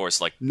Trinity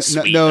Force like not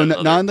suite in of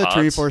the other Training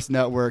pods? Force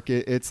network.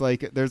 It's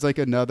like there's like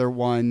another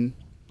one.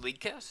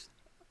 Leaguecast?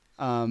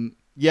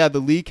 Yeah,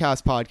 the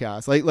Leaguecast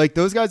podcast. Like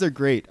those guys are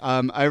great.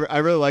 I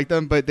really like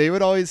them, but they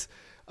would always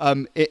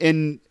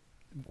and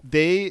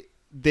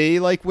they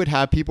like would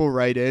have people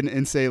write in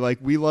and say like,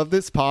 we love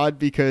this pod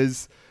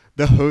because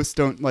the hosts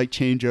don't like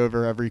change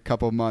over every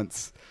couple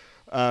months.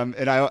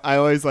 And I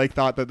always like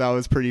thought that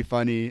was pretty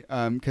funny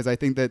because I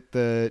think that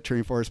the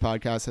Training Force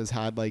podcast has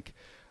had like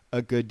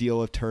a good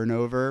deal of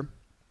turnover.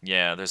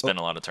 Yeah, there's been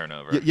a lot of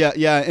turnover.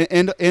 Yeah,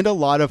 and a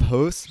lot of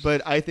hosts,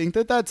 but I think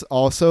that that's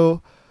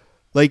also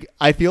like,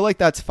 I feel like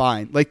that's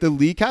fine. Like the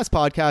Leaguecast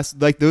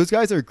podcast, like those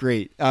guys are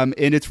great. And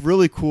it's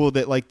really cool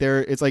that like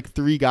it's like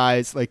three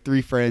guys, like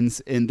three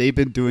friends, and they've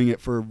been doing it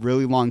for a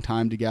really long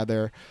time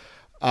together.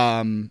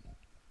 And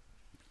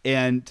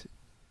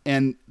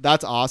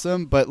that's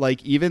awesome. But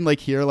like, even like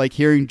here, like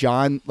hearing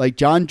John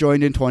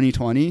joined in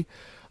 2020.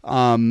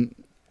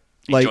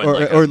 Like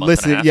or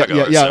listen,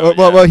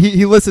 well,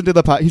 he listened to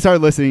the pod. He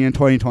started listening in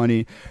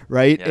 2020,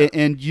 right? Yeah.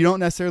 And you don't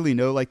necessarily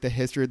know like the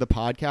history of the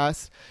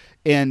podcast,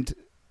 and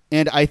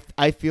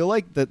I feel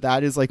like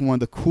that is like one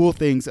of the cool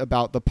things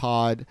about the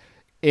pod,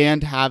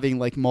 and having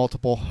like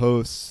multiple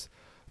hosts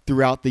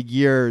throughout the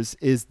years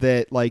is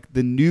that like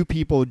the new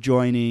people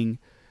joining,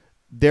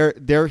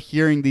 they're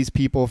hearing these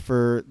people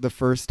for the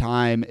first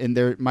time, and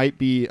there might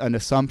be an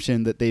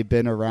assumption that they've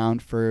been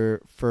around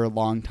for a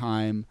long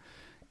time,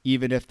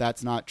 even if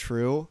that's not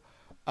true.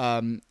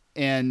 And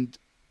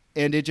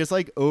it just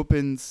like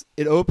opens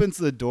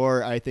the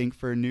door, I think,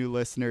 for new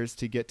listeners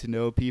to get to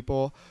know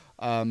people.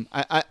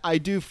 I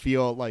do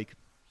feel like,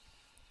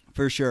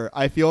 for sure,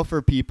 I feel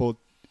for people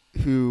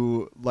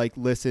who like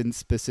listen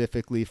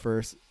specifically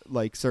for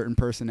like certain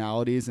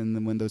personalities, and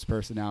then when those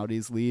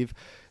personalities leave,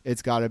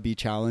 it's got to be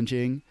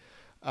challenging.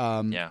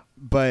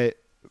 But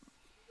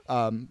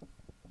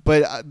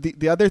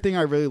the other thing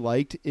I really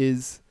liked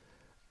is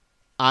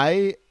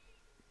like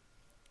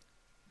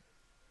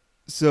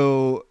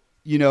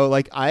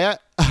I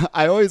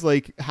always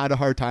like had a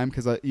hard time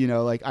because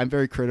like I'm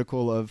very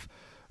critical of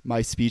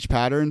my speech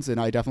patterns,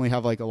 and I definitely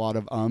have like a lot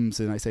of ums,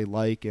 and I say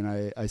like,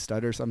 and I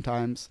stutter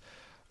sometimes.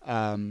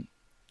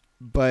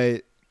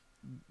 But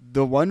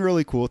the one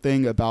really cool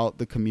thing about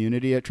the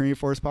community at Trinity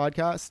Force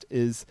podcast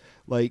is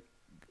like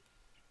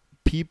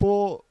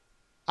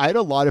I had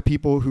a lot of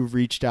people who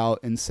reached out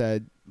and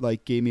said,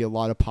 like, gave me a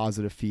lot of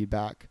positive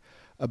feedback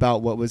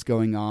about what was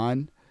going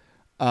on.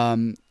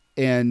 And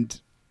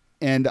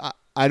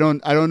I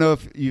don't know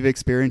if you've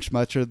experienced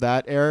much of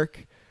that,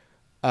 Eric.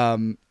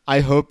 I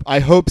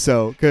hope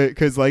so.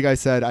 Cause like I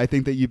said, I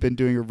think that you've been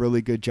doing a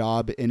really good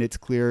job, and it's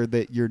clear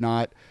that you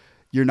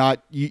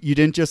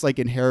didn't just like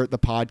inherit the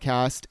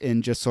podcast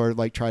and just sort of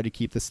like try to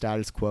keep the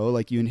status quo.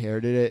 Like you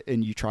inherited it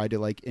and you tried to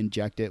like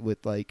inject it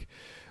with like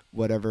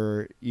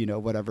whatever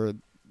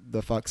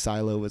the fuck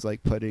Silo was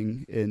like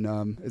putting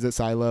in, is it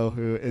Silo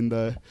who in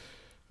the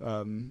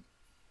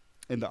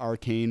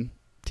Arcane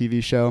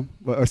TV show,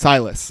 or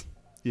Silas,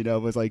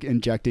 was like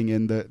injecting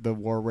in the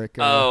Warwick.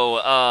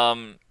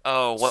 Silco.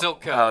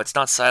 Oh, it's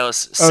not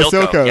Silas.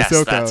 Silco. Yes,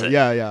 Silco. that's it.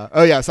 Yeah.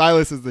 Oh yeah,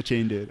 Silas is the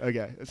chain dude.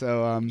 Okay,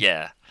 so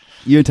yeah.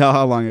 You can tell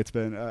how long it's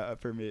been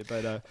for me,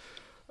 but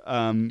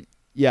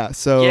yeah.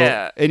 So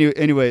Yeah.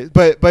 Anyway,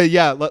 but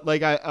yeah,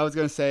 like I was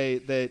gonna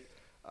say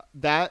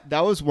that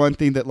was one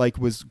thing that like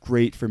was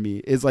great for me,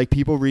 is like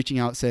people reaching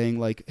out saying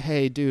like,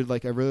 hey dude,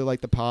 like I really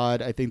like the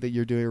pod. I think that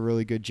you're doing a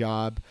really good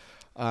job.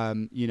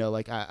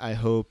 Like I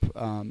hope,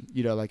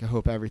 like I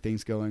hope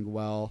everything's going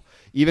well.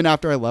 Even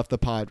after I left the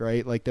pod,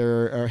 right? Like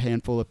there are a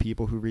handful of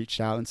people who reached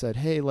out and said,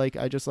 hey, like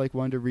I just like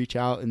wanted to reach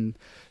out and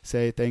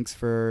say thanks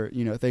for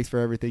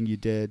everything you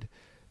did.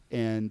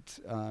 And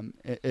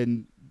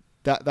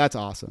that's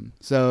awesome.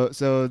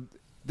 So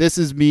this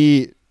is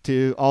me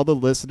to all the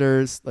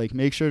listeners, like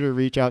make sure to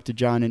reach out to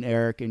John and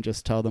Eric and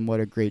just tell them what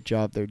a great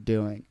job they're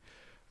doing.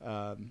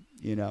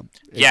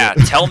 Yeah,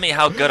 tell me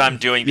how good I'm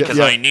doing because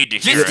I need to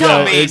hear Just it.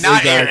 tell me,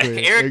 not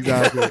exactly, Eric.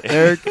 Exactly.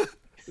 Eric,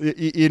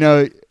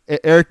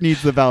 Eric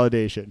needs the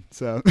validation.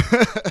 So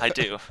I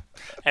do.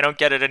 I don't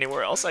get it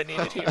anywhere else. I need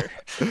it here.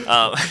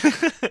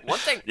 One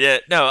thing. Yeah,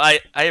 no, I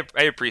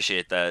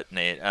appreciate that,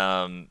 Nate.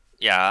 Like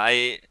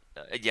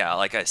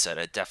I said,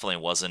 it definitely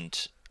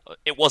wasn't.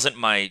 It wasn't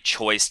my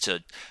choice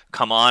to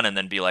come on and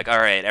then be like, all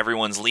right,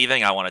 everyone's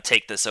leaving, I want to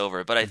take this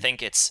over. But I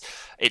think it's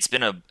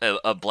been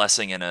a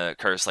blessing and a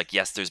curse. Like,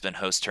 yes, there's been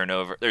host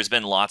turnover. There's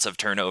been lots of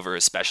turnover,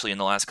 especially in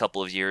the last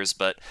couple of years.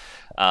 But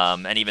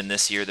and even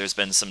this year, there's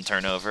been some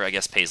turnover. I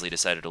guess Paisley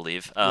decided to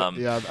leave.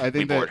 I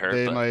think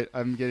they might.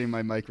 I'm getting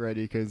my mic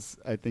ready because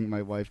I think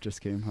my wife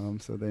just came home,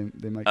 so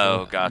they might.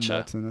 Gotcha.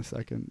 Nuts in a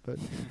second, but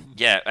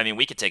yeah, I mean,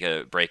 we could take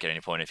a break at any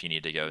point if you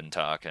need to go and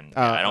talk. And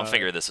I don't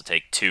figure this will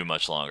take too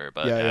much longer.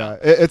 But yeah.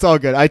 It's all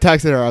good. I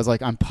texted her. I was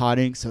like, I'm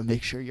potting, so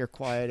make sure you're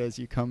quiet as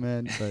you come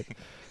in. But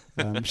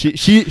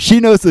she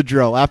knows the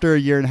drill. After a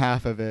year and a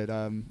half of it,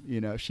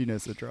 she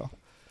knows the drill.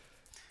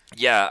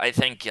 Yeah, I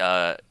think.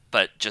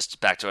 But just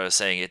back to what I was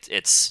saying,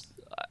 it's.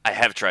 I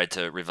have tried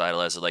to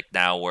revitalize it. Like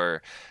now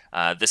we're.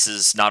 This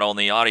is not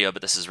only audio,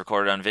 but this is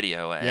recorded on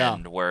video, Yeah.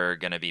 and we're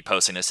going to be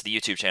posting this to the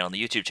YouTube channel. And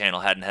the YouTube channel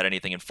hadn't had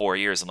anything in 4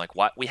 years. I'm like,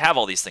 why? We have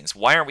all these things.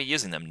 Why aren't we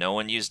using them? No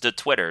one used the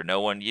Twitter. No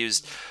one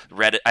used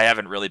Reddit. I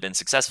haven't really been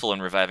successful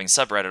in reviving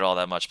subreddit all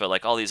that much, but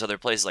like all these other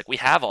places, like we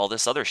have all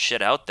this other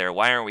shit out there.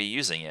 Why aren't we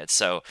using it?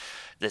 So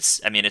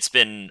I mean, it's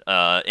been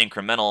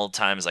incremental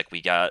times. Like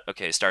we got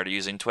started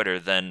using Twitter,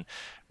 then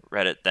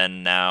Reddit.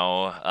 Then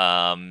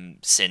now,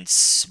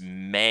 since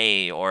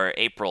May or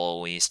April,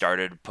 we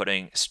started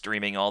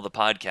streaming all the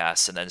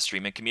podcasts, and then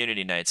streaming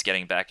community nights,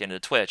 getting back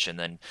into Twitch, and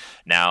then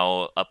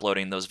now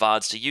uploading those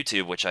VODs to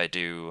YouTube, which I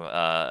do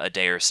a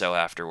day or so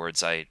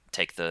afterwards. I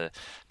take the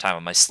time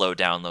on my slow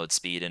download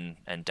speed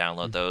and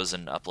download those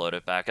and upload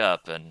it back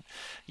up. And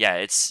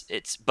yeah,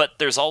 but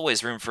there's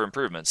always room for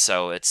improvement.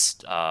 So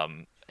it's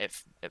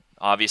if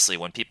obviously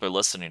when people are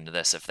listening to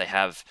this, if they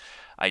have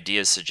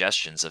ideas,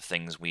 suggestions of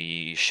things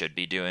we should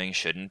be doing,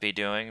 shouldn't be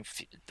doing,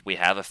 we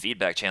have a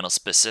feedback channel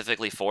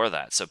specifically for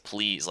that. So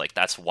please, like,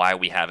 that's why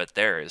we have it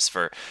there, is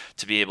for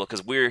to be able,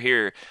 because we're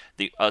here,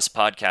 us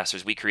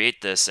podcasters, we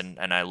create this, and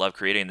I love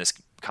creating this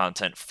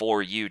content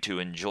for you to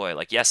enjoy.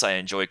 Like, yes, I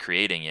enjoy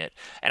creating it,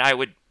 and I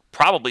would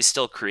probably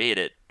still create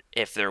it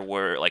if there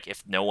were, like,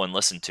 if no one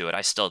listened to it.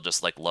 I still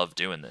just like love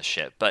doing this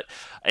shit, but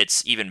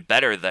it's even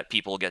better that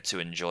people get to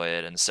enjoy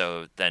it. And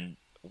so then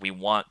we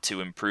want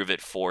to improve it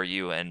for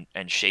you and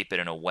shape it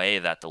in a way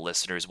that the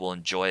listeners will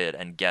enjoy it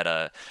and get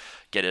a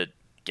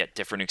get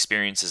different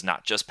experiences,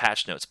 not just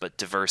patch notes, but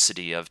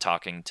diversity of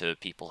talking to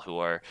people who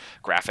are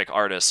graphic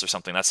artists or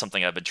something. That's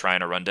something I've been trying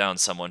to run down,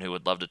 someone who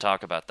would love to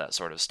talk about that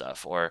sort of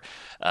stuff, or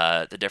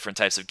the different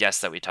types of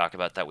guests that we talk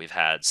about that we've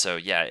had. So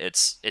yeah,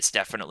 it's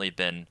definitely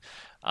been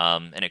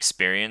an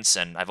experience,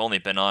 and I've only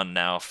been on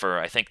now for,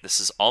 I think this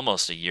is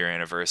almost a year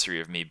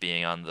anniversary of me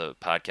being on the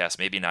podcast,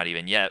 maybe not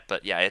even yet,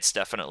 but yeah, it's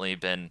definitely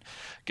been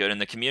good, and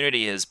the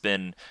community has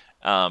been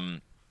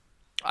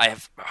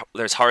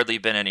there's hardly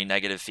been any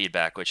negative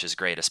feedback, which is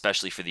great,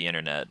 especially for the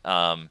internet.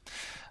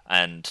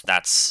 And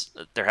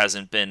there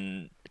hasn't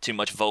been too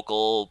much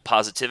vocal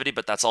positivity,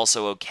 but that's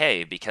also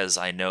okay, because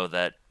I know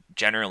that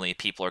generally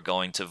people are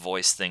going to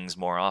voice things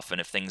more often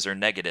if things are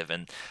negative,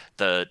 and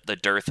the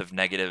dearth of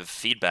negative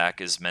feedback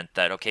has meant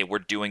that, okay, we're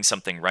doing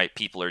something right,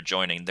 people are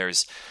joining.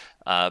 There's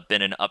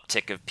been an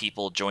uptick of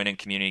people joining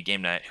community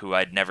game night who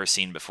I'd never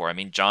seen before. I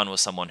mean, John was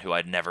someone who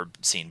I'd never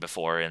seen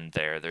before in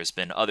there. There's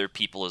been other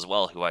people as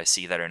well who I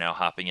see that are now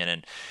hopping in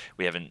and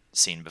we haven't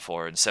seen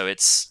before. And so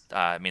it's,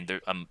 I mean,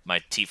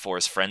 my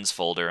T-Force friends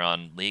folder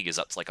on League is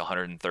up to like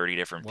 130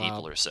 different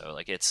people or so.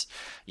 Like it's,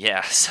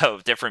 yeah, so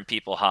different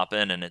people hop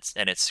in, and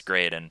it's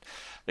great. And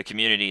the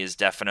community is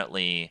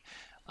definitely,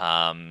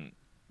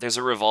 there's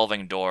a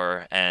revolving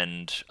door,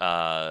 and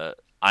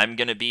I'm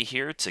going to be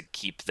here to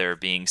keep there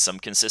being some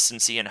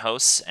consistency in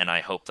hosts, and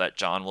I hope that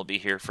John will be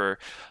here for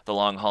the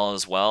long haul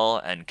as well,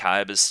 and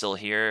Kaib is still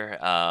here.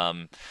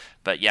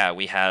 But yeah,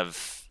 we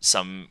have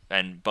some,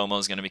 and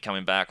Bomo's going to be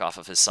coming back off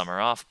of his summer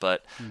off,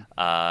 but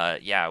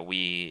yeah,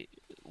 we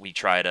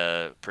try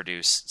to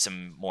produce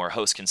some more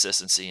host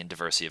consistency and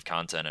diversity of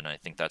content, and I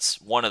think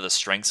that's one of the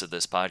strengths of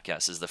this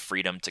podcast, is the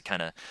freedom to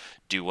kind of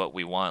do what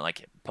we want.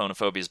 Like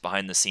Ponophobia is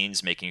behind the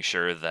scenes making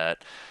sure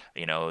that,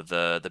 you know,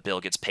 the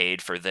bill gets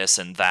paid for this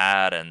and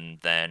that, and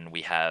then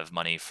we have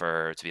money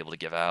to be able to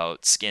give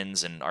out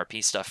skins and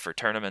RP stuff for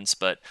tournaments,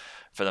 but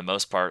for the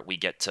most part we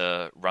get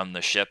to run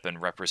the ship and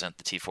represent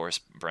the T-Force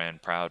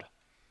brand proud.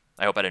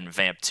 I hope I didn't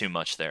vamp too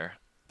much there,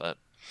 but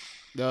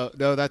No,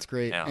 that's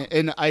great. Yeah.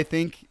 And I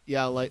think,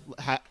 yeah, like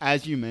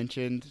as you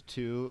mentioned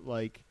too,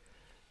 like,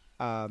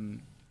 yeah,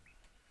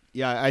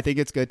 I think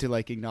it's good to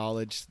like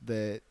acknowledge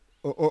that,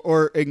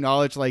 or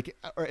acknowledge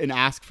and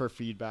ask for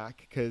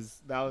feedback,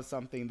 because that was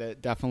something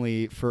that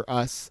definitely for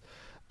us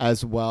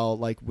as well.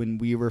 Like when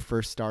we were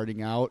first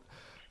starting out,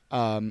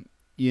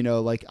 you know,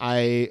 like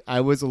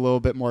I was a little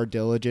bit more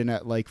diligent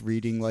at like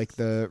reading like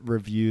the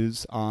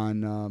reviews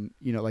on,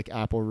 you know, like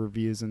Apple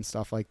reviews and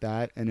stuff like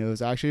that. And it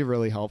was actually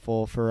really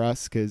helpful for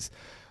us, because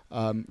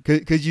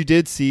you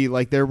did see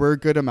like there were a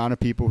good amount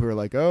of people who were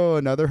like, oh,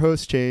 another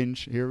host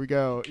change, here we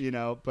go, you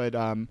know, but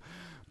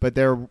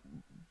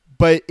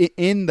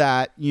in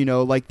that, you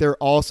know, like they're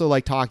also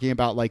like talking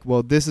about like,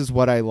 well, this is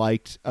what I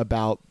liked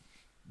about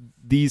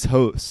these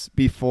hosts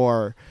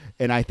before.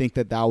 And I think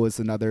that was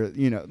another,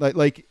 you know,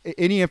 like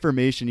any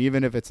information,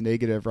 even if it's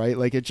negative, right?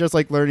 Like it's just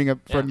like learning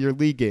from your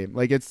League game.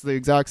 Like it's the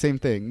exact same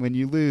thing when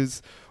you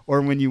lose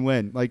or when you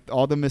win. Like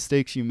all the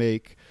mistakes you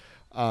make,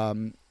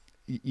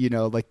 you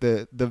know, like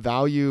the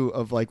value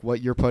of like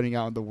what you're putting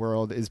out in the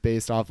world is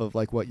based off of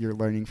like what you're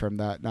learning from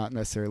that, not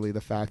necessarily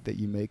the fact that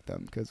you make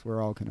them, because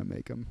we're all gonna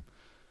make them.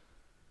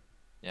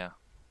 Yeah.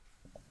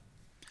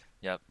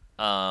 Yep.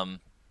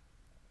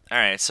 All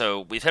right,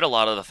 so we've hit a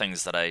lot of the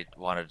things that I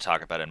wanted to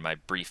talk about in my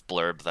brief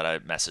blurb that I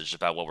messaged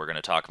about what we're going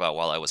to talk about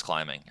while I was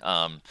climbing,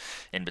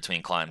 in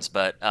between climbs.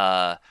 But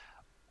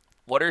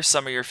what are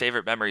some of your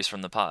favorite memories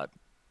from the pod?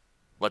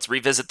 let's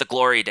revisit the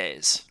glory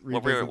days.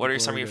 Revisit What the are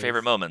some of glory your days.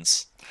 favorite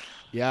moments?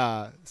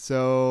 Yeah.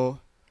 So,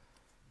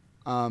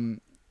 I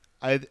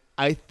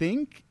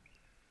think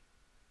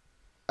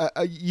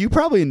you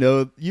probably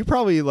know, you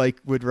probably like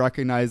would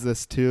recognize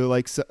this too.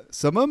 Like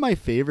some of my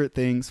favorite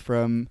things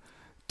from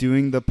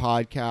doing the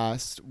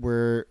podcast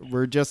were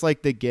just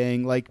like the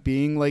gang, like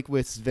being like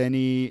with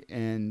Svenny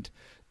and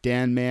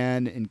Dan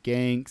Man and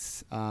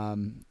Ganks,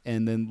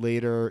 and then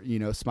later, you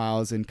know,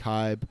 Smiles and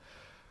Kaib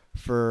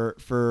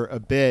for a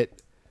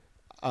bit.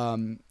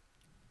 I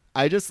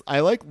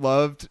like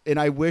loved, and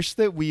I wish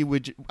we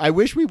would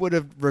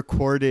have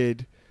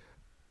recorded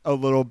a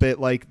little bit,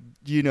 like,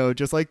 you know,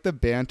 just like the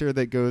banter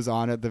that goes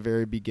on at the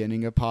very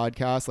beginning of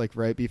podcasts, like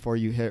right before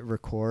you hit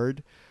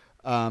record.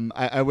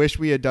 I wish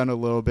we had done a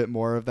little bit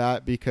more of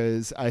that,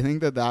 because I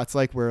think that's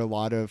like where a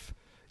lot of,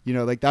 you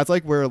know, like that's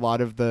like where a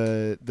lot of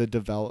the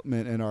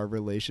development in our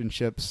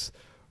relationships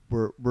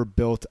were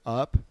built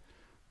up.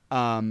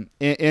 And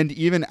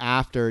even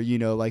after, you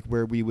know, like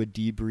where we would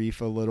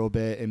debrief a little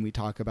bit and we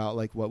talk about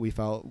like what we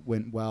felt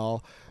went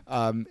well.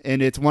 And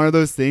it's one of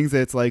those things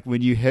that's like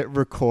when you hit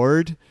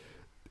record,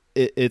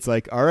 it's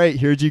like, all right,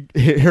 here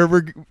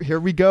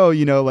we go.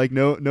 You know, like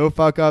no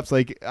fuck ups.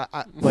 Like,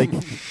 like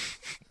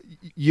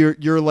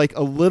you're like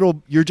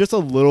you're just a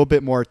little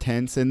bit more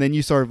tense, and then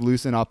you sort of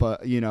loosen up,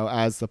 you know,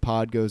 as the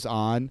pod goes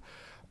on.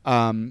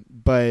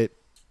 But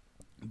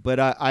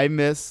I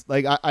miss,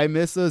 like, I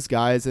miss those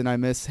guys, and I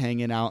miss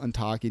hanging out and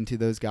talking to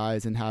those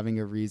guys and having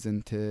a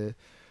reason to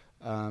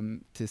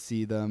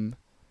see them,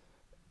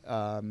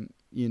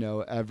 you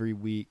know, every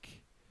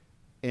week.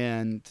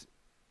 And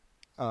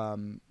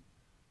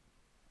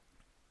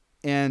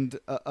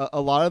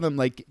a lot of them,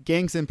 like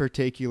Gangs in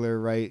particular,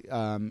 right?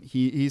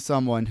 He's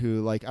someone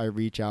who like I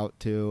reach out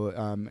to,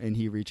 and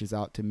he reaches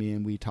out to me,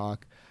 and we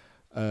talk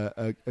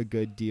a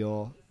good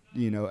deal,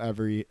 you know,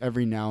 every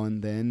now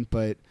and then.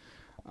 But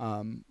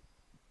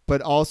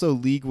also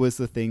League was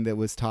the thing that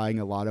was tying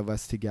a lot of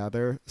us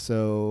together.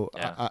 So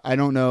Yeah. I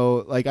don't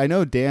know, like I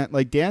know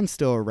Dan's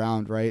still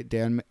around, right?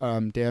 Dan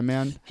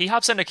Man. He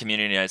hops into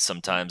community nights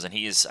sometimes, and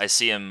I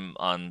see him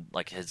on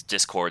like his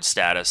Discord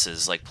status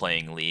is like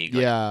playing League.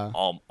 Like, Yeah.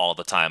 all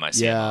the time I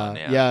see him on.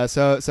 Yeah.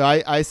 So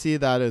I see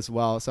that as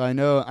well. So I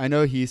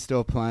know he's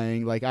still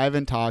playing. Like I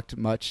haven't talked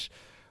much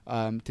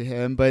to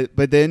him, but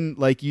then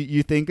like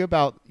you think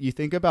about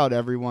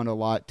everyone a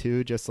lot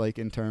too, just like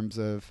in terms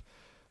of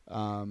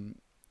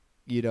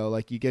you know,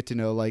 like you get to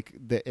know like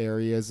the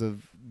areas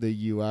of the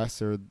US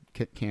or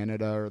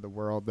Canada or the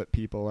world that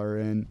people are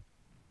in,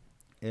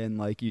 and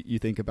like you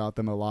think about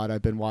them a lot.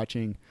 I've been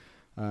watching,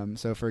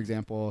 so for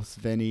example,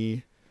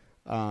 Svenny,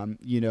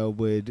 you know,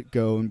 would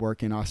go and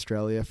work in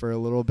Australia for a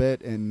little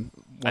bit, and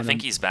I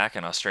think he's back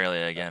in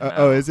Australia again now.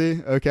 oh, is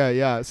he? Okay,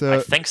 yeah. So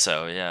I think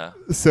so, yeah.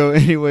 So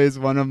anyways,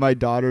 one of my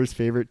daughter's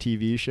favorite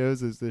TV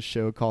shows is this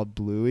show called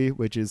Bluey,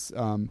 which is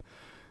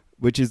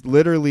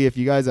literally, if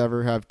you guys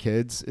ever have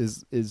kids,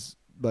 is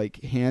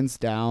like hands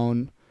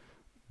down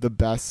the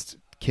best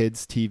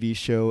kids TV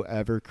show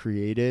ever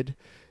created.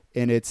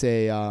 And it's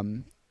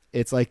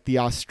it's like the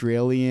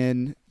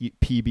Australian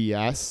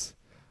PBS,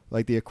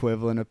 like the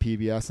equivalent of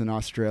PBS in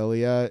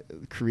Australia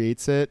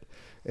creates it.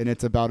 And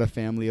it's about a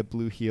family of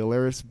blue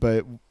healers.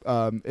 But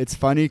it's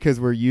funny because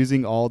we're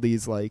using all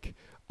these like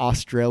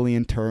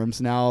Australian terms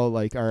now.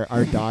 Like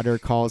our daughter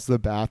calls the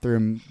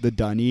bathroom the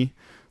dunny,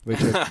 which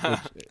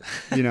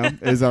you know,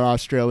 is an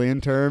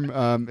Australian term.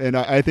 And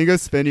I think of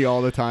Spenny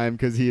all the time,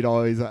 because he'd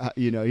always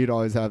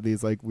have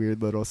these like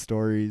weird little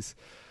stories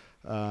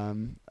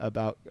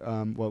about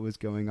what was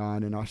going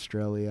on in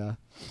Australia.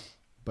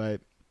 But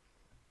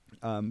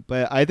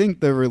I think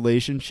the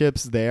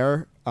relationships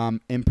there,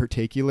 in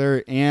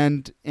particular,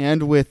 and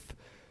with,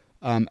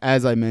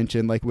 as I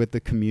mentioned, like with the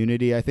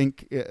community, I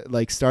think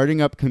like starting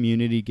up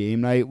community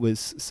game night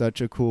was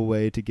such a cool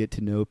way to get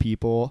to know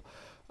people,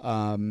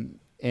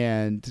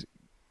 and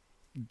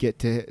get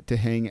to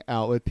hang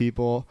out with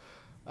people.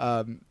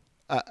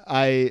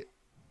 I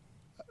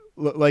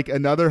like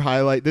another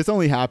highlight. This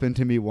only happened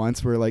to me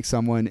once, where like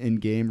someone in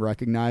game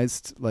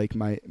recognized like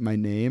my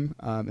name,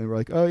 and we're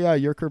like, "Oh yeah,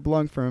 you're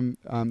Kerblunk from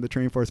the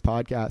Training Force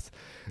podcast,"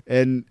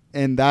 and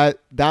that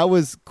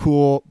was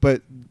cool.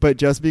 But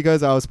just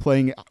because I was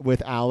playing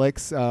with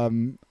Alex,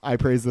 I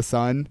praise the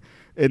sun,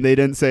 and they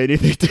didn't say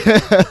anything to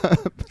him.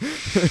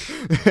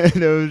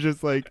 And it was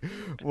just like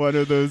one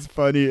of those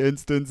funny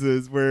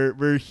instances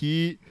where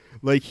he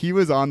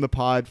was on the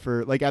pod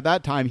for, like, at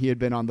that time he had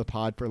been on the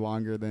pod for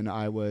longer than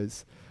I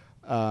was.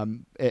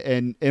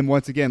 And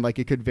once again, like,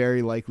 it could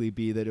very likely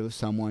be that it was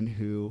someone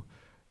who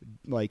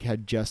like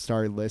had just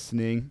started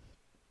listening.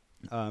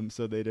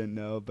 So they didn't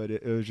know, but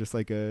it was just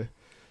like that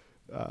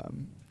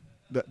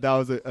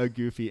was a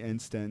goofy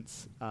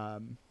instance.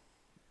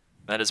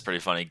 That is pretty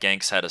funny.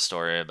 Ganks had a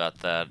story about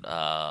that,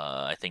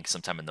 I think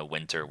sometime in the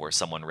winter, where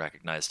someone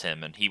recognized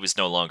him, and he was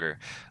no longer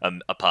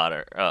a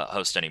Potter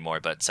host anymore.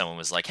 But someone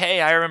was like,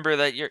 "Hey, I remember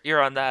that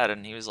you're on that,"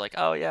 and he was like,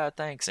 "Oh yeah,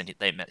 thanks." And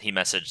he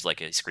messaged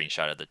like a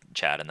screenshot of the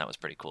chat, and that was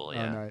pretty cool. Oh,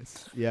 Yeah.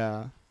 nice.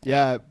 Yeah.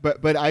 Yeah,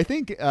 but I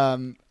think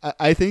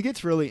I think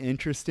it's really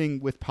interesting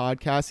with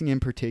podcasting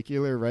in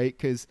particular, right?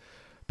 Because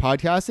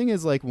podcasting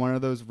is like one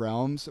of those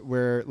realms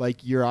where like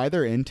you're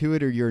either into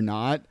it or you're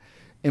not,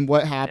 and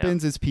what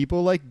happens is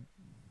people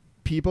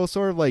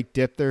sort of like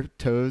dip their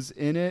toes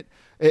in it,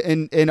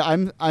 and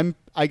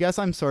I guess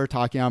I'm sort of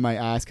talking on my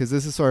ass because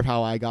this is sort of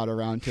how I got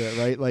around to it,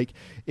 right? Like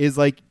is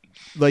like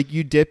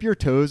you dip your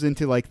toes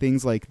into like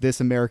things like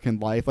This American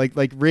Life,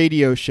 like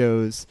radio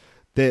shows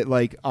that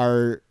like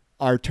are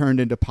turned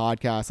into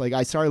podcasts. Like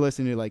I started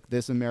listening to like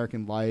This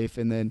American Life,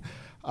 and then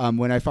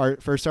when I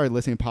first started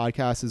listening to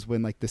podcasts is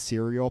when like the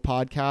Serial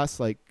podcast,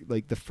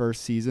 like the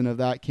first season of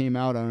that came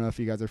out. I don't know if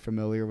you guys are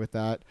familiar with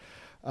that.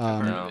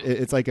 No.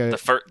 It's like The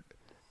first.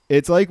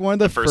 it's like one of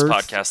the first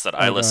podcast that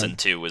I oh, listened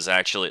to was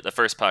actually the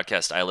first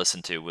podcast I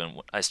listened to when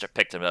I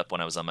picked it up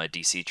when I was on my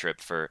DC trip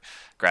for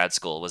grad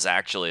school was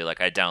actually like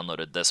I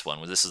downloaded this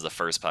one. This is the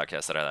first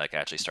podcast that I like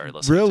actually started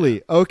listening to.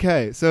 Really?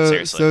 Okay. So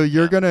Seriously, so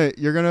you're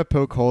yeah. gonna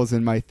poke holes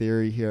in my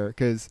theory here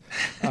because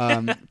what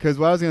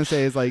I was gonna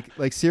say is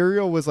like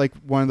Serial was like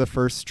one of the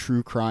first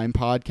true crime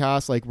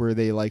podcasts like where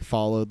they like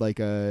followed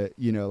like a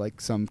like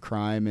some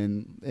crime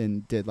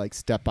and did like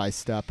step by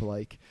step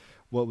like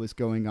what was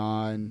going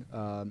on,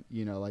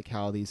 like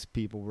how these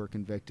people were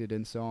convicted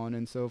and so on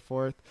and so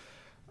forth.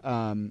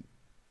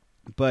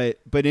 But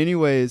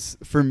anyways,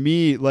 for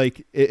me,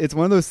 like it's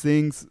one of those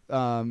things,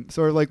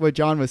 sort of like what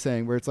John was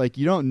saying, where it's like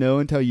you don't know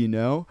until you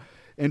know.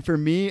 And for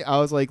me, I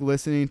was like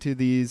listening to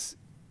these,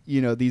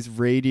 these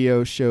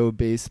radio show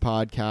based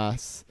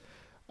podcasts,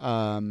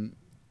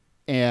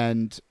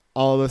 and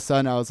all of a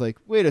sudden I was like,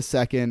 wait a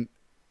second,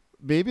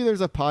 maybe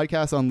there's a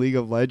podcast on League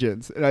of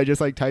Legends, and I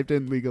just like typed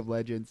in League of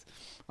Legends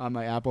on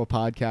my Apple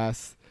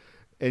Podcasts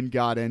and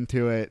got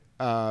into it.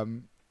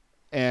 And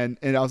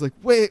I was like,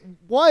 wait,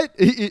 what?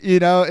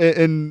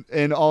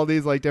 And all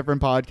these like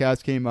different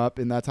podcasts came up,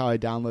 and that's how I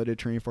downloaded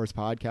Trinity Force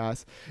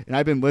Podcast. And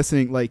I've been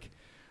listening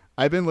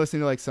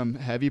to like some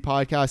heavy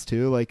podcasts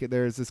too. Like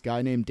there's this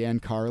guy named Dan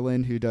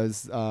Carlin who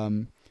does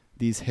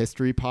these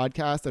history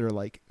podcasts that are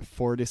like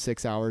 4 to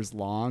 6 hours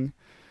long.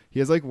 He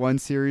has like one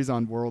series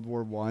on World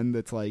War I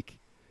that's like,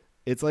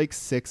 it's like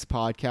 6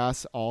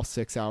 podcasts, all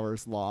 6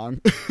 hours long.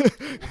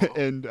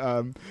 and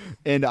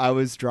I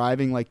was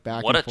driving like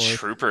back What and a forth.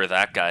 trooper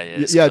that guy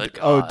is. Yeah. Good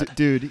God.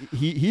 Dude,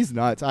 he's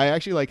nuts. I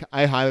actually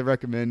I highly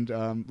recommend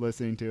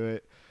listening to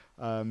it,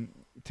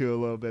 to a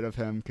little bit of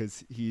him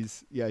because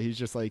he's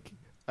just like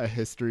a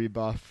history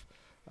buff.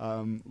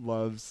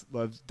 Loves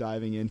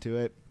diving into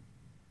it.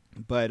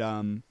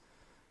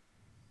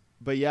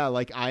 But yeah,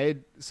 like I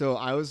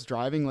was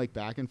driving like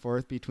back and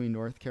forth between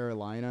North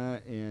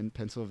Carolina and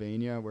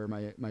Pennsylvania where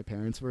my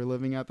parents were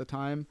living at the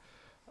time.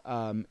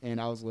 And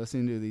I was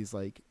listening to these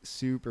like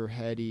super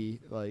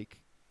heady, like,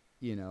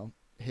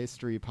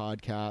 history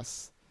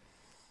podcasts.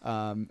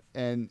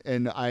 And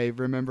I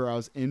remember I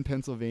was in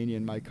Pennsylvania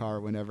in my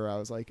car whenever I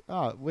was like,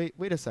 oh,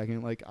 wait a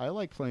second. Like I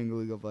like playing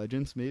League of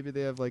Legends. Maybe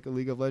they have like a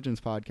League of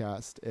Legends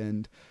podcast.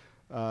 And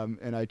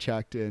I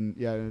checked and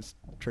yeah, it was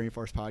Training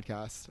Force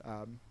podcast.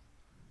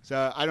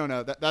 So I don't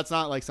know. That's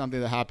not like something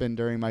that happened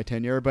during my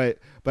tenure, but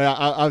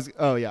I was.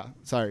 Oh yeah,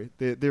 sorry.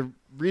 The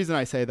reason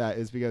I say that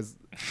is because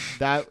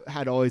that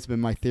had always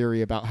been my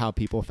theory about how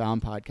people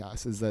found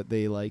podcasts is that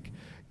they like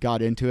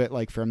got into it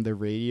like from the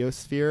radio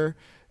sphere,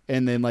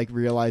 and then like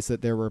realized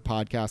that there were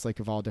podcasts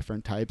like of all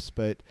different types.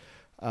 But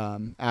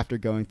after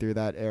going through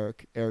that,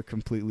 Eric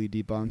completely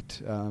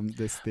debunked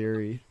this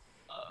theory.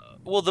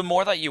 Well, the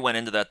more that you went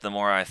into that, the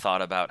more I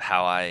thought about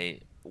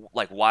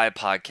why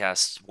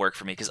podcasts work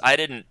for me, because I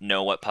didn't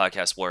know what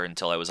podcasts were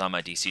until I was on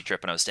my DC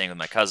trip and I was staying with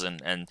my cousin,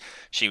 and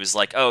she was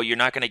like, oh, you're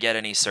not going to get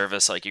any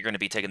service, like you're going to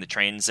be taking the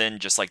trains in,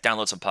 just like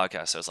download some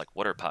podcasts. I was like,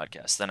 what are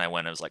podcasts? Then I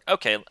went, I was like,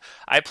 okay,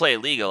 I play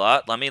League a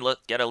lot, let me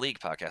get a League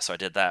podcast. So I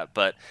did that.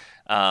 But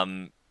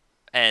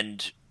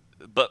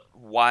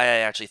why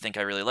I actually think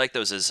I really like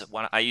those is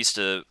when I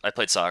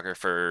played soccer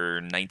for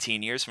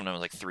 19 years from when I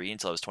was like 3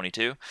 until I was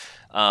 22,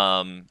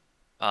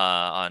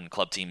 on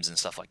club teams and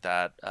stuff like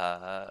that,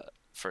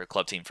 for a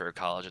club team for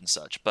college and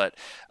such. But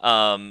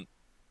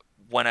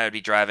when I would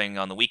be driving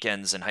on the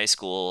weekends in high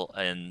school,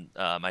 and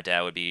my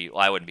dad would be, well,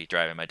 I wouldn't be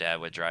driving, my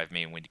dad would drive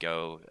me, and we'd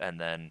go, and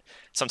then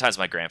sometimes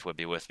my grandpa would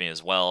be with me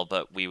as well,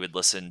 but we would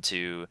listen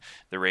to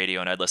the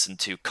radio, and I'd listen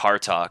to Car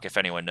Talk, if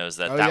anyone knows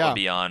that. Oh, that yeah. would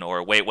be on,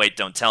 or Wait,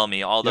 Don't Tell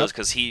Me, all those,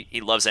 because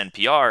he loves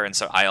NPR, and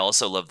so I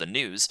also love the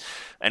news,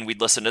 and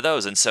we'd listen to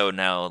those. And so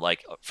now,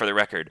 like, for the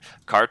record,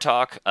 Car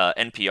Talk,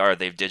 NPR,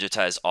 they've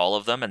digitized all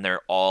of them, and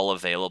they're all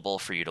available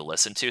for you to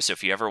listen to. So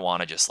if you ever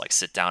want to just like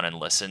sit down and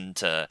listen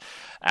to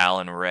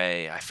Alan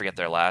Ray, I forget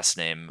their last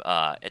name,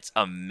 it's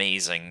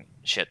amazing.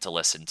 shit to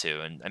listen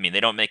to. And I mean, they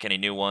don't make any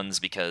new ones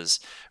because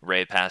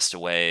Ray passed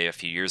away a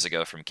few years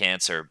ago from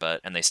cancer,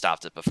 and they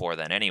stopped it before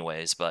then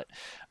anyways. But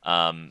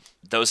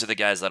those are the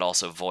guys that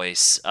also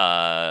voice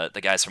the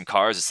guys from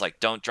Cars. It's like,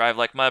 don't drive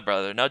like my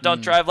brother. No,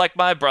 don't drive like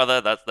my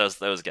brother. That's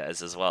those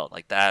guys as well,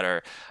 like that.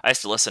 Or I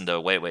used to listen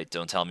to Wait,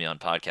 Don't Tell Me on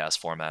podcast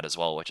format as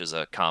well, which is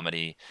a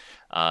comedy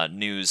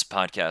news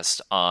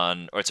podcast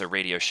or it's a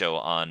radio show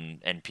on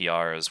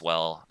NPR as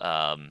well.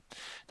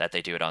 That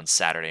they do it on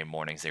Saturday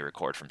mornings. They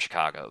record from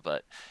Chicago,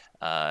 but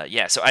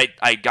so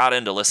I got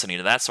into listening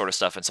to that sort of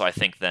stuff, and so I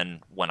think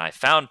then when I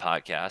found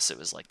podcasts, it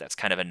was like that's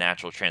kind of a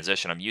natural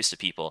transition. I'm used to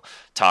people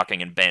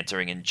talking and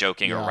bantering and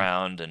joking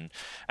around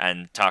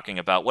and talking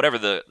about whatever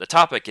the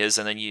topic is,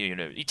 and then you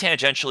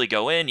tangentially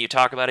go in, you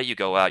talk about it, you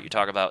go out, you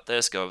talk about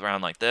this, go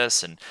around like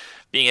this, and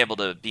being able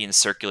to be in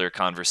circular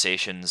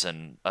conversations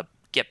and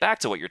get back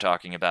to what you're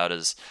talking about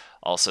is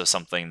also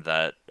something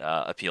that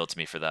appealed to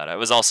me for that. I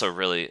was also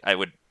I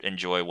would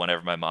enjoy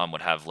whenever my mom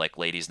would have like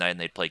ladies' night and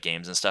they'd play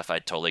games and stuff.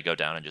 I'd totally go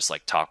down and just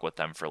like talk with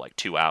them for like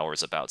 2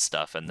 hours about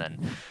stuff. And then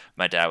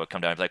my dad would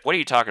come down and be like, what are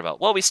you talking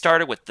about? Well, we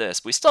started with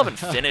this. We still haven't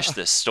finished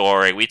this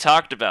story. We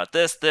talked about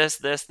this.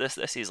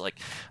 He's like,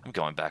 I'm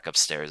going back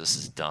upstairs. This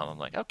is dumb. I'm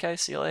like, okay,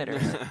 see you later.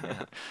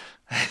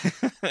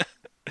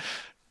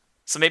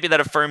 So maybe that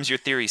affirms your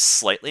theory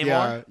slightly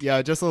more?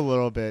 Yeah, just a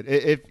little bit.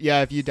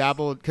 If you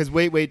dabbled, because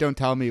Wait, Don't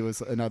Tell Me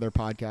was another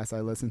podcast I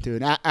listened to,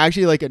 and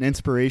actually like an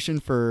inspiration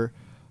for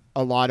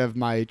a lot of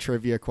my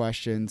trivia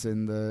questions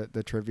in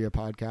the trivia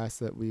podcast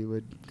that we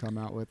would come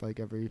out with like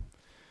every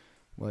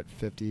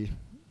 50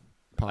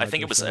 I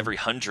think it was every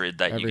 100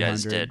 that you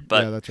guys 100. did,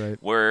 but yeah, that's right.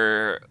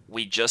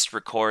 We just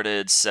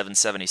recorded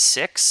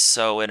 776,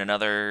 so in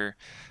another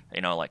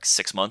like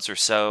 6 months or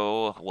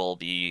so, we'll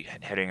be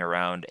hitting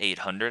around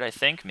 800, I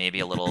think, maybe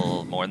a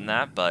little more than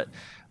that. But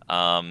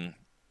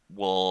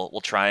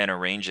we'll try and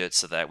arrange it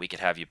so that we could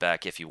have you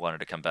back if you wanted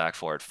to come back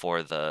for it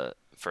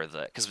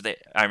because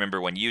I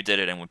remember when you did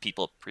it and when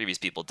previous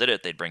people did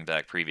it, they'd bring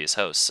back previous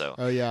hosts. So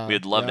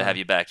we'd love to have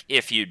you back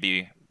if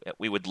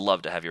we would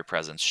love to have your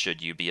presence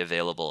should you be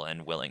available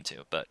and willing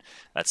to, but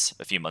that's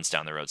a few months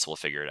down the road, so we'll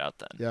figure it out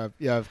then.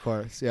 Yeah, of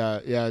course.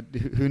 Yeah.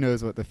 Who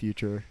knows what the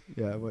future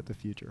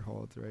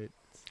holds, right?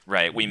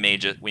 Right. We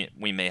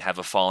may have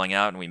a falling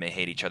out and we may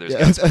hate each other's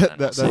guts.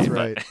 That's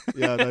right.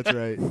 Yeah, that's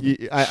right.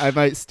 I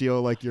might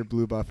steal like your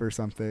blue buff or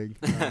something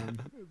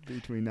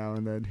between now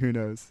and then. Who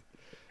knows?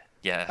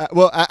 Yeah.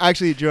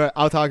 Actually, Drew,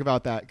 I'll talk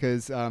about that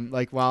because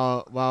like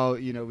while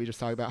we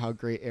just talked about how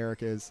great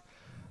Eric is.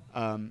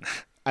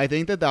 I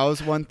think that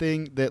was one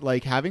thing that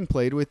like having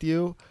played with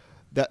you,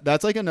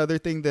 that's like another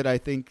thing that I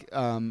think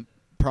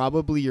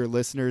probably your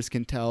listeners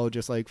can tell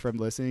just like from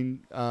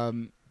listening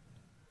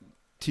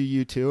to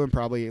you too, and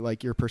probably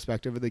like your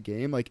perspective of the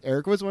game. Like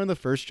Eric was one of the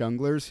first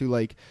junglers who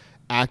like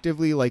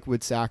actively like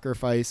would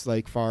sacrifice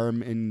like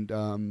farm and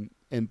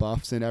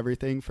buffs and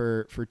everything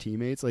for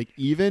teammates. Like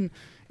even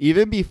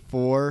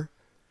before,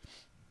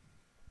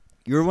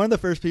 you were one of the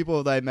first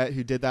people that I met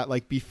who did that.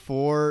 Like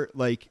before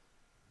the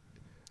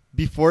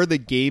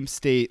game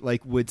state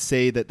like would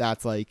say that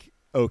that's like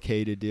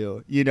okay to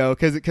do,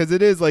 because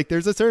it is like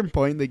there's a certain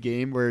point in the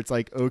game where it's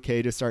like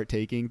okay to start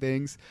taking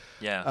things.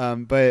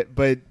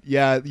 But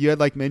yeah, you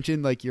had like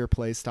mentioned like your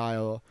play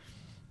style.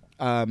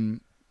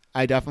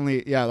 I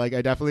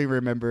definitely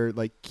remember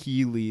like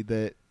keenly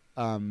that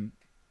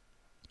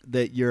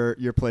that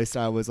your play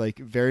style was like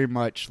very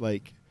much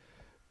like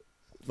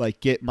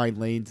get my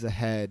lanes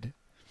ahead,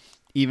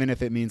 even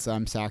if it means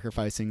I'm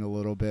sacrificing a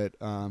little bit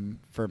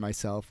for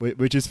myself,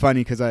 which is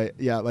funny because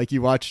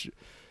you watch,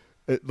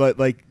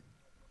 like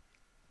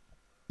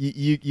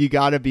you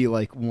got to be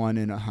like 1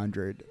 in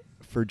 100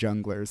 for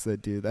junglers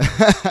that do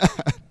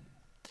that.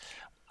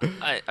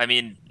 I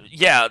mean,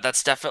 yeah,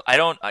 that's definitely.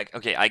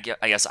 I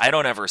guess I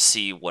don't ever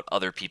see what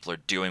other people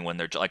are doing when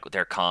they're like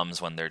their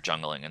comms when they're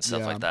jungling and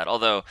stuff like that.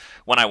 Although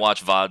when I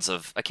watch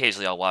VODs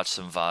occasionally I'll watch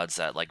some VODs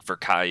that like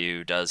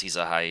Verkayu does. He's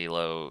a high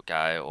elo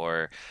guy,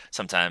 or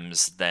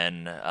sometimes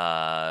then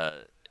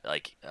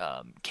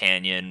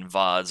Canyon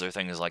VODs or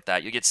things like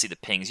that. You get to see the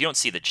pings. You don't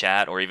see the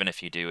chat, or even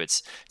if you do,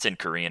 it's in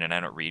Korean, and I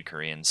don't read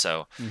Korean,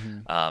 so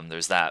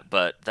there's that.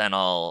 But then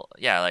I'll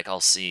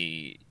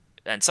see.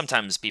 And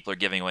sometimes people are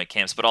giving away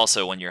camps, but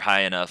also when you're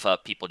high enough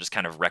up, people just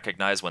kind of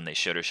recognize when they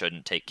should or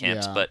shouldn't take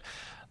camps. But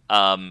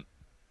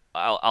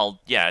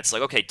it's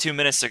like, okay, 2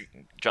 minutes to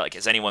like,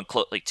 is anyone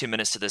close? Like 2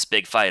 minutes to this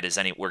big fight?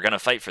 We're gonna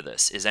fight for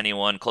this? Is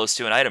anyone close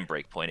to an item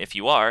break point? If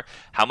you are,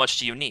 how much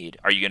do you need?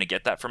 Are you gonna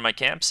get that from my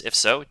camps? If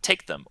so,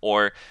 take them.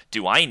 Or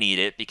do I need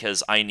it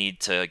because I need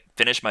to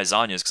finish my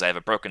Zhonya's because I have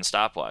a broken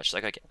stopwatch?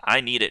 Like,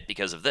 I need it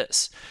because of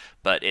this.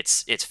 But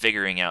it's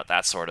figuring out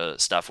that sort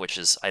of stuff, which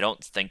is I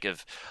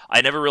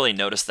never really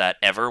noticed that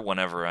ever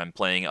whenever I'm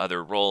playing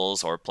other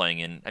roles or playing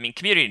in. I mean,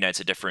 community night's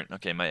a different.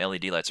 Okay, my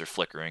LED lights are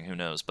flickering. Who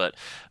knows? But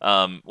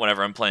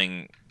whenever I'm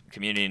playing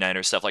community night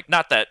or stuff, like,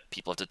 not that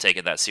people have to take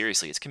it that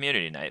seriously. It's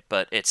community night,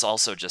 but it's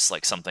also just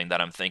like something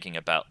that I'm thinking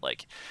about.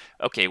 Like,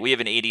 okay, we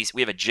have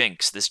a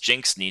Jinx. This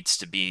Jinx needs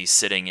to be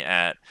sitting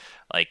at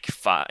like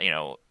 5,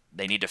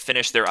 they need to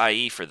finish their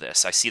IE for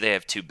this. I see they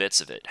have 2 bits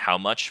of it. How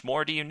much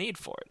more do you need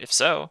for it? If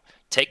so,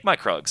 take my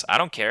Krugs. I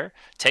don't care.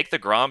 Take the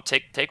Grom.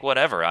 Take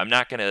whatever. I'm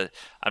not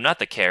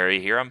the carry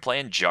here. I'm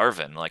playing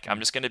Jarvan. Like, I'm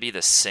just gonna be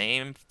the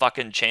same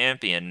fucking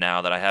champion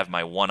now that I have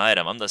my 1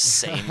 item. I'm the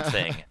same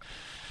thing.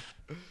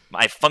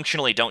 I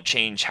functionally don't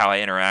change how I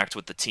interact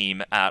with the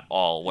team at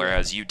all,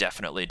 whereas you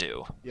definitely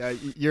do. Yeah,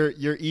 your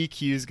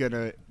EQ is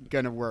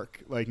gonna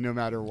work, like, no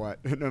matter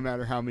what, no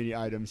matter how many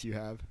items you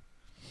have.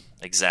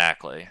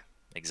 Exactly.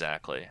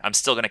 I'm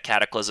still going to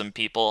Cataclysm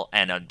people,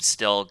 and I'm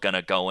still going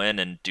to go in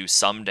and do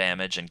some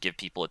damage and give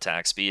people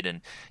attack speed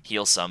and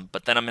heal some,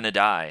 but then I'm going to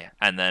die.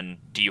 And then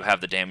do you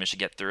have the damage to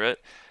get through it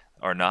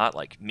or not?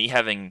 Like, me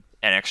having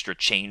an extra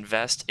chain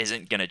vest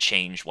isn't going to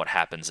change what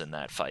happens in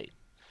that fight.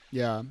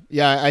 Yeah,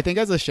 I think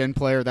as a Shin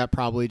player, that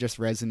probably just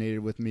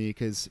resonated with me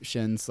because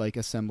Shin's like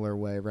a similar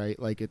way, right?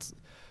 Like, it's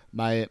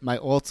my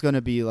ult's going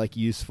to be like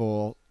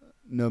useful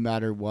no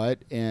matter what,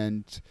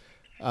 and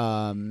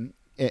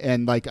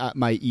like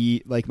my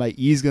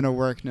E's gonna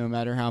work no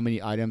matter how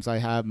many items I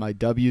have. My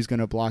W's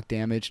gonna block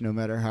damage no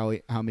matter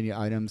how many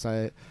items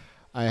I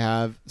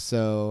have.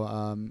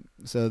 So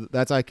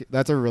that's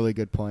a really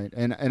good point.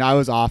 And I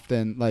was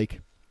often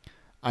like,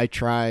 I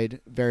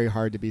tried very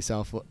hard to be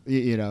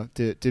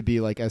to be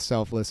like as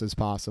selfless as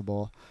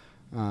possible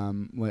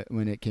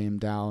when it came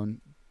down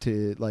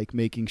to like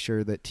making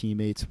sure that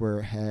teammates were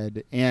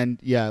ahead and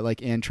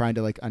trying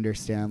to like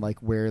understand like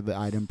where the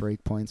item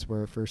breakpoints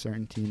were for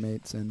certain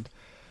teammates. And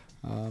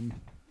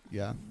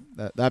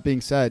that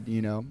being said,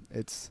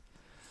 it's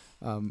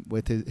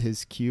with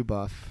his Q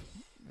buff,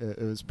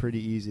 it was pretty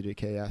easy to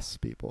KS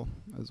people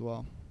as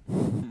well.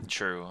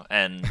 True.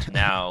 And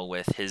now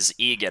with his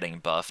E getting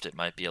buffed, it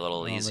might be a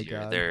little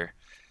easier.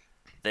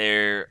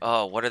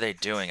 What are they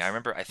doing?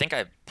 I think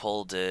I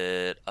pulled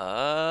it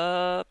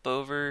up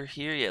over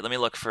here. Yeah, let me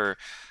look for.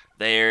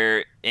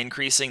 They're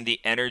increasing the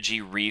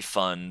energy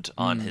refund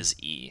on his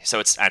E. So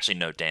it's actually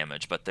no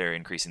damage, but they're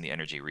increasing the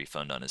energy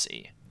refund on his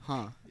E.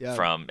 Huh.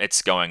 Yeah.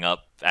 It's going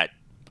up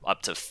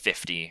to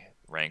 50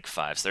 rank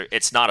 5. So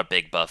it's not a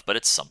big buff, but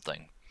it's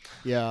something.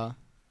 Yeah.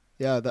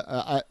 Yeah,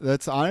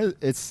 that's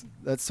honest.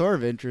 That's sort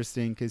of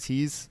interesting because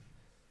he's,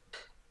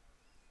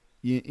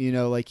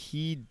 like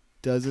he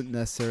doesn't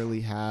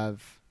necessarily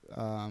have,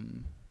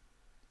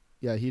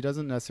 he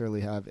doesn't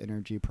necessarily have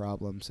energy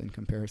problems in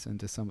comparison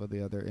to some of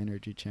the other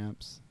energy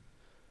champs.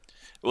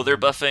 Well, they're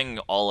buffing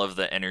all of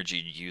the energy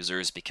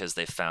users because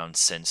they found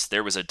since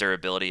there was a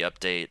durability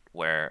update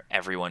where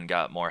everyone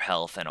got more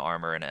health and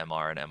armor and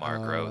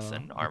MR growth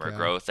and armor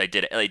growth. They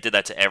did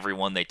that to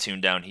everyone. They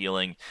tuned down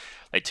healing.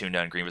 They tuned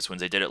down Grievous Wounds.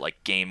 They did it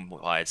like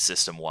game-wide,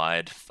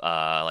 system-wide,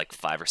 like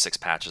 5 or 6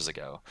 patches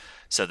ago.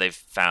 So they've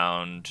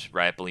found,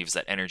 Riot believes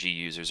that energy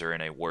users are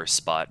in a worse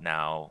spot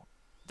now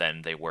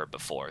than they were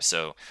before.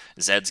 So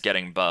Zed's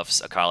getting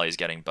buffs, Akali's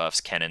getting buffs,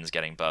 Kennen's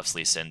getting buffs,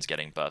 Lee Sin's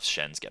getting buffs,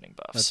 Shen's getting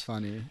buffs. That's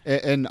funny.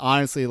 And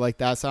honestly, like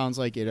that sounds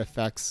like it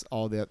affects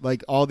all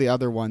the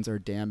other ones are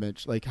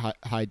damage, like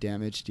high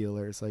damage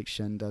dealers. Like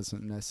Shen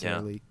doesn't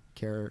necessarily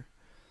care.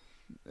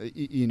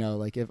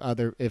 Like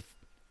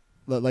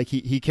like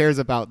he cares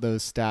about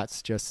those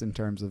stats just in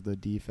terms of the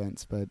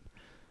defense, but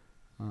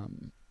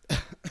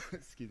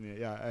excuse me.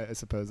 Yeah, I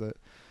suppose that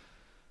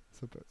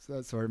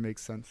sort of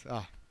makes sense.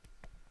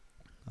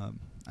 I'm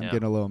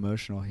getting a little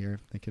emotional here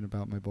thinking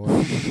about my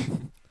boy.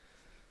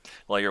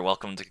 Well, you're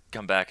welcome to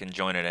come back and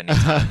join at any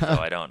time.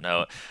 Though I don't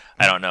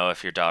know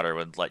if your daughter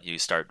would let you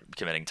start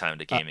committing time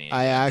to gaming. So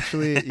I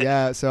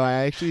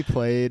actually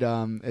played.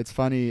 It's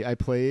funny. I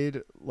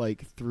played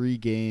like 3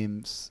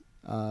 games.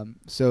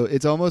 So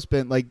it's almost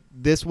been like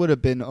this would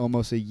have been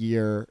almost a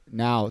year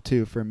now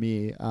too for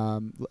me.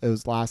 It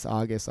was last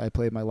August I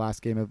played my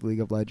last game of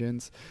League of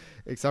Legends,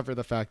 except for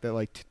the fact that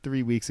like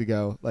 3 weeks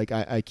ago, like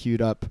I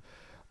queued up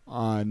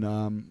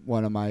on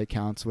one of my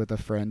accounts with a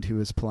friend who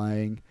was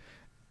playing.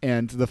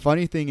 And the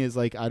funny thing is,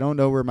 like, I don't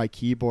know where my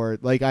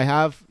keyboard, like I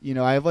have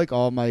like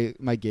all my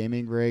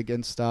gaming rig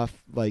and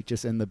stuff, like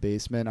just in the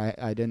basement.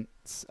 I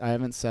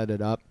haven't set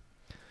it up.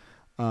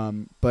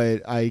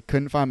 But I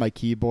couldn't find my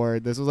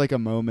keyboard. This was like a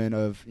moment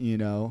of,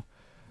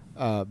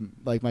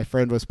 like my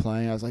friend was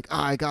playing. I was like,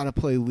 I gotta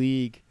play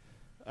League.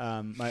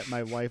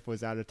 My wife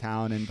was out of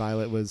town and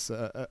Violet was,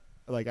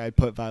 like I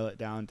put Violet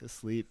down to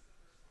sleep.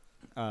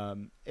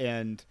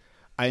 And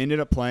I ended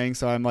up playing,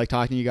 so I'm like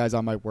talking to you guys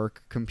on my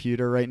work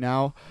computer right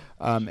now.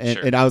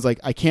 And I was like,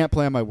 I can't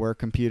play on my work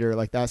computer.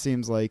 Like that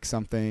seems like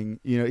something,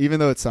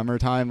 even though it's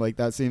summertime, like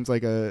that seems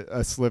like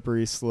a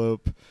slippery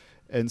slope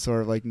and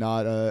sort of like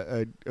not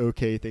a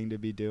okay thing to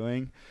be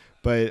doing.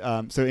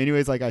 But so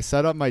anyways, like I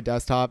set up my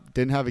desktop,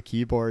 didn't have a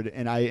keyboard,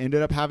 and I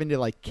ended up having to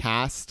like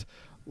cast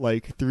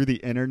like through the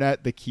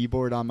internet the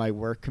keyboard on my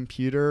work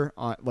computer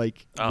on I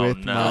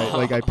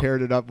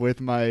paired it up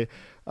with my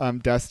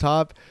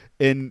desktop,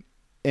 and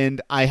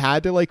I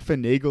had to like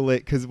finagle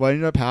it because what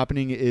ended up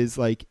happening is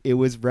like it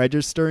was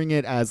registering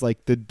it as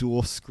like the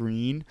dual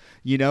screen,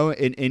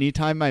 and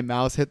anytime my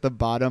mouse hit the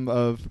bottom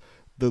of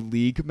the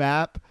League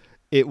map,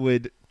 it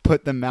would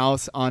put the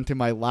mouse onto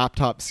my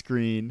laptop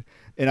screen,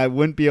 and I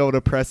wouldn't be able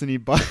to press any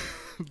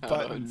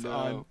buttons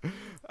on.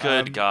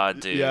 Good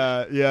God, dude.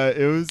 Yeah,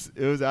 it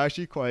was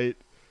actually quite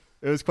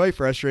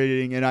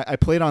frustrating, and I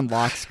played on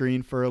lock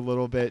screen for a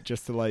little bit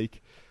just to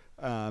like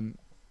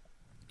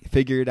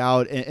figure it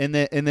out, and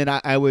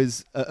then I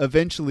was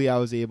eventually I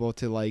was able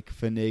to like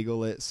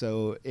finagle it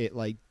so it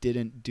like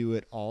didn't do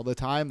it all the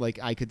time. Like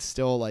I could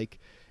still like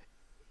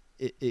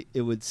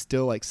it would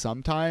still like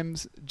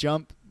sometimes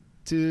jump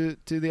to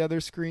the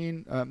other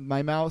screen,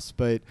 my mouse,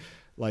 but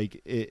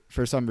like it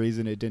for some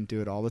reason it didn't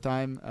do it all the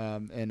time.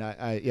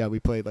 And we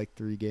played like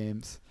 3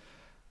 games,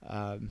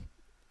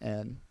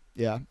 and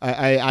yeah,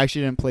 I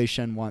actually didn't play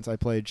Shen once. I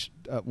played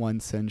 1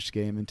 Singed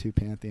game and 2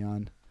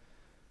 Pantheon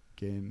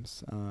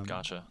games.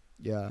 Gotcha.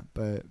 Yeah,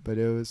 but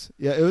it was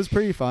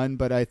pretty fun.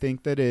 But I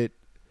think that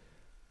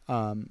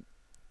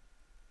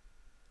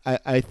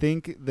I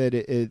think that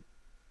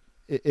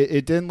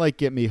it didn't like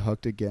get me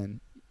hooked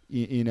again.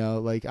 You know,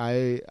 like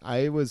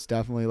I was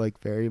definitely like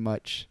very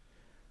much,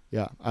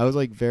 yeah, I was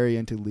like very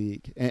into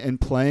League and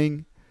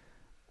playing,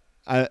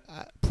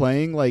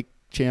 playing like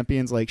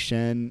champions like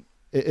Shen.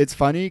 It's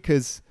funny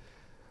because,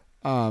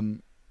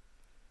 I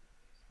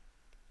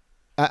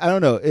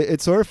don't know.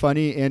 It's sort of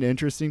funny and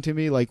interesting to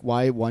me, like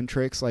why one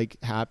tricks like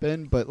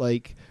happen. But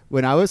like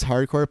when I was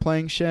hardcore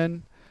playing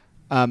Shen,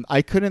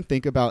 I couldn't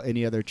think about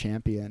any other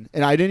champion,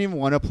 and I didn't even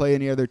want to play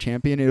any other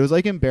champion. It was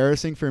like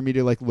embarrassing for me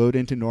to like load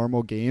into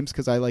normal games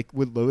because I like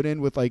would load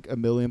in with like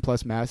 1 million+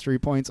 mastery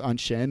points on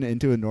Shen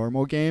into a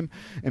normal game,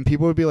 and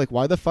people would be like,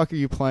 "Why the fuck are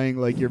you playing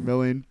like your 1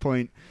 million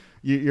point?"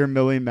 Your 1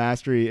 million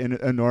mastery in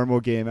a normal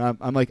game. And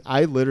I'm like,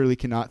 I literally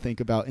cannot think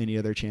about any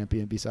other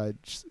champion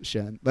besides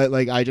Shen.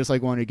 Like I just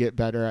like want to get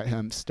better at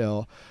him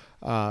still,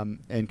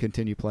 and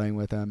continue playing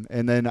with him.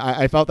 And then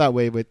I felt that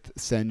way with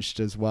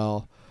Singed as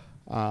well.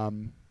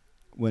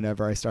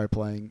 Whenever I started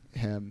playing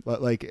him,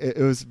 like it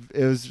was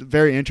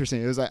very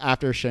interesting. It was like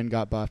after Shen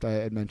got buffed, I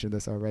had mentioned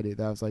this already,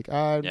 that I was like,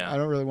 I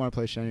don't really want to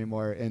play Shen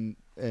anymore. And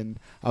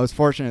I was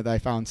fortunate that I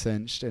found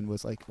Singed and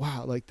was like,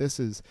 wow, like this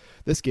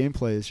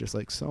gameplay is just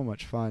like so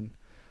much fun.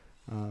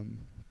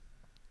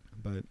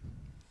 But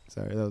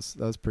sorry, that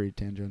was pretty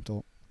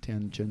tangential.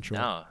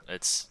 No,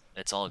 it's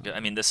all good. I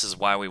mean, this is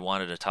why we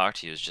wanted to talk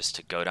to you, is just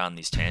to go down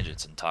these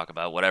tangents and talk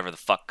about whatever the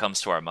fuck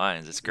comes to our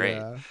minds. It's great.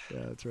 Yeah,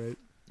 that's right.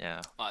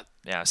 Yeah.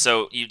 Yeah.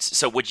 So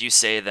would you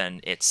say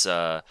then it's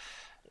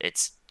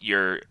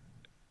your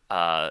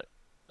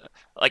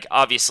like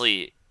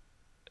obviously,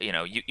 you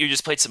know, you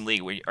just played some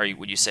League.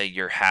 Would you say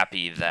you're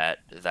happy that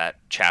that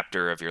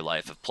chapter of your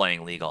life of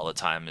playing League all the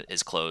time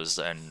is closed,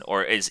 I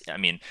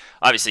mean,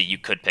 obviously you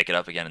could pick it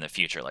up again in the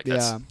future. Like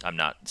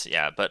that's,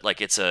 yeah. But like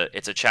it's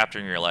a chapter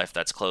in your life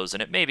that's closed,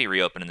 and it may be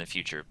reopened in the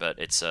future, but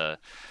it's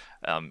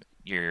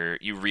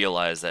you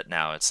realize that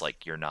now it's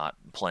like you're not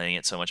playing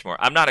it so much more.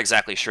 I'm not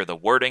exactly sure the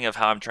wording of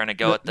how I'm trying to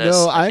go at this.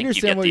 No, I think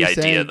understand what you you're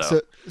get the idea, saying.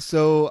 though.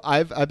 So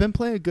I've been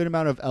playing a good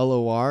amount of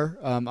LOR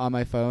on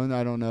my phone.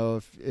 I don't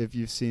know if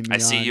you've seen me. I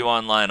see you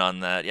online on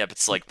that. Yep,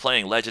 it's like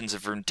playing Legends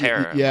of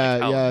Runeterra. Yeah,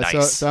 like, yeah.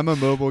 Nice. So I'm a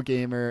mobile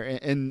gamer,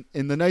 and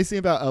the nice thing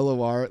about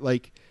LOR,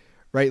 like,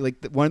 right,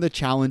 like one of the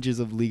challenges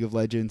of League of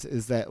Legends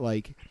is that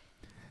like.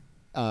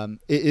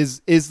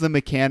 Is the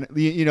mechanic,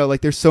 you know,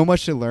 like there's so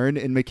much to learn,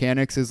 and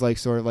mechanics is like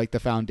sort of like the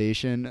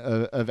foundation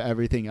of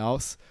everything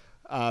else.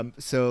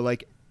 So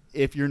like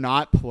if you're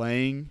not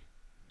playing,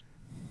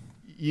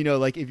 you know,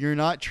 like if you're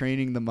not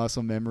training the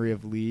muscle memory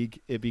of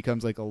League, it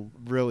becomes like a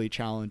really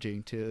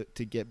challenging to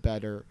get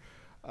better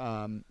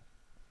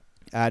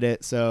at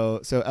it.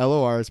 So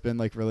LOR has been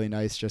like really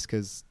nice just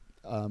because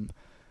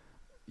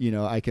you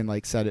know, I can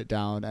like set it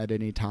down at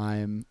any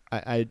time.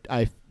 I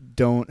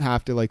don't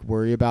have to like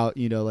worry about,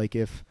 you know, like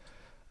if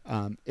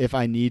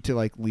I need to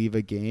like leave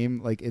a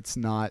game, like it's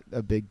not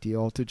a big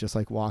deal to just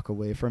like walk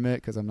away from it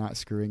because I'm not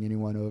screwing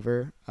anyone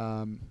over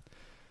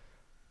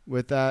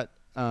with that.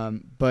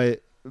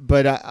 But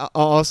I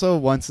also,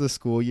 once the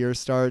school year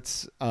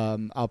starts,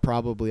 I'll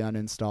probably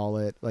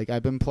uninstall it. Like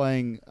I've been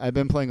playing a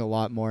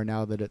lot more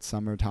now that it's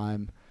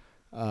summertime.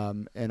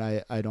 And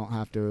I don't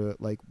have to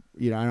like,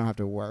 you know, I don't have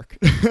to work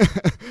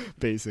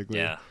basically.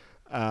 Yeah.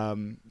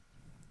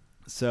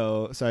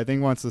 So I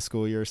think once the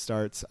school year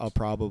starts, I'll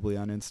probably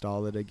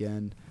uninstall it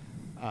again.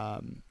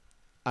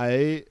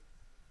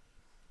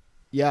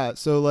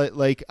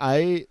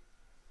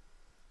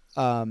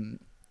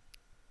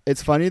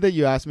 It's funny that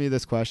you asked me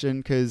this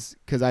question cause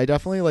I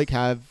definitely like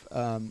have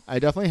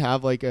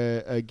like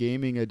a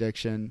gaming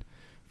addiction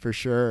for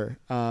sure.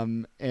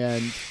 And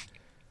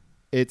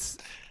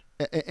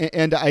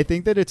I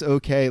think that it's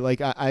okay.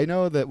 Like I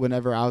know that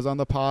whenever I was on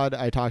the pod,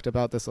 I talked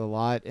about this a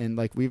lot, and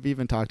like we've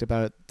even talked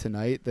about it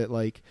tonight, that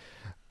like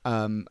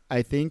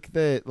I think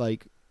that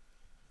like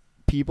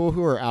people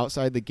who are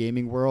outside the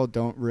gaming world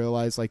don't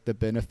realize like the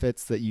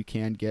benefits that you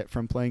can get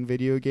from playing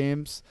video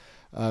games,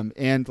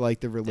 and like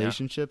the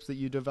relationships that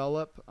you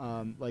develop.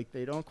 Like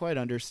they don't quite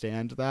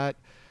understand that.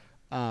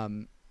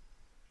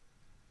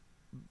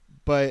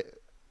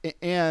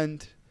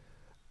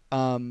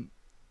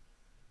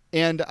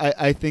 and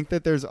I think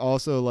that there's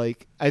also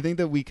like, I think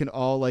that we can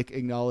all like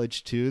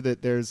acknowledge too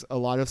that there's a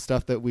lot of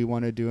stuff that we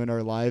want to do in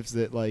our lives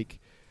that like,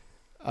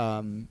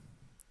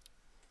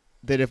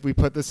 that if we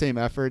put the same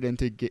effort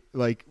into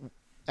like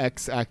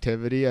X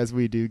activity as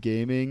we do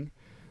gaming,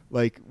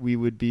 like we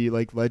would be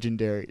like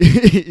legendary,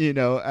 you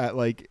know, at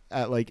like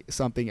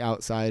something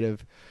outside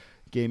of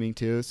gaming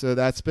too. So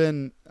that's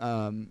been,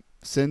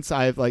 since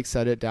I've like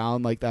set it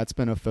down, like that's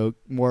been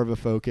more of a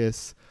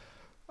focus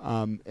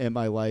in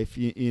my life,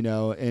 you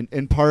know,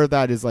 and part of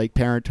that is like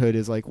parenthood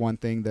is like one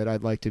thing that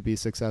I'd like to be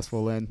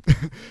successful in.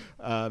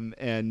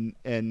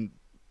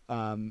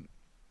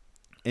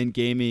 And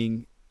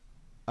gaming,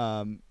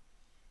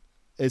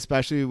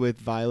 especially with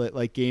Violet,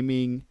 like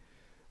gaming,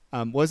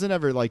 wasn't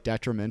ever like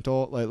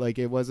detrimental. Like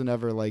it wasn't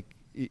ever like,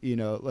 you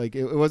know, like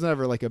it wasn't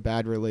ever like a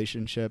bad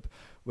relationship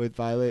with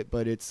Violet,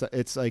 but it's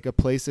like a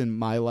place in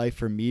my life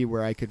for me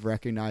where I could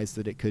recognize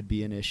that it could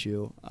be an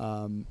issue.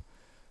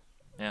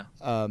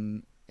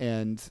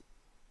 And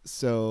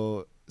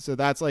so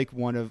that's like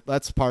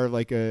that's part of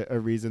like a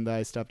reason that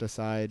I stepped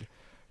aside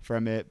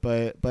from it.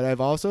 But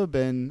I've also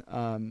been,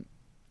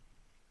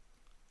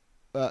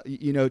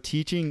 you know,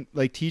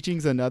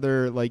 teaching's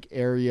another like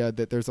area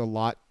that there's a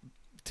lot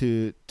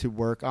to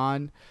work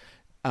on.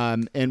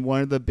 And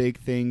one of the big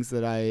things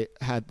that I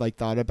had like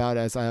thought about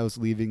as I was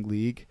leaving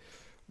league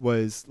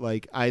was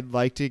like, I'd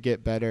like to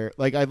get better.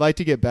 Like I'd like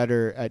to get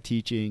better at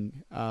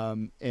teaching.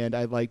 And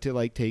I'd like to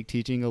like take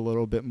teaching a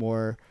little bit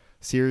more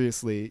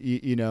seriously,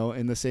 you know,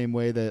 in the same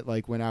way that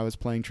like when I was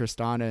playing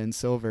Tristana in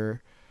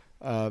Silver,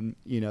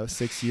 you know,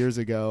 6 years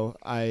ago,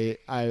 I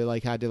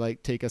like had to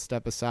like take a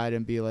step aside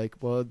and be like,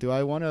 well, do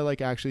I want to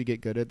like actually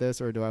get good at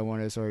this, or do I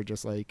want to sort of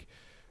just like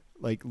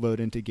load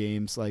into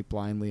games like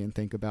blindly and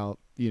think about,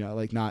 you know,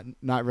 like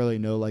not really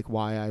know like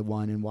why I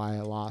won and why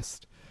I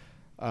lost.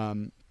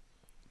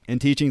 And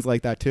teaching's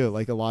like that too,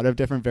 like a lot of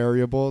different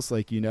variables,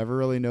 like you never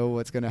really know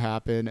what's going to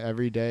happen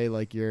every day.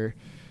 Like you're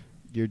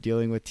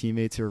dealing with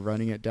teammates who are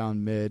running it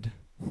down mid,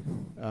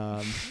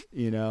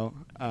 you know,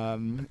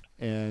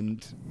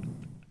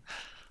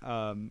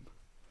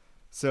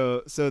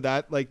 so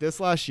that like this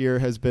last year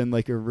has been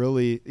like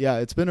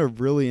it's been a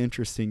really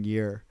interesting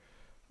year,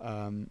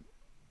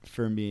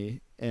 for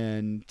me.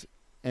 And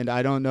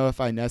I don't know if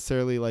I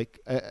necessarily like,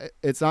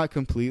 it's not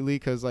completely,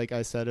 cause like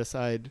I set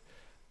aside,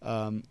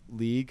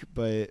 league,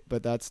 but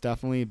that's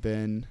definitely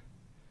been,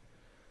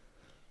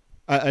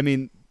 I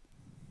mean,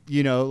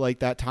 you know, like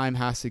that time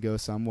has to go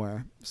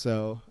somewhere.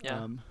 So,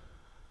 Yeah.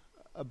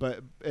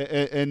 But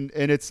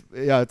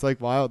it's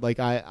like wild. Like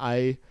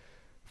I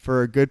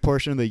for a good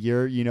portion of the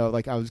year, you know,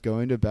 like I was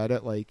going to bed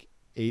at like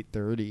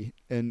 8:30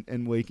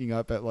 and waking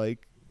up at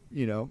like,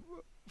 you know,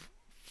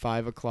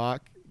 5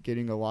 o'clock,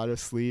 getting a lot of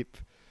sleep,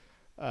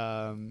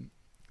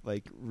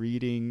 like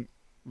reading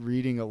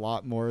a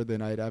lot more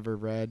than I'd ever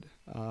read,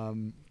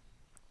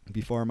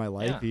 before in my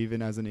life, Yeah.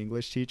 even as an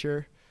English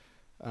teacher.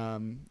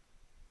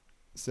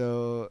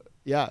 So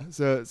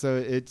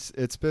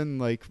it's been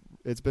like,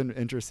 it's been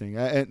interesting.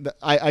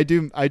 I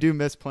do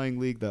miss playing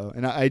League though.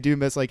 And I do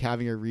miss like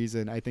having a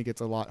reason. I think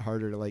it's a lot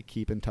harder to like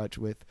keep in touch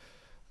with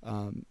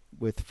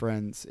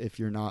friends if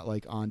you're not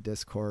like on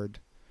Discord,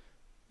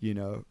 you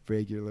know,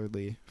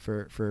 regularly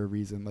for a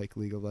reason like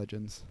League of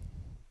Legends.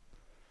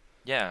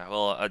 Yeah,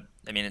 well,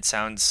 I mean, it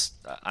sounds.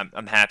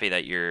 I'm happy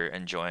that you're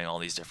enjoying all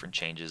these different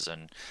changes,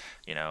 and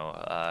you know,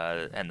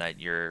 and that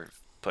you're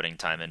putting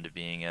time into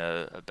being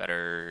a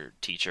better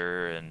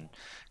teacher. And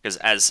because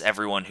as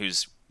everyone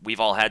we've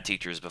all had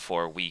teachers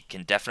before, we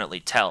can definitely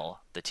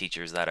tell the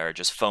teachers that are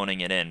just phoning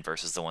it in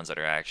versus the ones that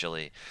are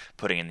actually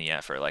putting in the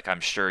effort. Like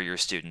I'm sure your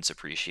students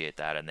appreciate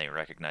that and they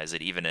recognize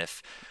it, even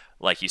if,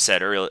 like you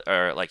said earlier,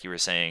 or like you were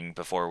saying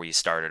before we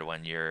started,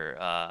 when you're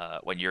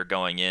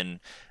going in,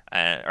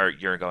 or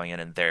you're going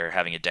in and they're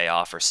having a day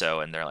off or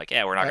so, and they're like,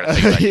 yeah, we're not going to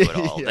think about you at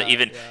all.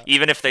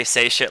 Even if they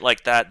say shit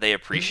like that, they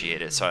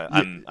appreciate it. So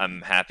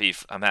I'm happy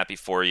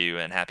for you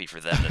and happy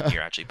for them that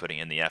you're actually putting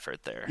in the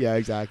effort there. Yeah,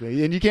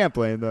 exactly. And you can't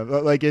blame them.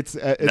 Like it's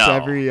No.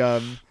 every,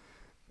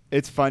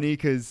 it's funny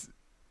because,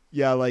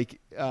 yeah,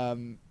 like,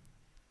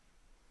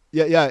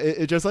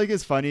 it just like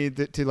is funny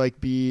to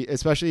like be,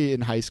 especially in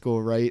high school,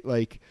 right?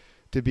 Like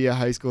to be a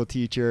high school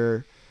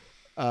teacher,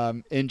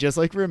 and just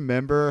like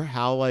remember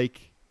how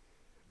like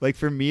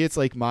for me, it's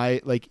like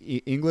my like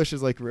English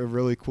is like a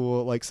really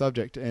cool like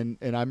subject, and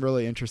I'm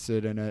really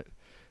interested in it,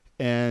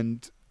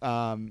 and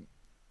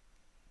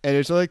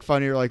it's like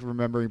funny like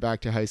remembering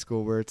back to high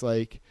school where it's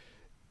like,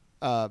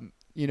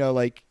 you know,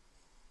 like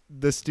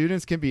the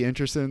students can be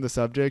interested in the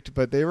subject,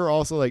 but they were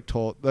also like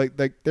told like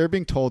they're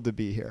being told to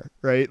be here,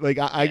 right? Like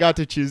I got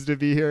to choose to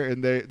be here,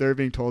 and they're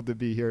being told to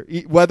be here,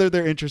 whether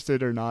they're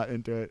interested or not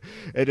into it.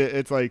 And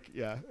it's like,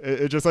 yeah,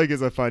 it just like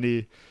is a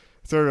funny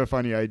sort of a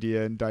funny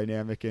idea and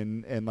dynamic,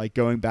 and like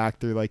going back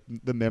through like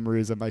the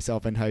memories of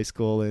myself in high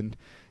school, and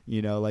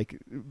you know, like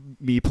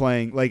me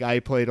playing, like I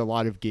played a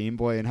lot of Game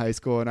Boy in high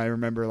school, and I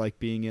remember like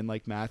being in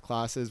like math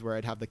classes where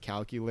I'd have the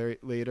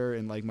calculator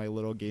and like my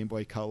little Game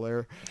Boy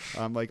Color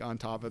like on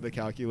top of the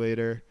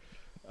calculator,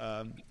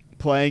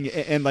 playing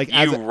and like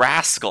you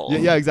rascal.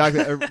 Yeah,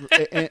 exactly.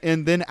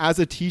 And then as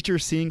a teacher,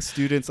 seeing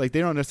students like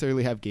they don't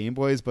necessarily have Game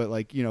Boys, but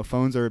like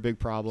phones are a big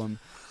problem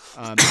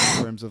in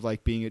terms of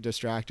like being a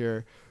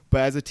distractor.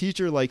 But as a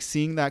teacher, like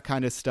seeing that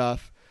kind of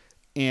stuff,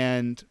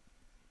 and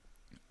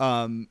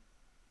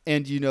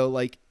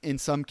like in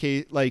some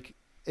case, like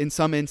in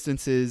some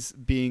instances,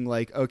 being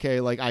like,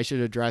 okay, like I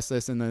should address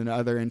this, and then in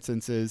other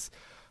instances,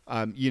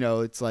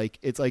 it's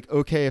like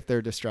okay if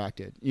they're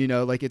distracted,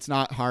 like it's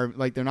not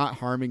like they're not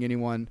harming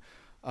anyone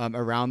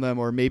around them,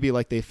 or maybe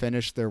like they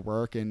finished their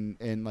work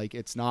and like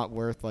it's not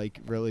worth like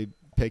really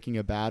picking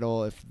a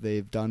battle if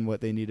they've done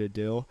what they need to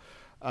do.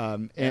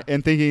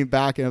 And thinking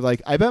back and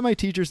like, I bet my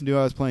teachers knew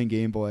I was playing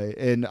Game Boy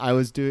and I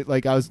was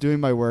doing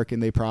my work,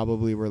 and they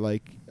probably were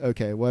like,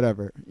 okay,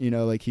 whatever,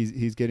 like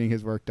he's getting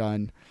his work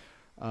done.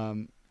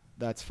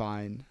 That's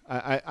fine.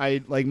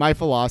 I like my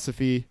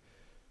philosophy,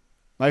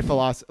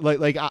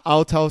 like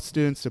I'll tell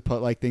students to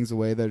put like things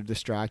away that are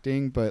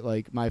distracting, but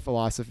like my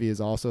philosophy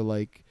is also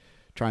like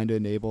trying to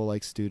enable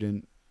like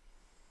student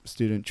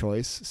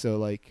choice. So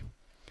like,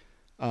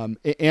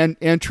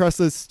 and trust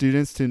the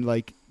students to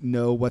like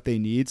know what they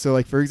need. So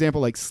like, for example,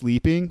 like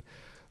sleeping,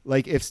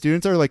 like if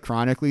students are like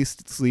chronically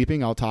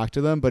sleeping, I'll talk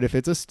to them. But if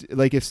it's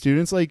if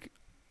students like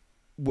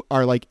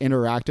are like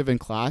interactive in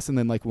class and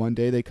then like one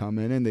day they come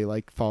in and they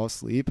like fall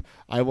asleep,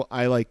 I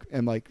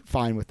am like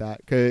fine with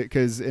that,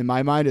 because in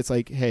my mind it's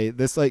like, hey,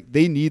 this like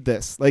they need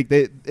this, like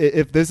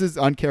if this is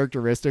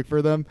uncharacteristic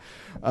for them,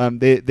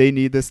 they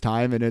need this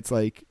time, and it's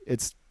like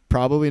it's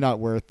probably not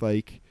worth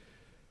like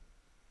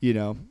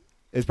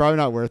it's probably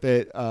not worth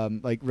it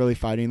like really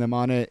fighting them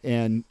on it.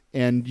 And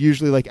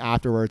usually like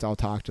afterwards I'll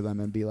talk to them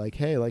and be like,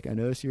 hey, like I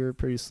noticed you were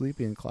pretty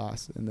sleepy in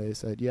class, and they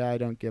said, yeah, I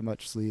don't get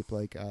much sleep,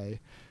 like I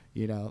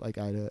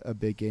had a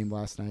big game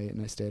last night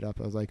and I stayed up.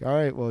 I was like, all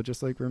right, well,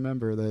 just like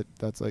remember that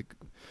that's like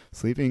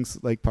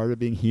sleeping's like part of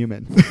being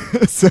human.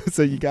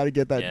 so you got to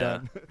get that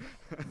done.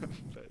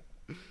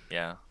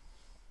 Yeah.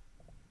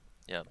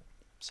 Yep.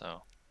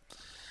 So,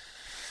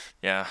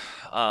 yeah.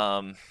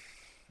 All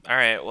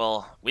right.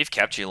 Well, we've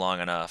kept you long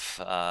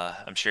enough.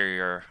 I'm sure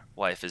your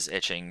wife is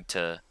itching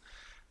to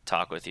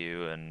talk with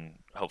you, and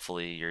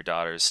hopefully your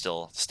daughter's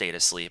still stayed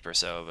asleep or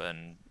so,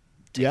 and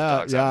take the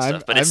dogs out and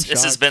stuff. But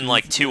this has been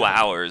like 2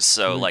 hours,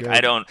 so like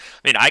good.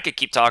 I could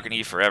keep talking to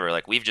you forever.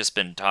 Like we've just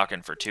been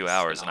talking for 2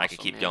 hours, and awesome, I could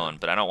keep going,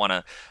 but I don't want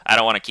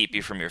to keep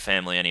you from your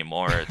family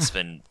anymore. It's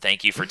been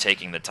thank you for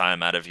taking the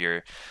time out of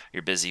your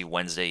busy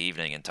Wednesday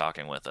evening and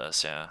talking with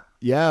us.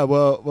 Yeah.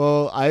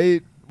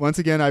 Well, once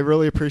again, I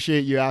really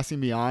appreciate you asking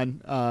me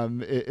on.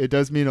 It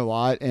does mean a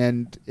lot,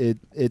 and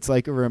it's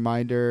like a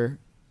reminder.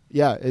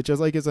 Yeah, it just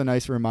like is a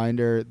nice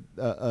reminder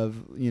of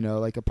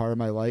like a part of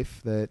my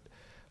life that.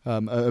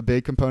 A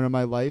big component of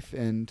my life.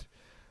 And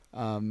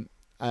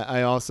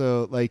I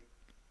also like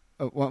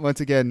once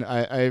again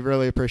I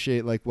really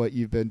appreciate like what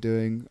you've been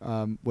doing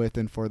with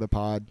and for the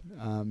pod,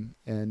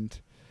 and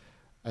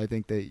I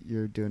think that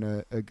you're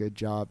doing a good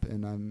job,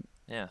 and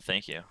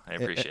thank you. I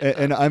appreciate that.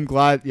 And I'm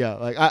glad.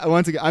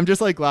 Once again, I'm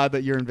just like glad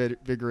that you're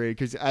invigorated,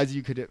 because as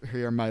you could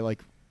hear my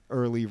like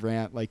early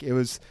rant, like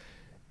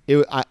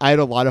I had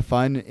a lot of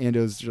fun, and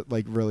it was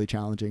like really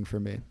challenging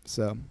for me,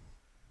 so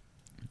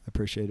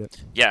appreciate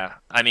it. Yeah,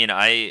 I mean,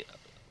 I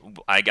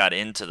got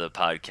into the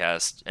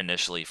podcast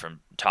initially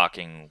from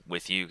talking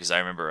with you, because I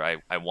remember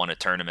I won a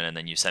tournament, and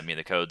then you sent me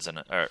the codes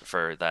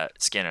for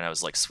that skin, and I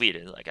was like, sweet.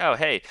 It was like, oh,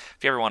 hey, if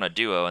you ever want a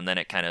duo, and then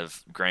it kind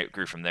of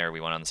grew from there. We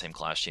went on the same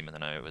class team, and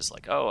then I was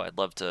like, oh, I'd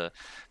love to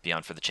be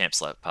on for the Champ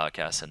Slap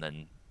podcast, and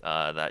then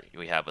that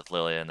we have with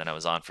Lilia, and then I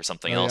was on for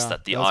something else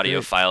that the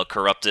audio file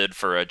corrupted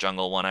for a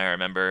jungle one, I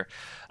remember,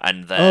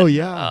 and then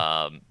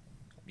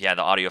the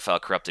audio file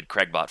corrupted.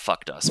 Craigbot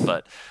fucked us,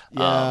 but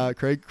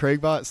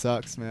Craigbot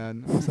sucks,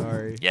 man. I'm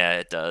sorry. Yeah,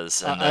 it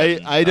does. And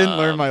I didn't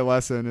learn my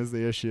lesson is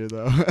the issue,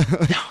 though.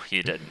 No,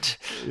 you didn't.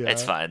 Yeah.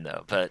 It's fine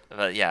though. But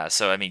yeah,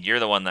 so I mean,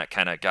 you're the one that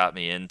kind of got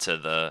me into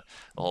the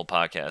whole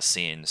podcast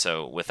scene.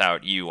 So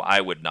without you,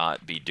 I would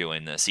not be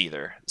doing this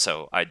either.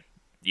 So I,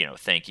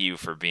 thank you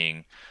for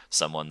being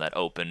someone that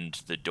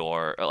opened the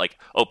door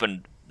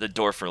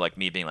for like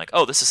me being like,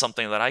 oh, this is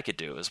something that I could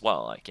do as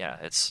well. Like,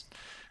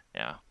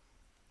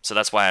 So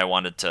that's why I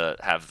wanted to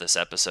have this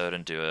episode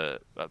and do a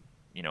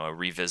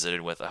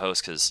revisited with a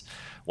host, because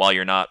while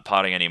you're not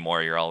potting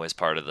anymore, you're always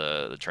part of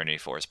the Trinity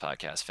Force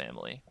podcast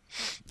family.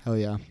 Hell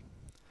yeah.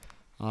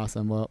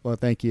 Awesome. Well,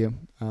 thank you.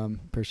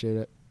 Appreciate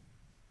it.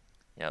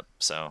 Yep.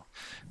 So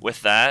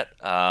with that,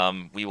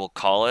 we will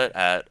call it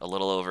at a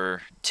little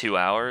over 2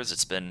 hours.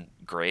 It's been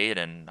great,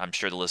 and I'm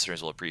sure the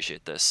listeners will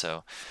appreciate this.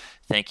 So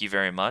thank you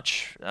very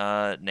much,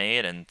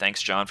 Nate, and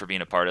thanks, John, for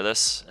being a part of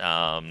this.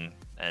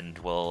 And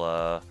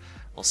we'll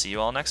see you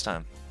all next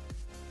time.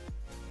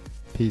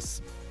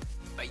 Peace.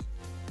 Bye.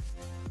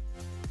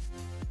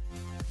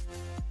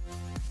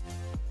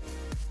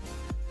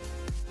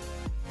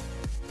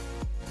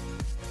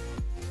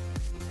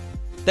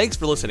 Thanks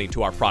for listening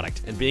to our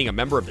product and being a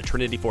member of the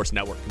Trinity Force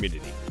Network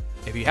community.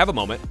 If you have a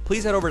moment,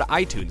 please head over to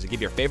iTunes and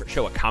give your favorite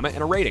show a comment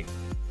and a rating.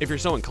 If you're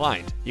so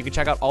inclined, you can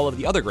check out all of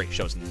the other great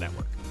shows in the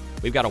network.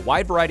 We've got a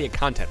wide variety of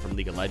content from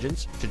League of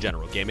Legends to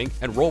general gaming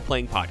and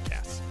role-playing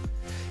podcasts.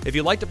 If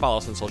you'd like to follow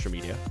us on social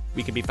media,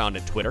 we can be found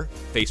at Twitter,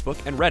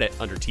 Facebook, and Reddit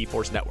under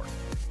T-Force Network.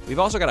 We've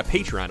also got a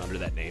Patreon under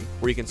that name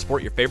where you can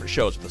support your favorite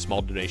shows with a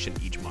small donation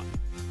each month.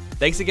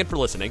 Thanks again for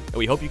listening, and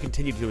we hope you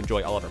continue to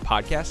enjoy all of our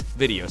podcasts,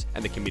 videos,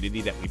 and the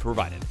community that we've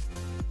provided.